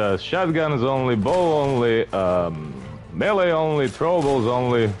 shotguns only, bow only, melee only, throwables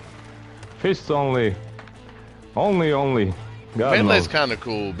only, fists only, only. God Melee's knows. kind of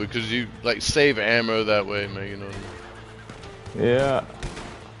cool because you like save ammo that way, man. You know what I mean? Yeah.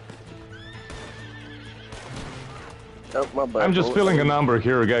 Oh, my bad. I'm just filling a number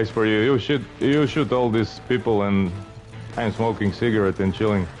here, guys, for you. You shoot all these people, and I'm smoking cigarette and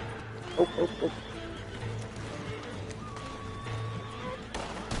chilling. Oh.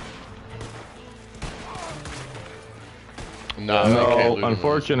 Nah, they can't No, loot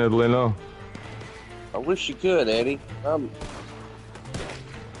unfortunately, no. I wish you could, Eddie. I'm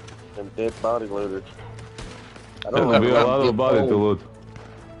them dead body looters. I don't There'll be a know. lot of body to loot.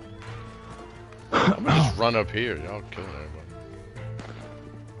 I'm gonna just run up here. Y'all killing everybody.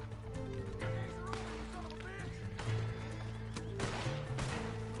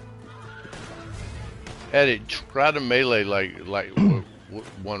 Eddie, try to melee like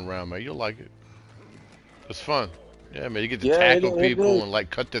one round, man. You'll like it. It's fun. Yeah, man. You get to tackle people and like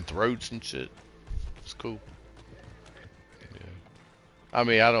cut their throats and shit. It's cool. Yeah. I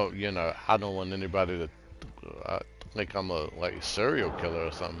mean, I don't want anybody to think I'm a like serial killer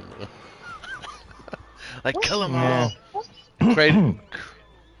or something. Like kill them all.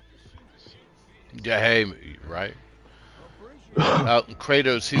 Yeah, hey, right?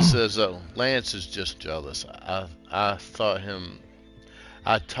 Kratos, he says, Lance is just jealous. I taught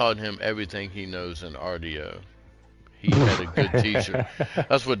him everything he knows in RDO. He had a good teacher.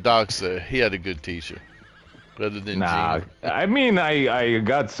 That's what Doc said. He had a good teacher. Rather than Gene. I mean, I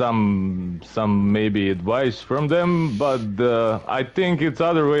got some maybe advice from them, but I think it's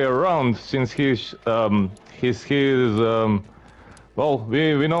other way around. Since he's well,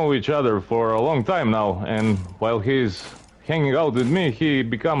 we know each other for a long time now, and while he's hanging out with me, he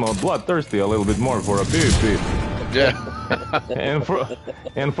become bloodthirsty a little bit more for a PvP. Yeah.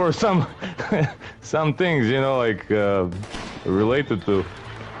 and for some some things, you know, like related to.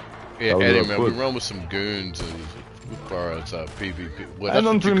 Yeah, Eddie, man, we run with some goons as far as PvP. I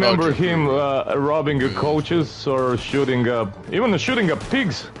don't remember him robbing coaches or shooting even shooting up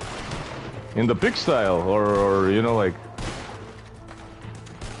pigs in the pig style, or you know, like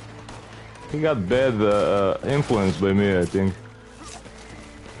he got bad influence by me, I think.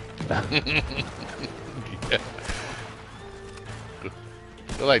 Yeah.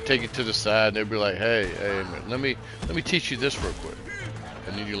 They'll like take it to the side and they'll be like, hey man, let me teach you this real quick.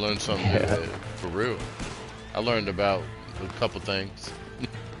 And then you learn something for real. I learned about a couple things.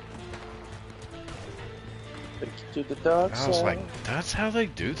 To the dark side. I was like, that's how they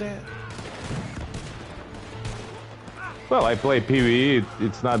do that? Well, I play PvE.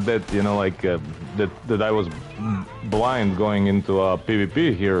 It's not that, you know, like that I was blind going into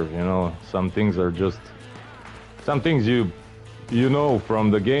PvP here. You know, some things are just some things you know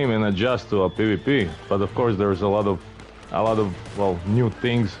from the game and adjust to a PvP. But of course, there's a lot of well, new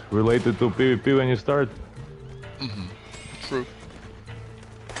things related to PvP when you start. Mm-hmm. True.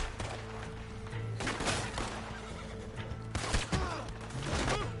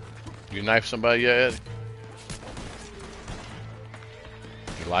 You knife somebody yet, Eddie?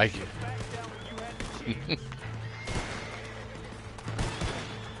 You like it?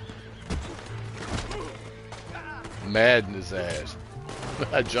 Madden his ass.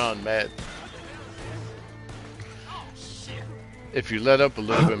 John Madden. If you let up a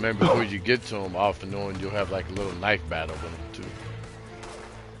little bit, maybe before you get to him, off and on, you'll have like a little knife battle with him too.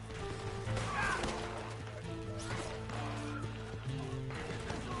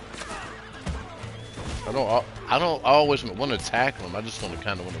 I don't always want to tackle him. I just want to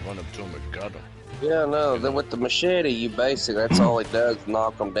kind of run up to him and gut him. Yeah, no. Then with the machete, you basically that's all it does: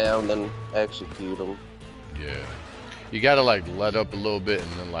 knock them down, then execute them. Yeah, you gotta like let up a little bit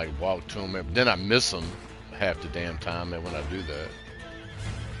and then like walk to him. Then I miss him half the damn time. And when I do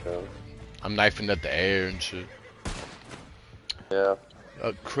that, I'm knifing at the air and shit. Yeah.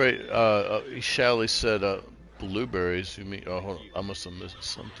 Shally said, Blueberries? You mean? Oh, hold on. I must have missed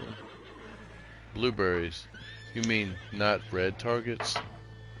something. Blueberries. You mean not red targets?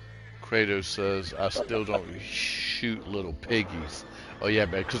 Kratos says, I still don't shoot little piggies. Oh yeah,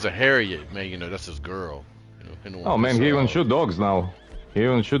 man, because of Harriet, man, you know, that's his girl. You know, he don't Oh wanna man, piss he her even off. shoot dogs now. He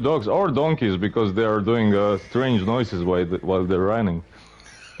even shoot dogs or donkeys because they are doing strange noises while they're running.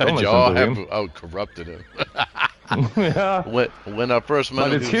 Don't listen Y'all to have him. corrupted him. Yeah. When I first met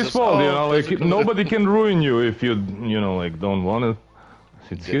But him, it's he was his just fault, you know, like physical. nobody can ruin you if you know, like don't want it.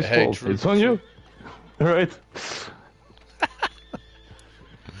 It's his Hey, fault. true, It's on true. you. Right?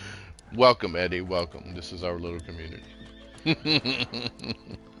 Welcome, Eddie. Welcome. This is our little community.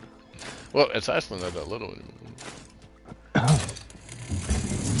 Well, it's actually not that little anymore.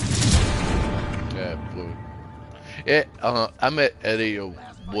 Yeah, blue. Yeah, I met Eddie a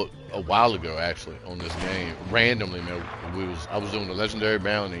while ago, actually, on this game. Randomly, man. I was doing a legendary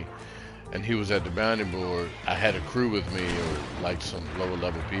bounty, and he was at the bounty board. I had a crew with me, or like some lower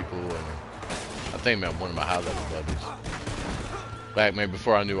level people, and I think, man, one of my high level buddies. Back, man,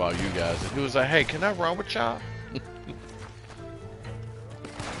 before I knew all you guys. And he was like, hey, can I run with y'all? And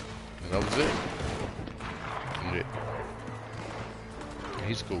that was it. Yeah.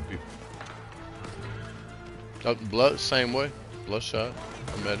 He's cool people. Blood, same way. Bloodshot.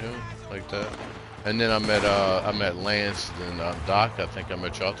 I met him like that. And then I met Lance and Doc. I think I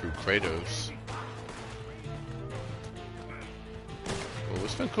met y'all through Kratos. Well,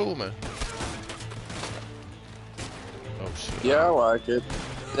 it's been cool, man. Oh shit. Yeah, I like it.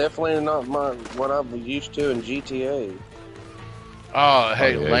 Definitely not what I was used to in GTA. Oh,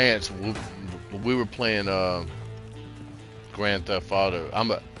 hey, Oh, yeah. Lance. We were playing Grand Theft Auto. I'm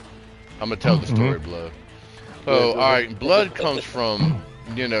gonna tell the story, Blood. Oh, all right. Blood comes from,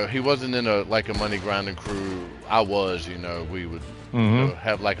 you know, he wasn't in a money grinding crew. I was, you know. We would you know,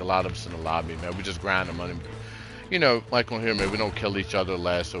 have like a lot of us in the lobby, man. We just grind the money. You know, like on here, man, we don't kill each other,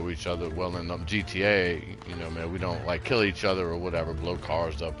 lasso each other. Well, in GTA, you know, man, we don't like kill each other or whatever, blow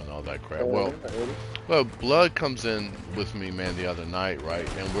cars up and all that crap. Well, Blood comes in with me, man, the other night, right?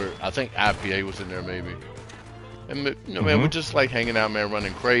 And I think IPA was in there maybe. And, you know, man, we're just like hanging out, man,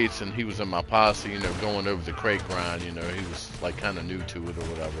 running crates, and he was in my posse, you know, going over the crate grind, you know, he was like kind of new to it or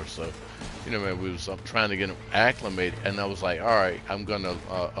whatever. So, you know, man, we was trying to get him acclimated, and I was like, all right, I'm gonna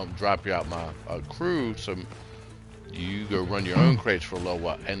drop you out my crew, so you go run your own crates for a little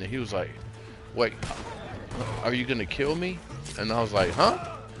while. And he was like, wait, are you gonna kill me? And I was like,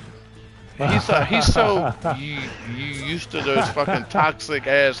 huh? He's so you used to those fucking toxic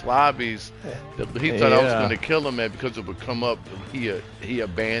ass lobbies that he thought I was gonna kill him, man, because it would come up and he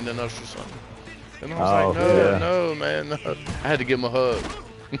abandoned us or something. And I was like, no, man, no. I had to give him a hug.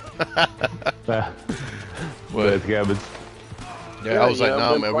 But it happens. Yeah, I was like, no,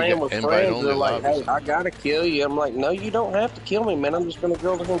 I've been man, we playing got with invite friends. only They're like, lobbies. hey, I gotta kill you. I'm like, no, you don't have to kill me, man. I'm just gonna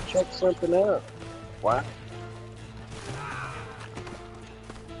go over here and check something out. Why?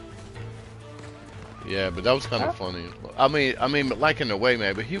 Yeah, but that was kind of funny. I mean, like in a way,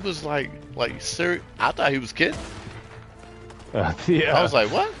 man. But he was like serious. I thought he was kidding. Yeah. I was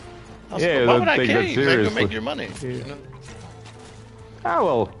like, what? I was like, why would I kill you? Make your money. Yeah. You know? Ah,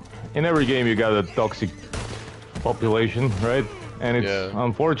 well, in every game you got a toxic population, right? And it's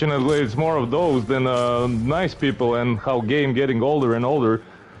unfortunately it's more of those than nice people. And how game getting older and older,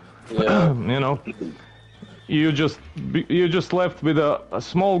 you know, you just left with a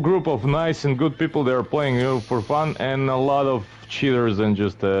small group of nice and good people that are playing for fun, and a lot of cheaters and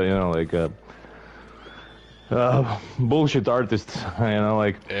just you know, like bullshit artists, you know,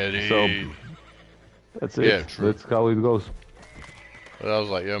 like Eddie. So that's it. Yeah, true. That's how it goes. But I was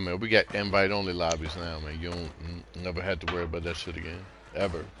like, yo, man, we got invite only lobbies now, man. You don't never had to worry about that shit again,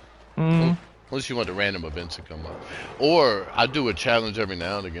 ever. Unless you want the random events to come up. Or I do a challenge every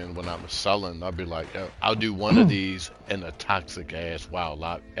now and again when I'm selling. I'll be like, yo, I'll do one of these in a toxic ass wild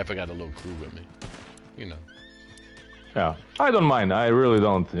lot if I got a little crew with me, you know. Yeah, I don't mind. I really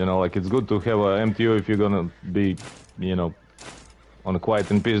don't. You know, like it's good to have a MTO if you're gonna be, you know, on a quiet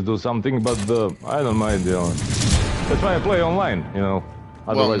and peace do something. But I don't mind. You know, that's why I play online. You know,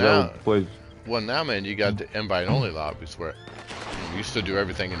 otherwise I would play. Well, now, man, you got the invite only lobbies where you used to do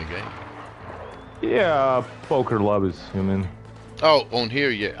everything in the game. Yeah, poker lobbies. You mean? Oh, on here,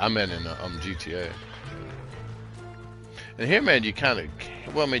 yeah. I meant in GTA. And here, man, you kind of,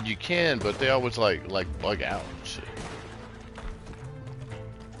 well, I mean, you can, but they always like bug out and shit.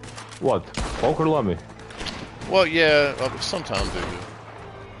 What? Poker lobby? Well, yeah, sometimes they do.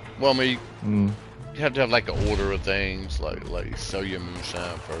 Well, I mean, you have to have like an order of things, like sell your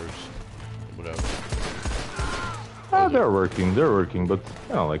moonshine first, whatever. They're working, but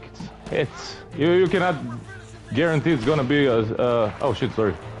you know, like it's you cannot guaranteed it's gonna be a. Oh shit!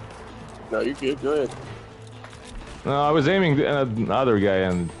 Sorry. No, you're good. Go ahead. No, I was aiming at another guy,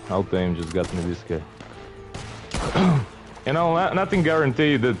 and auto aim just got me this guy. You know, nothing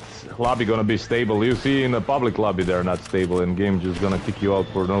guaranteed that lobby gonna be stable. You see, in a public lobby they're not stable, and game just gonna kick you out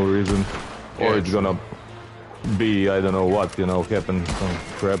for no reason, or it's gonna be I don't know what, you know, happen some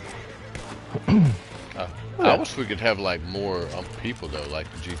crap. I wish we could have like more people though, like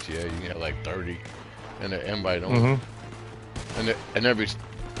the GTA. You can have like 30, and they're invite only, and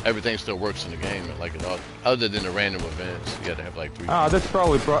everything still works in the game. Like it all, other than the random events, you got to have like 3. Ah, that's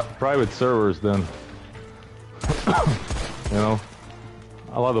probably private servers then. You know,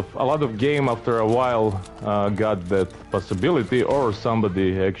 a lot of game after a while got that possibility, or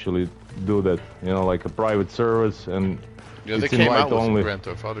somebody actually do that. You know, like a private service, and yeah, they it's came out with only. Grand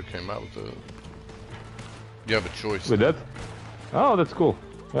Theft Auto came out with the. You have a choice With that? Oh, that's cool.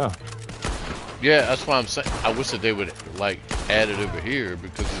 Yeah. Yeah, that's why I'm saying. I wish that they would like add it over here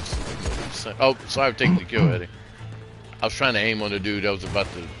because it's. Oh, sorry for taking the kill, Eddie. I was trying to aim on the dude that was about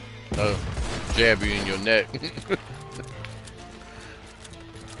to jab you in your neck.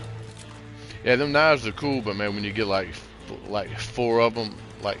 Yeah, them knives are cool, but man, when you get like 4 of them,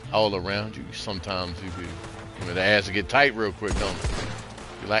 like all around you, sometimes the ass will get tight real quick, don't it?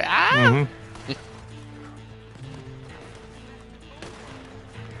 You're like, ah.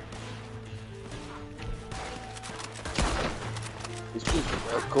 It's just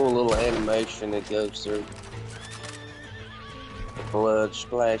a cool little animation that goes through. The blood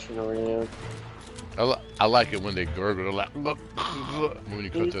splashing around. I like it when they gurgle, they're like, when you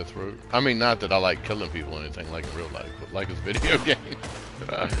cut their throat. I mean, not that I like killing people or anything like in real life, but like it's a video game.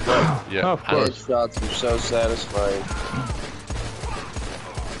 Yeah, of course. Shots are so satisfying.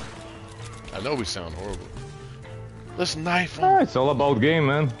 I know we sound horrible. Let's knife them. Ah, it's all about game,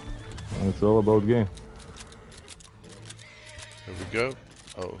 man. It's all about game. Here we go.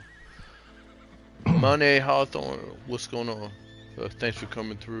 Oh. Money Hawthorne, what's going on? Thanks for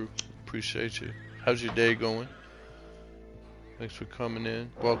coming through. Appreciate you. How's your day going? Thanks for coming in.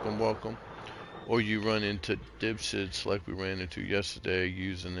 Welcome, welcome. Or you run into dipshits like we ran into yesterday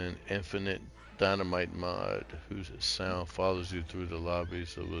using an infinite dynamite mod whose sound follows you through the lobby.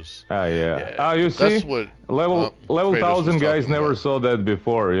 So it was. Ah, yeah. Ah, you see, that's what level Kratos 1000 was guys talking never about. saw that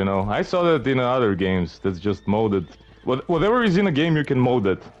before. You know, I saw that in other games. That's just modded. Whatever is in a game, you can mod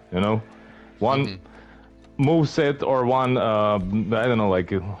it. You know, one move set or one I don't know,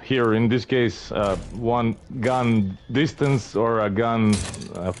 like here in this case, one gun distance or a gun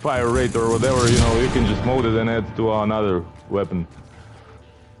fire rate or whatever. You know, you can just mod it and add to another weapon,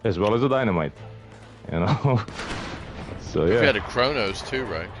 as well as a dynamite. You know. So yeah. You had a Chronos too,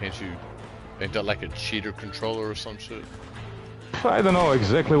 right? Can't you? Ain't that like a cheater controller or some shit? I don't know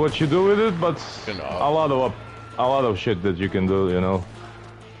exactly what you do with it, but You know. a lot of shit that you can do, you know.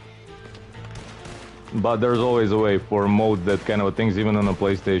 But there's always a way for mode that kind of things, even on a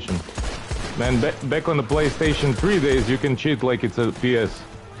PlayStation. Man, back on the PlayStation 3 days, you can cheat like it's a PS,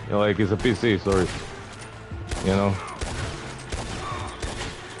 like it's a PC. Sorry, you know.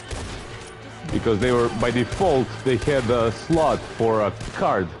 Because they were, by default, they had a slot for a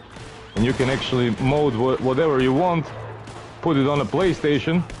card. And you can actually mode whatever you want, put it on a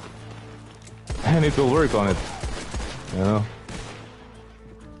PlayStation, and it will work on it, you know?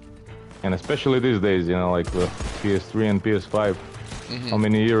 And especially these days, you know, like the PS3 and PS5, how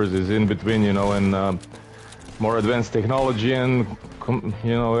many years is in between, you know, and more advanced technology and,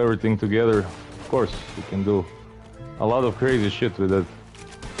 you know, everything together. Of course, you can do a lot of crazy shit with it.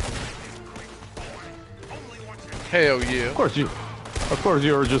 Hell yeah. Of course,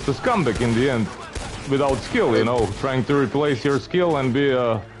 you're just a scumbag in the end, without skill, you know, trying to replace your skill and be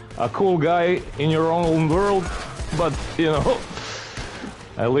a cool guy in your own world. But you know,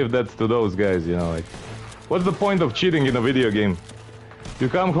 I leave that to those guys, you know. Like, what's the point of cheating in a video game? You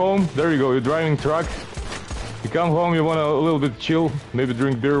come home, there you go, you're driving truck. You come home, you want a little bit chill, maybe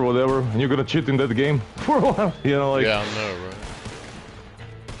drink beer, whatever, and you're gonna cheat in that game for a while, you know, like. Yeah, I know,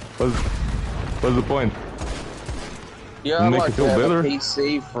 right? What's the point? Yeah, I'd Make like it feel to have better? a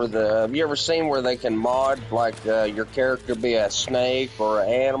PC for the... Have you ever seen where they can mod, like, your character be a snake or an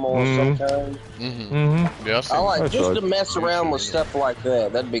animal of some kind? Yeah, I like That's just right. to mess around with stuff like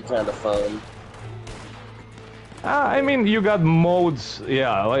that. That'd be kind of fun. I mean, you got modes,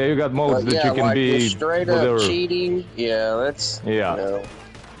 yeah, like you got modes But that yeah, you can like be just straight whatever. up cheating. Yeah, that's... Yeah. You know,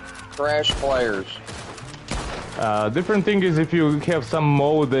 trash players. Different thing is if you have some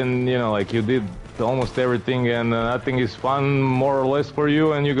mode and, you know, like you did almost everything and nothing is fun more or less for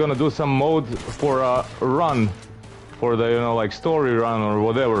you, and you're gonna do some mode for a run, for the, you know, like story run or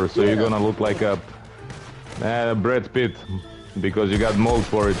whatever, so you're gonna look like a Brad Pitt, because you got mold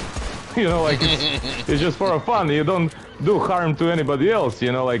for it. You know, like it's just for fun. You don't do harm to anybody else.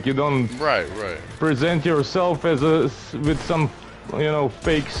 You know, like you don't Right. present yourself as with some, you know,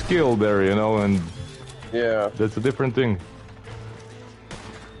 fake skill there. You know, and Yeah. that's a different thing.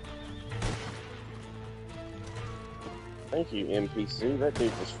 Thank you, NPC. That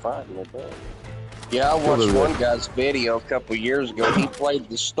dude was fighting with that. Yeah, I watched one guy's video a couple years ago. He played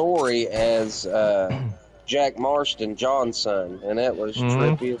the story as Jack Marston, John's son, and that was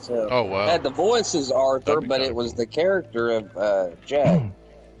trippy as hell. Oh, wow. Had the voice as Arthur, but it was the character of Jack.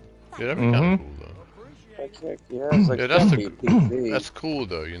 Yeah, that'd be kind of cool though. Yeah, it's like that's cool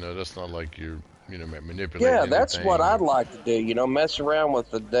though. You know, that's not like you're manipulating. Yeah, that's anything. what I'd like to do. You know, mess around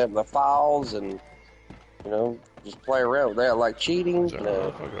with the files and just play around with that, like cheating.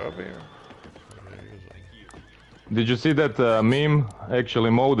 Did you see that meme, actually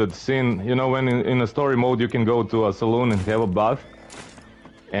moded scene? You know, when in a story mode you can go to a saloon and have a bath,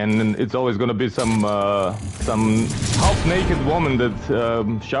 and it's always gonna be some half-naked woman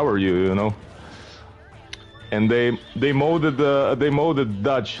that shower you, you know. And they moded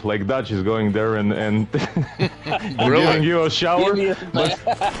Dutch, like Dutch is going there and giving you a shower. But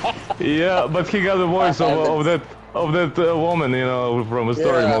he got the voice of that woman, you know, from a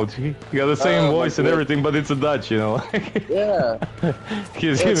story mode. He got the same voice and everything, but it's a Dutch, you know. Yeah.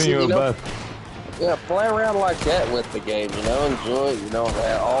 He's giving you a bath. Yeah, play around like that with the game, you know, enjoy,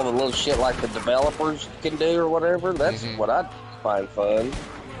 all the little shit like the developers can do or whatever. That's what I'd find fun.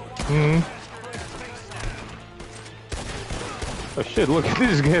 Oh shit, look at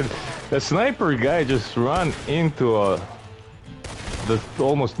this guy. The sniper guy just ran into the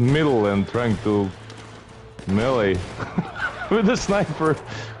almost middle and trying to melee with the sniper.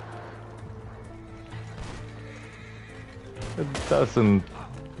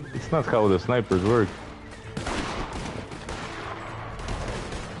 It's not how the snipers work.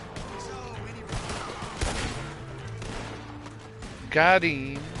 Got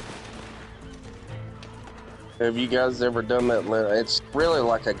him. Have you guys ever done that? It's really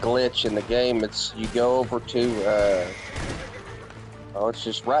like a glitch in the game. You go over to, it's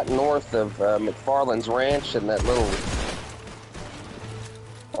just right north of McFarland's Ranch and that little,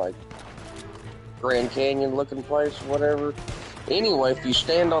 like, Grand Canyon looking place or whatever. Anyway, if you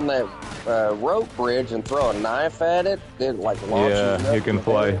stand on that rope bridge and throw a knife at it, it like launches. Yeah, you can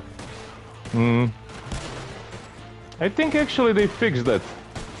fly. I think actually they fixed that.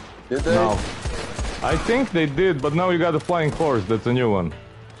 Did they? No. I think they did, but now you got a flying horse. That's a new one.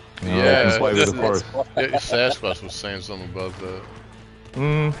 Yeah, you can fly with the horse. Sasquatch was saying something about that.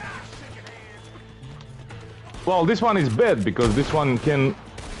 Well, this one is bad because this one can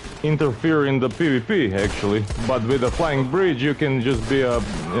interfere in the PvP actually, but with a flying bridge you can just be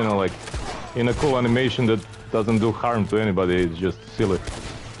like in a cool animation that doesn't do harm to anybody. It's just silly.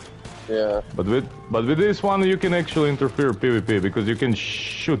 Yeah. But with this one you can actually interfere PvP because you can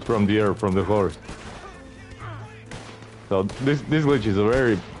shoot from the air from the horse. So this glitch is a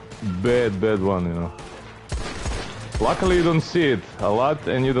very bad one, you know. Luckily you don't see it a lot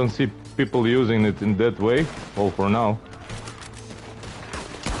and you don't see people using it in that way, well for now.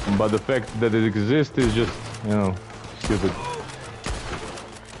 But the fact that it exists is just, stupid.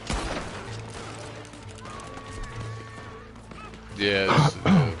 Yeah,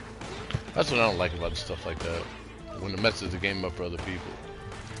 that's what I don't like about stuff like that. When it messes the game up for other people.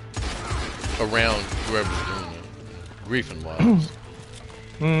 Around whoever's doing it. Griefing wise.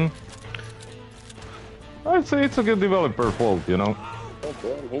 I'd say it's a good developer fault, you know. Oh,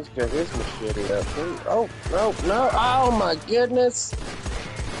 damn, he's got his machete out too. Oh, no. Oh, my goodness.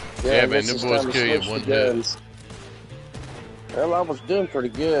 Yeah, man, them boys kill you in one hit. Well, I was doing pretty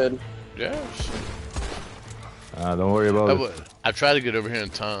good. Yeah. Don't worry about it. I tried to get over here in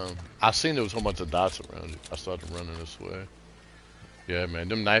time. I seen there was a whole bunch of dots around it. I started running this way. Yeah, man,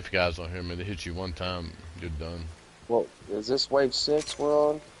 them knife guys on here, man, they hit you one time, you're done. Well, is this wave 6 we're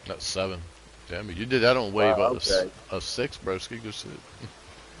on? That's 7. Damn it, you did that on wave of 6, broski. Good shit.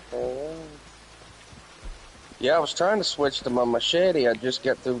 Yeah, I was trying to switch to my machete. I just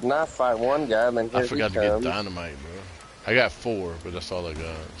got through knife fight one guy, and then here I forgot he to comes. get dynamite, bro. I got 4, but that's all I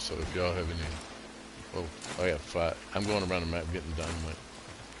got. So if y'all have any... Oh, I got 5. I'm going around the map getting dynamite.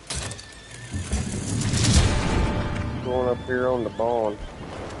 Going up here on the barn.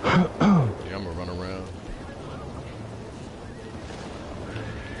 Yeah, I'm gonna run around.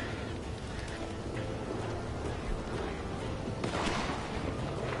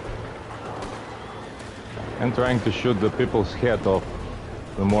 I'm trying to shoot the people's head off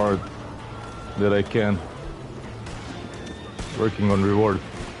the more that I can. Working on reward.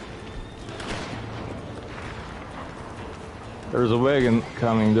 There's a wagon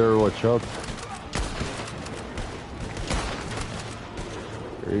coming there, watch out.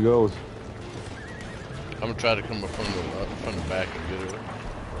 There he goes. I'm gonna try to come up from the back and get it.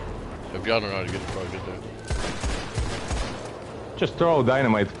 If y'all don't know how to get it, probably get there. Just throw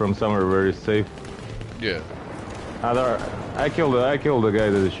dynamite from somewhere where it's safe. Yeah. I killed the guy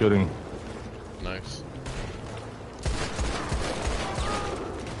that is shooting. Nice.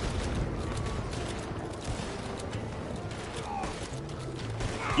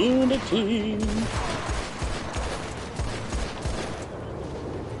 Unity.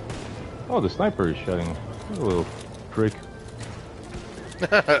 Oh, the sniper is shooting. A little prick.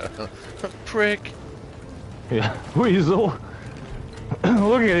 Prick. Yeah, weasel.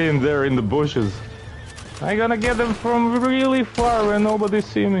 Look at him there in the bushes. I'm gonna get them from really far when nobody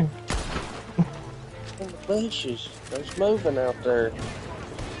see me. In the bushes. There's moving out there.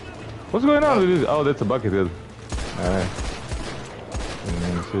 What's going on with this? Oh, that's a bucket head. Alright. Didn't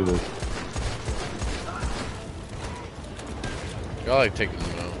even see this. Y'all like taking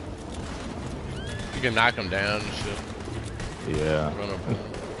them out. You can knock them down and shit. Yeah. Run up on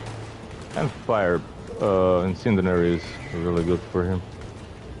them. And fire incendiary is really good for him.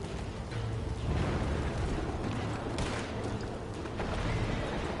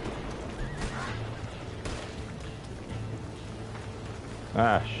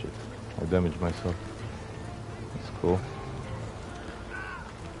 Ah, shit. I damaged myself. That's cool.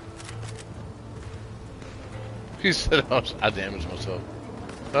 He said I damaged myself.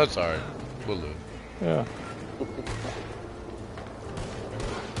 That's alright. We'll live. Yeah.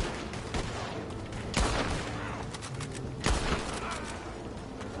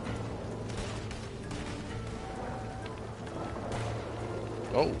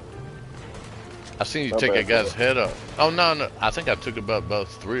 Oh. I seen you take that guy's head up. Oh, no. I think I took about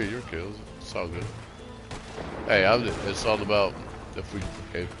 3 of your kills. It's all good. Hey, it's all about if we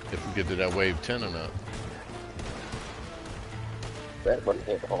get to that wave 10 or not. That one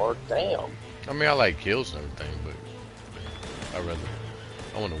hit hard. Damn. I mean, I like kills and everything, but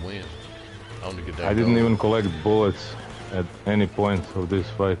I want to win. I want to get that. I didn't even collect bullets at any point of this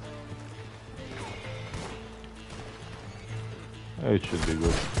fight. It should be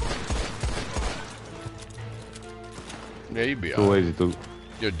good. Yeah, you'd be too lazy to.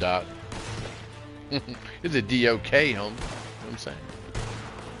 You're dot. You're the DOK, homie. You know what I'm saying?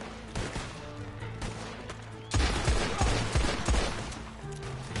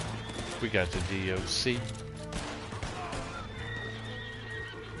 We got the DOC.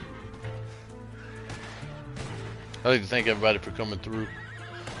 I'd like to thank everybody for coming through,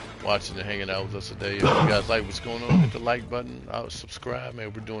 watching and hanging out with us today. If you guys like what's going on, hit the like button. Subscribe,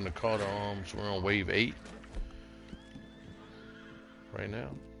 man. We're doing the call to arms. We're on wave 8 right now.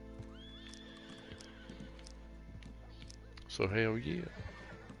 So hell yeah.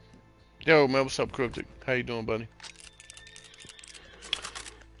 Yo, man, what's up, Cryptic? How you doing, buddy?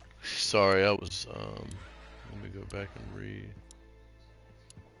 Sorry, I was, let me go back and read.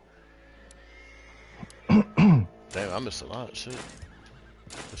 Damn, I missed a lot of shit.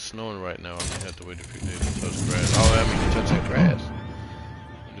 It's snowing right now. I may have to wait a few days to touch grass. Oh, I mean, to touch that grass.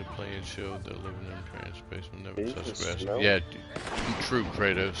 When they're playing show, they're living in trans space will never touch grass. Snow? Yeah, true,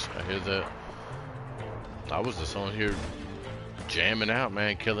 Kratos. I hear that. I was just on here jamming out,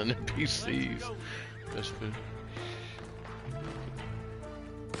 man, killing the PCs. That's good.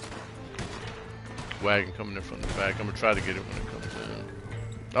 Wagon coming in from the back. I'm gonna try to get it when it comes in.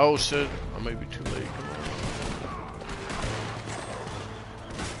 Oh shit, I may be too late. Come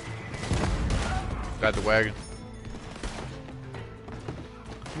on. Got the wagon.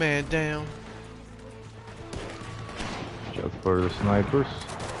 Man down. Shot for the snipers.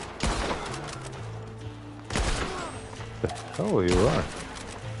 The hell you are?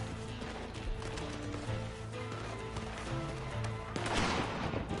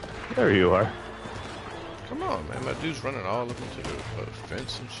 There you are. Come on, man. My dude's running all up into the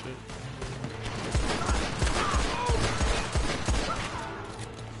fence and shit.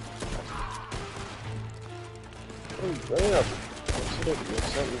 Oh, damn. There's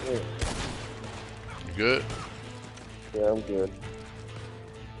something here. You good? Yeah, I'm good.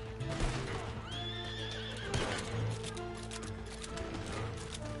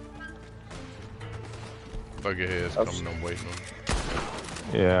 Buggerhead's coming. I'm waiting on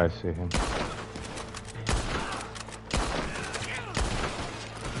him. Yeah, I see him.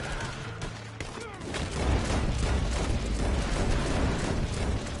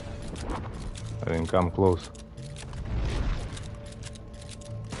 I didn't come close.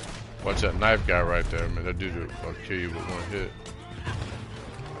 Watch that knife guy right there, man. That dude will kill you with one hit.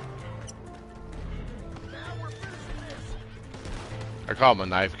 I call him a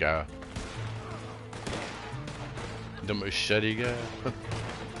knife guy. The machete guy.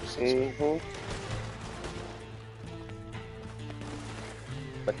 Mm-hmm.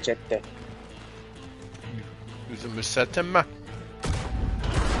 Machete. Who's a machete man?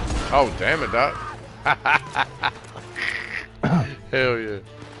 Oh, damn it, Doc. Hell yeah.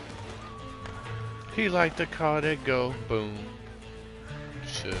 He like the car that go boom.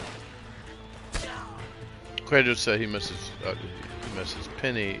 Shit. Kratos said he misses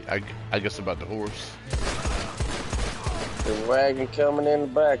Penny. I guess about the horse. The wagon coming in the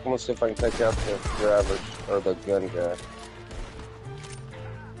back. I'm gonna see if I can take out the drivers or the gun guy.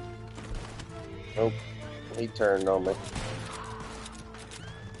 Nope, he turned on me.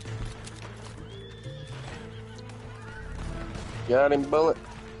 Got him, bullet.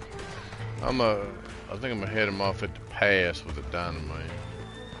 I think I'm gonna head him off at the pass with a dynamite.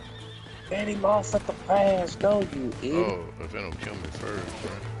 Head him off at the pass, no you idiot. Oh, if it don't kill me first,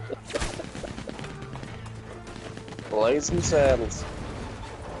 right? Blazing saddles.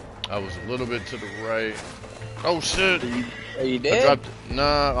 I was a little bit to the right. Oh shit! Are you I dead? dropped.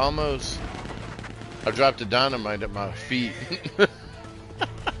 Nah, almost. I dropped the dynamite at my feet.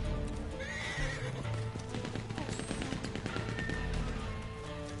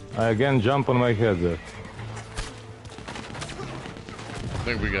 I again jump on my head there. I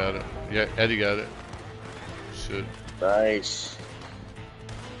think we got it. Yeah, Eddie got it. Shit. Nice.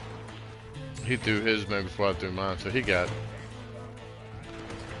 He threw his man before I threw mine, so he got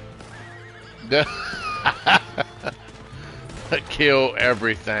it. Kill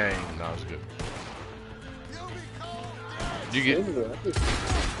everything. No, it was good. Did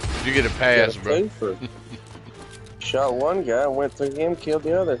you get a pass, bro? Shot one guy, went through him, killed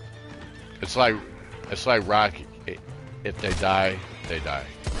the other. It's like Rocky. If they die, they die.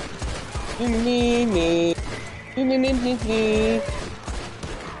 If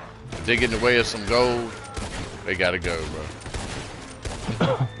they get in the way of some gold, they gotta go,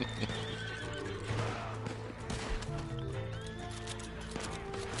 bro.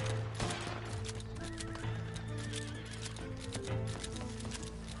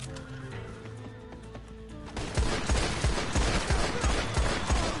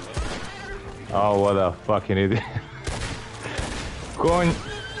 Oh, what a fucking idiot. Coin,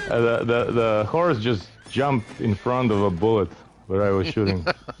 the horse just jumped in front of a bullet where I was shooting.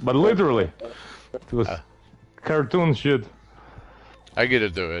 But literally, it was cartoon shit. I get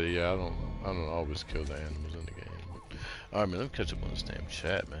it though, Eddie. Yeah, I don't always kill the animals in the game. Alright, man, let me catch up on this damn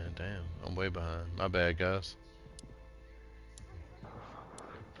chat, man. Damn, I'm way behind. My bad, guys.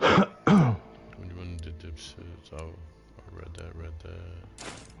 When did this shit? Oh, I read that.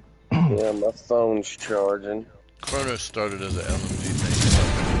 Yeah, my phone's charging. Chronos started as an LMG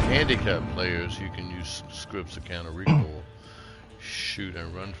thing. Handicap players, you can use scripts to counter recoil, shoot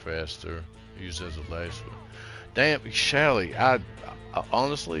and run faster. Use as a last one. Damn, Shally, I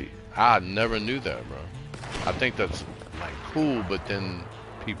honestly, I never knew that, bro. I think that's like cool, but then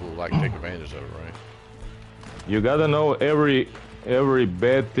people like take advantage of it, right? You gotta know every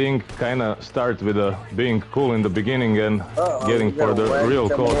bad thing kind of starts with being cool in the beginning and getting for the real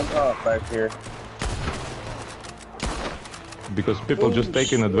cost. Back here. Because people just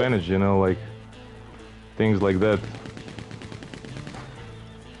taking advantage, you know, like things like that.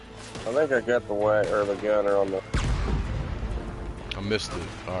 I think I got the gunner on the. I missed it.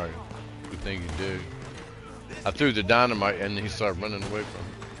 All right, good thing you did. I threw the dynamite and he started running away from it.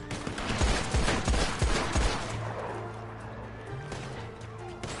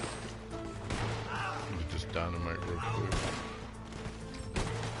 Get this dynamite real quick.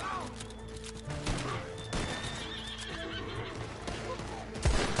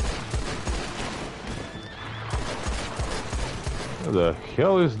 Where the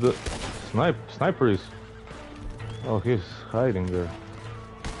hell is the sniper is? Oh, he's hiding there.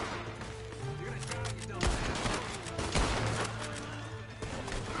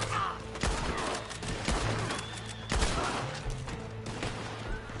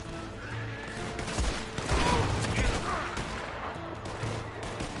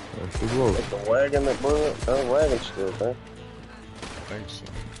 Is the wagon that blew up? Oh, the wagon's still there. I think so.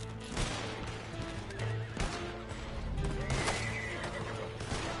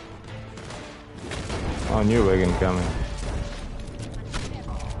 Oh, new wagon coming.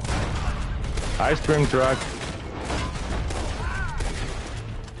 Ice cream truck.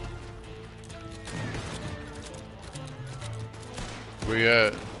 Where you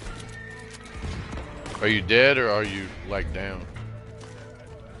at? Are you dead or are you like down?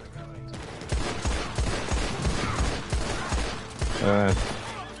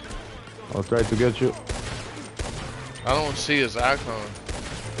 I'll try to get you. I don't see his icon.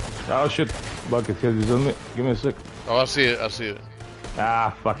 Oh shit, Buckethead is on me. Give me a sec. Oh, I see it. I see it.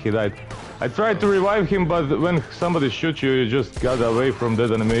 Ah, fuck, he died. I tried to revive him, but when somebody shoots you, you just got away from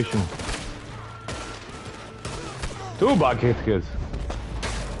that animation. 2 bucket hits.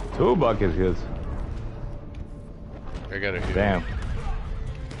 2 bucket hits. I got it here. Damn.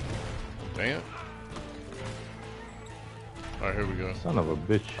 Damn. Alright, here we go. Son of a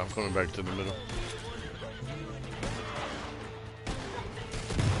bitch. I'm coming back to the middle.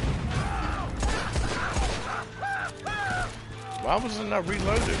 Why was it not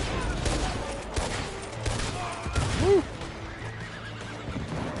reloaded? Woo!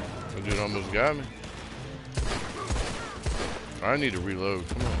 That dude almost got me. I need to reload.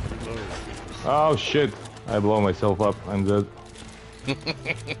 Come on, reload. Oh shit. I blow myself up. I'm dead.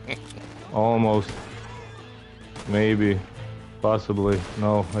 Almost. Maybe. Possibly.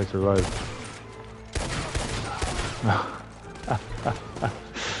 No, I survived.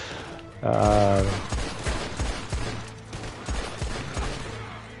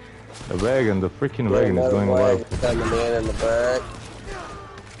 The wagon, the freaking wagon is going wild. Coming in the back.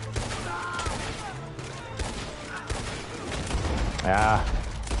 Ah,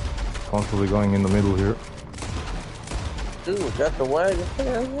 constantly going in the middle here. Ooh, got the wagon.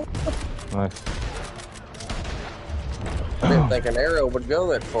 Nice. I didn't think an arrow would go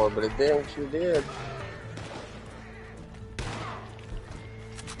that far, but it damn sure did.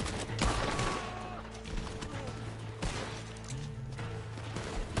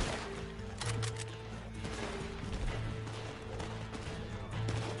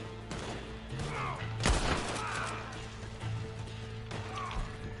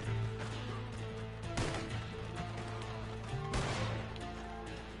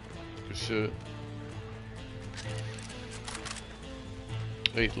 Good shit.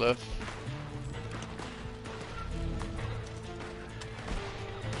 8 left.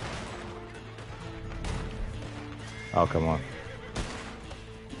 Oh, come on.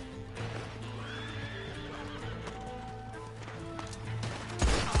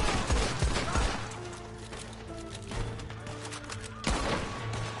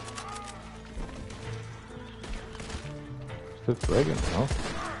 Is that wagon? No.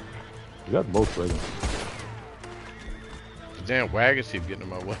 You got both wagons. The damn wagons keep getting in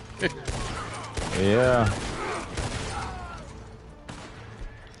my way. Yeah.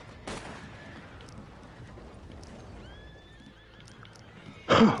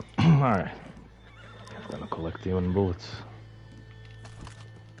 Alright. I'm gonna collect even bullets.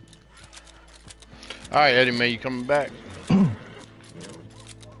 Alright, Eddie, man, you coming back?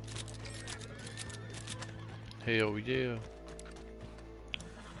 Hell yeah.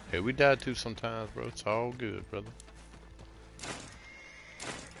 Hey, we die too sometimes, bro. It's all good, brother.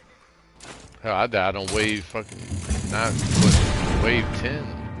 Hell, I died on wave fucking 9, wave 10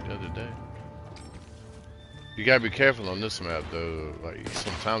 the other day. You gotta be careful on this map, though. Like,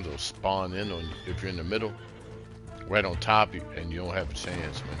 sometimes they'll spawn in on if you're in the middle, right on top, and you don't have a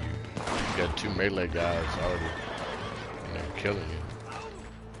chance when you got 2 melee guys already, and they're killing you.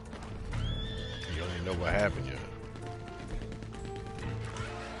 You don't even know what happened yet.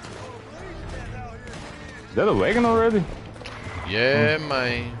 Is that a wagon already? Yeah,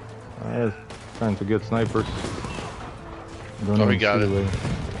 man. I was trying to get snipers. Oh, he got it.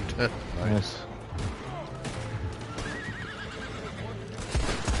 Nice. Yes.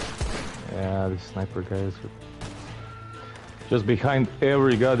 Yeah, these sniper guys are just behind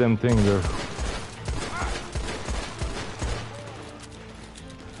every goddamn thing there.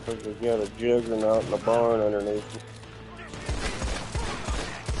 We got a juggernaut in the barn underneath me.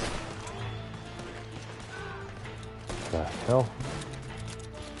 The hell?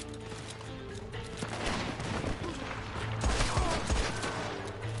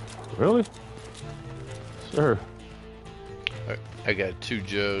 Really? Sir. I got 2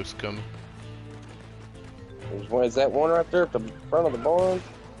 jugs coming. There's one, is that one right there at the front of the barn?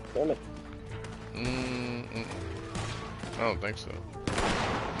 Damn it. I don't think so.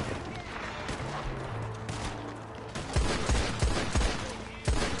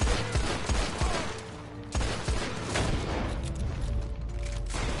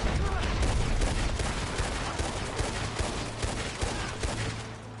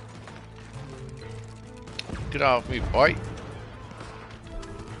 Get off me, boy.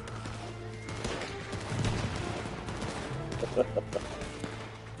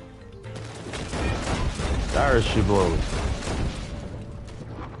 There she blows.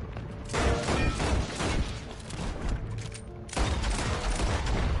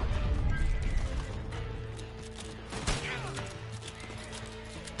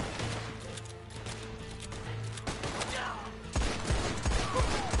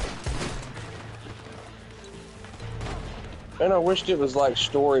 And I wished it was like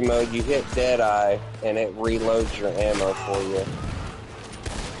story mode. You hit Deadeye and it reloads your ammo for you.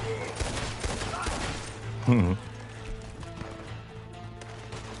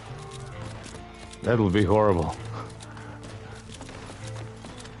 That'll be horrible.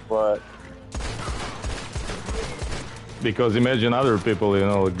 But because imagine other people, you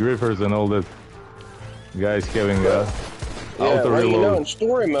know, griffers and all that, guys having auto well, reload. you know, in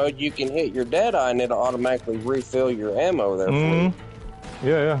story mode, you can hit your Deadeye and it'll automatically refill your ammo there for you.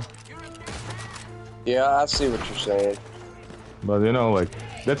 Yeah. Yeah, I see what you're saying. But you know, like,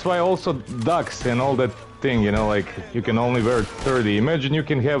 that's why also ducks and all that thing, you know, like, you can only wear 30. Imagine you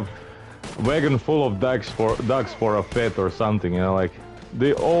can have wagon full of ducks for a fete or something, you know, like,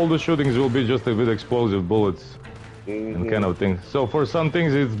 all the shootings will be just with explosive bullets and kind of thing. So for some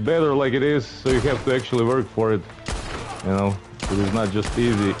things it's better like it is, so you have to actually work for it, you know. It is not just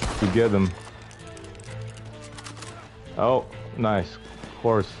easy to get them. Oh, nice.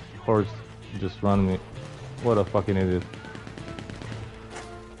 Horse just run me. What a fucking idiot.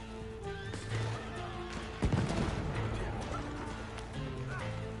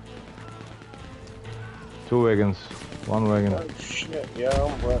 Two wagons, one wagon. Oh shit, yeah,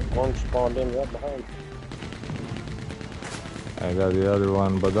 I'm one spawned in right behind. I got the other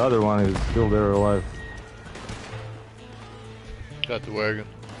one, but the other one is still there alive. Got the wagon.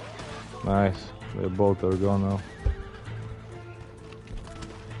 Nice. They both are gone now.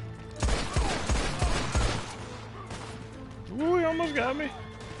 Ooh, he almost got me.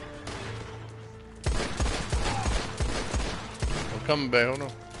 I'm coming back, hold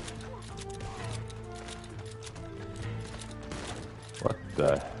on. What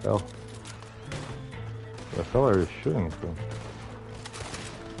the hell? The hell are you shooting from?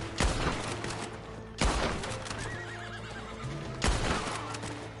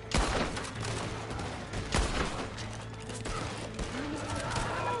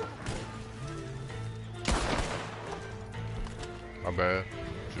 My bad.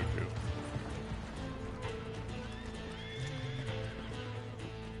 Shoot you.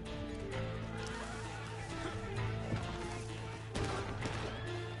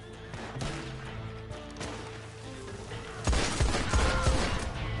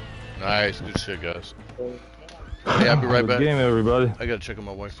 Nice, good shit, guys. Hey, I'll be right Good back. game, everybody. I gotta check on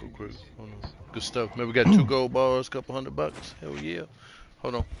my wife real quick. Hold on. Good stuff. Maybe we got 2 gold bars, couple $100. Hell yeah.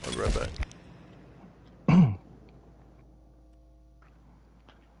 Hold on, I'll be right back.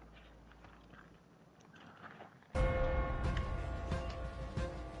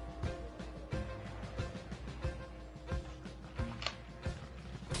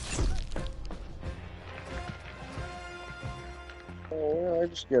 Oh, yeah, I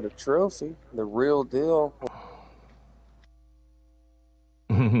just got a trophy. The real deal.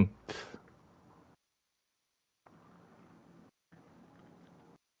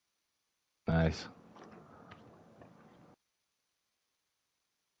 Nice.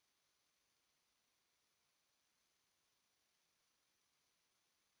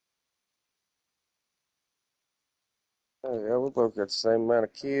 Oh, yeah, we both got the same amount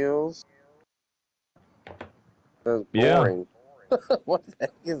of kills. That's Yeah. boring. What the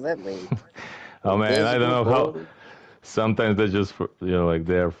heck does that mean? Oh man, I don't know how. Boring? Sometimes they just, you know, like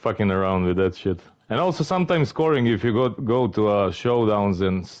they're fucking around with that shit. And also sometimes scoring, if you go to showdowns,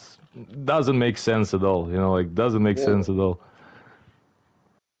 and doesn't make sense at all. You know, like doesn't make sense at all.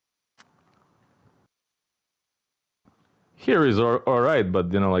 Here is alright,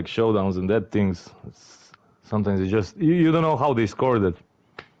 but you know, like showdowns and that things, sometimes it's just you don't know how they scored it.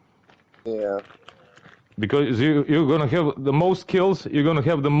 Yeah. Because you're gonna have the most kills, you're gonna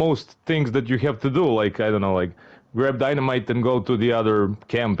have the most things that you have to do. Like, I don't know, like grab dynamite and go to the other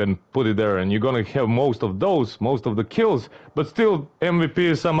camp and put it there, and you're gonna have most of the kills, but still MVP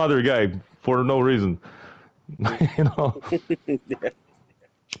is some other guy for no reason. You know?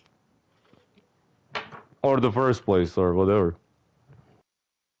 Or the first place or whatever.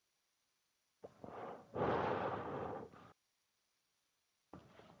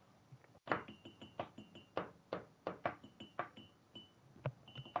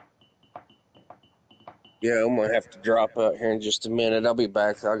 Yeah, I'm gonna have to drop out here in just a minute. I'll be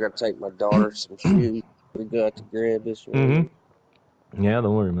back. I gotta take my daughter some shoes. We got to grab this one. Yeah,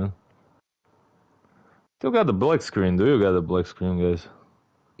 don't worry, man. Still got the black screen. Do you got the black screen, guys?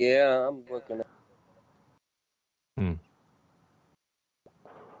 Yeah, I'm looking at.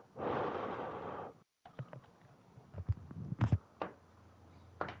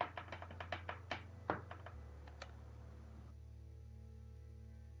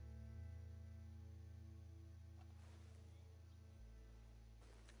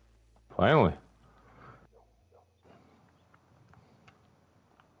 Finally.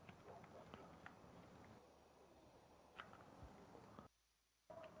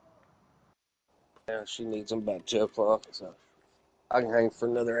 Yeah, she needs them about 2 o'clock, so I can hang for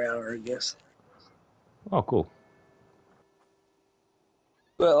another hour, I guess. Oh, cool.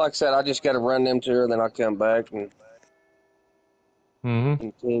 But like I said, I just got to run them to her, then I'll come back and Mm-hmm.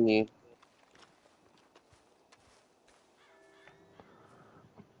 continue.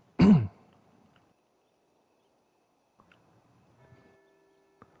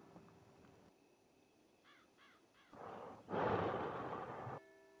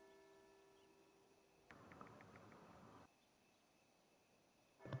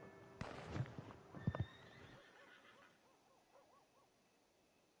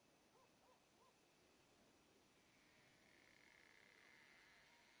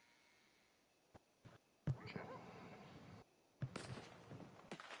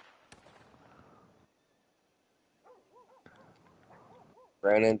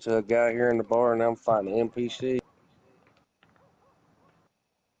 Ran into a guy here in the bar, and I'm fighting an NPC.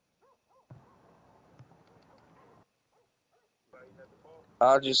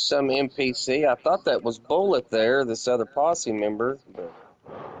 Just some NPC. I thought that was Bullet there, this other posse member, but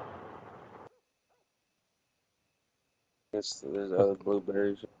I guess there's other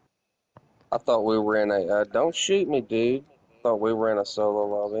blueberries. I thought we were in a, don't shoot me, dude. I thought we were in a solo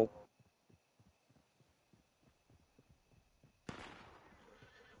lobby.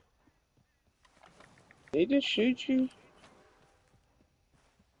 Did he just shoot you?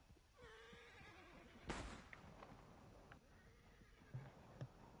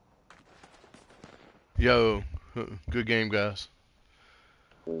 Yo, good game, guys.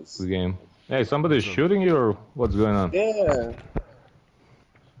 Good game. Hey, somebody's shooting you, or what's going on? Yeah.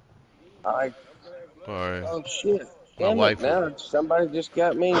 Sorry. Oh, shit. My Damn it, wife was. now somebody just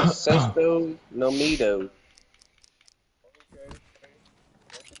got me Sesto Nomido.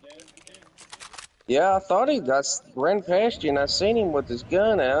 Yeah, I thought I ran past you and I seen him with his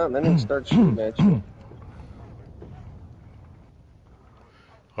gun out, and then he started shooting at you.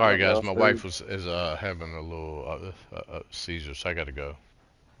 All right, guys. My wife is having a little seizure, so I gotta go.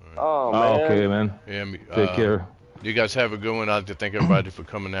 Right. Oh, Oh, man. okay, man. Yeah. Take care. You guys have a good one. I'd like to thank everybody for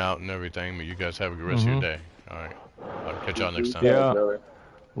coming out and everything. But you guys have a good rest of your day. All right. I'll catch y'all next time. Yeah.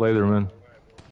 Later, man.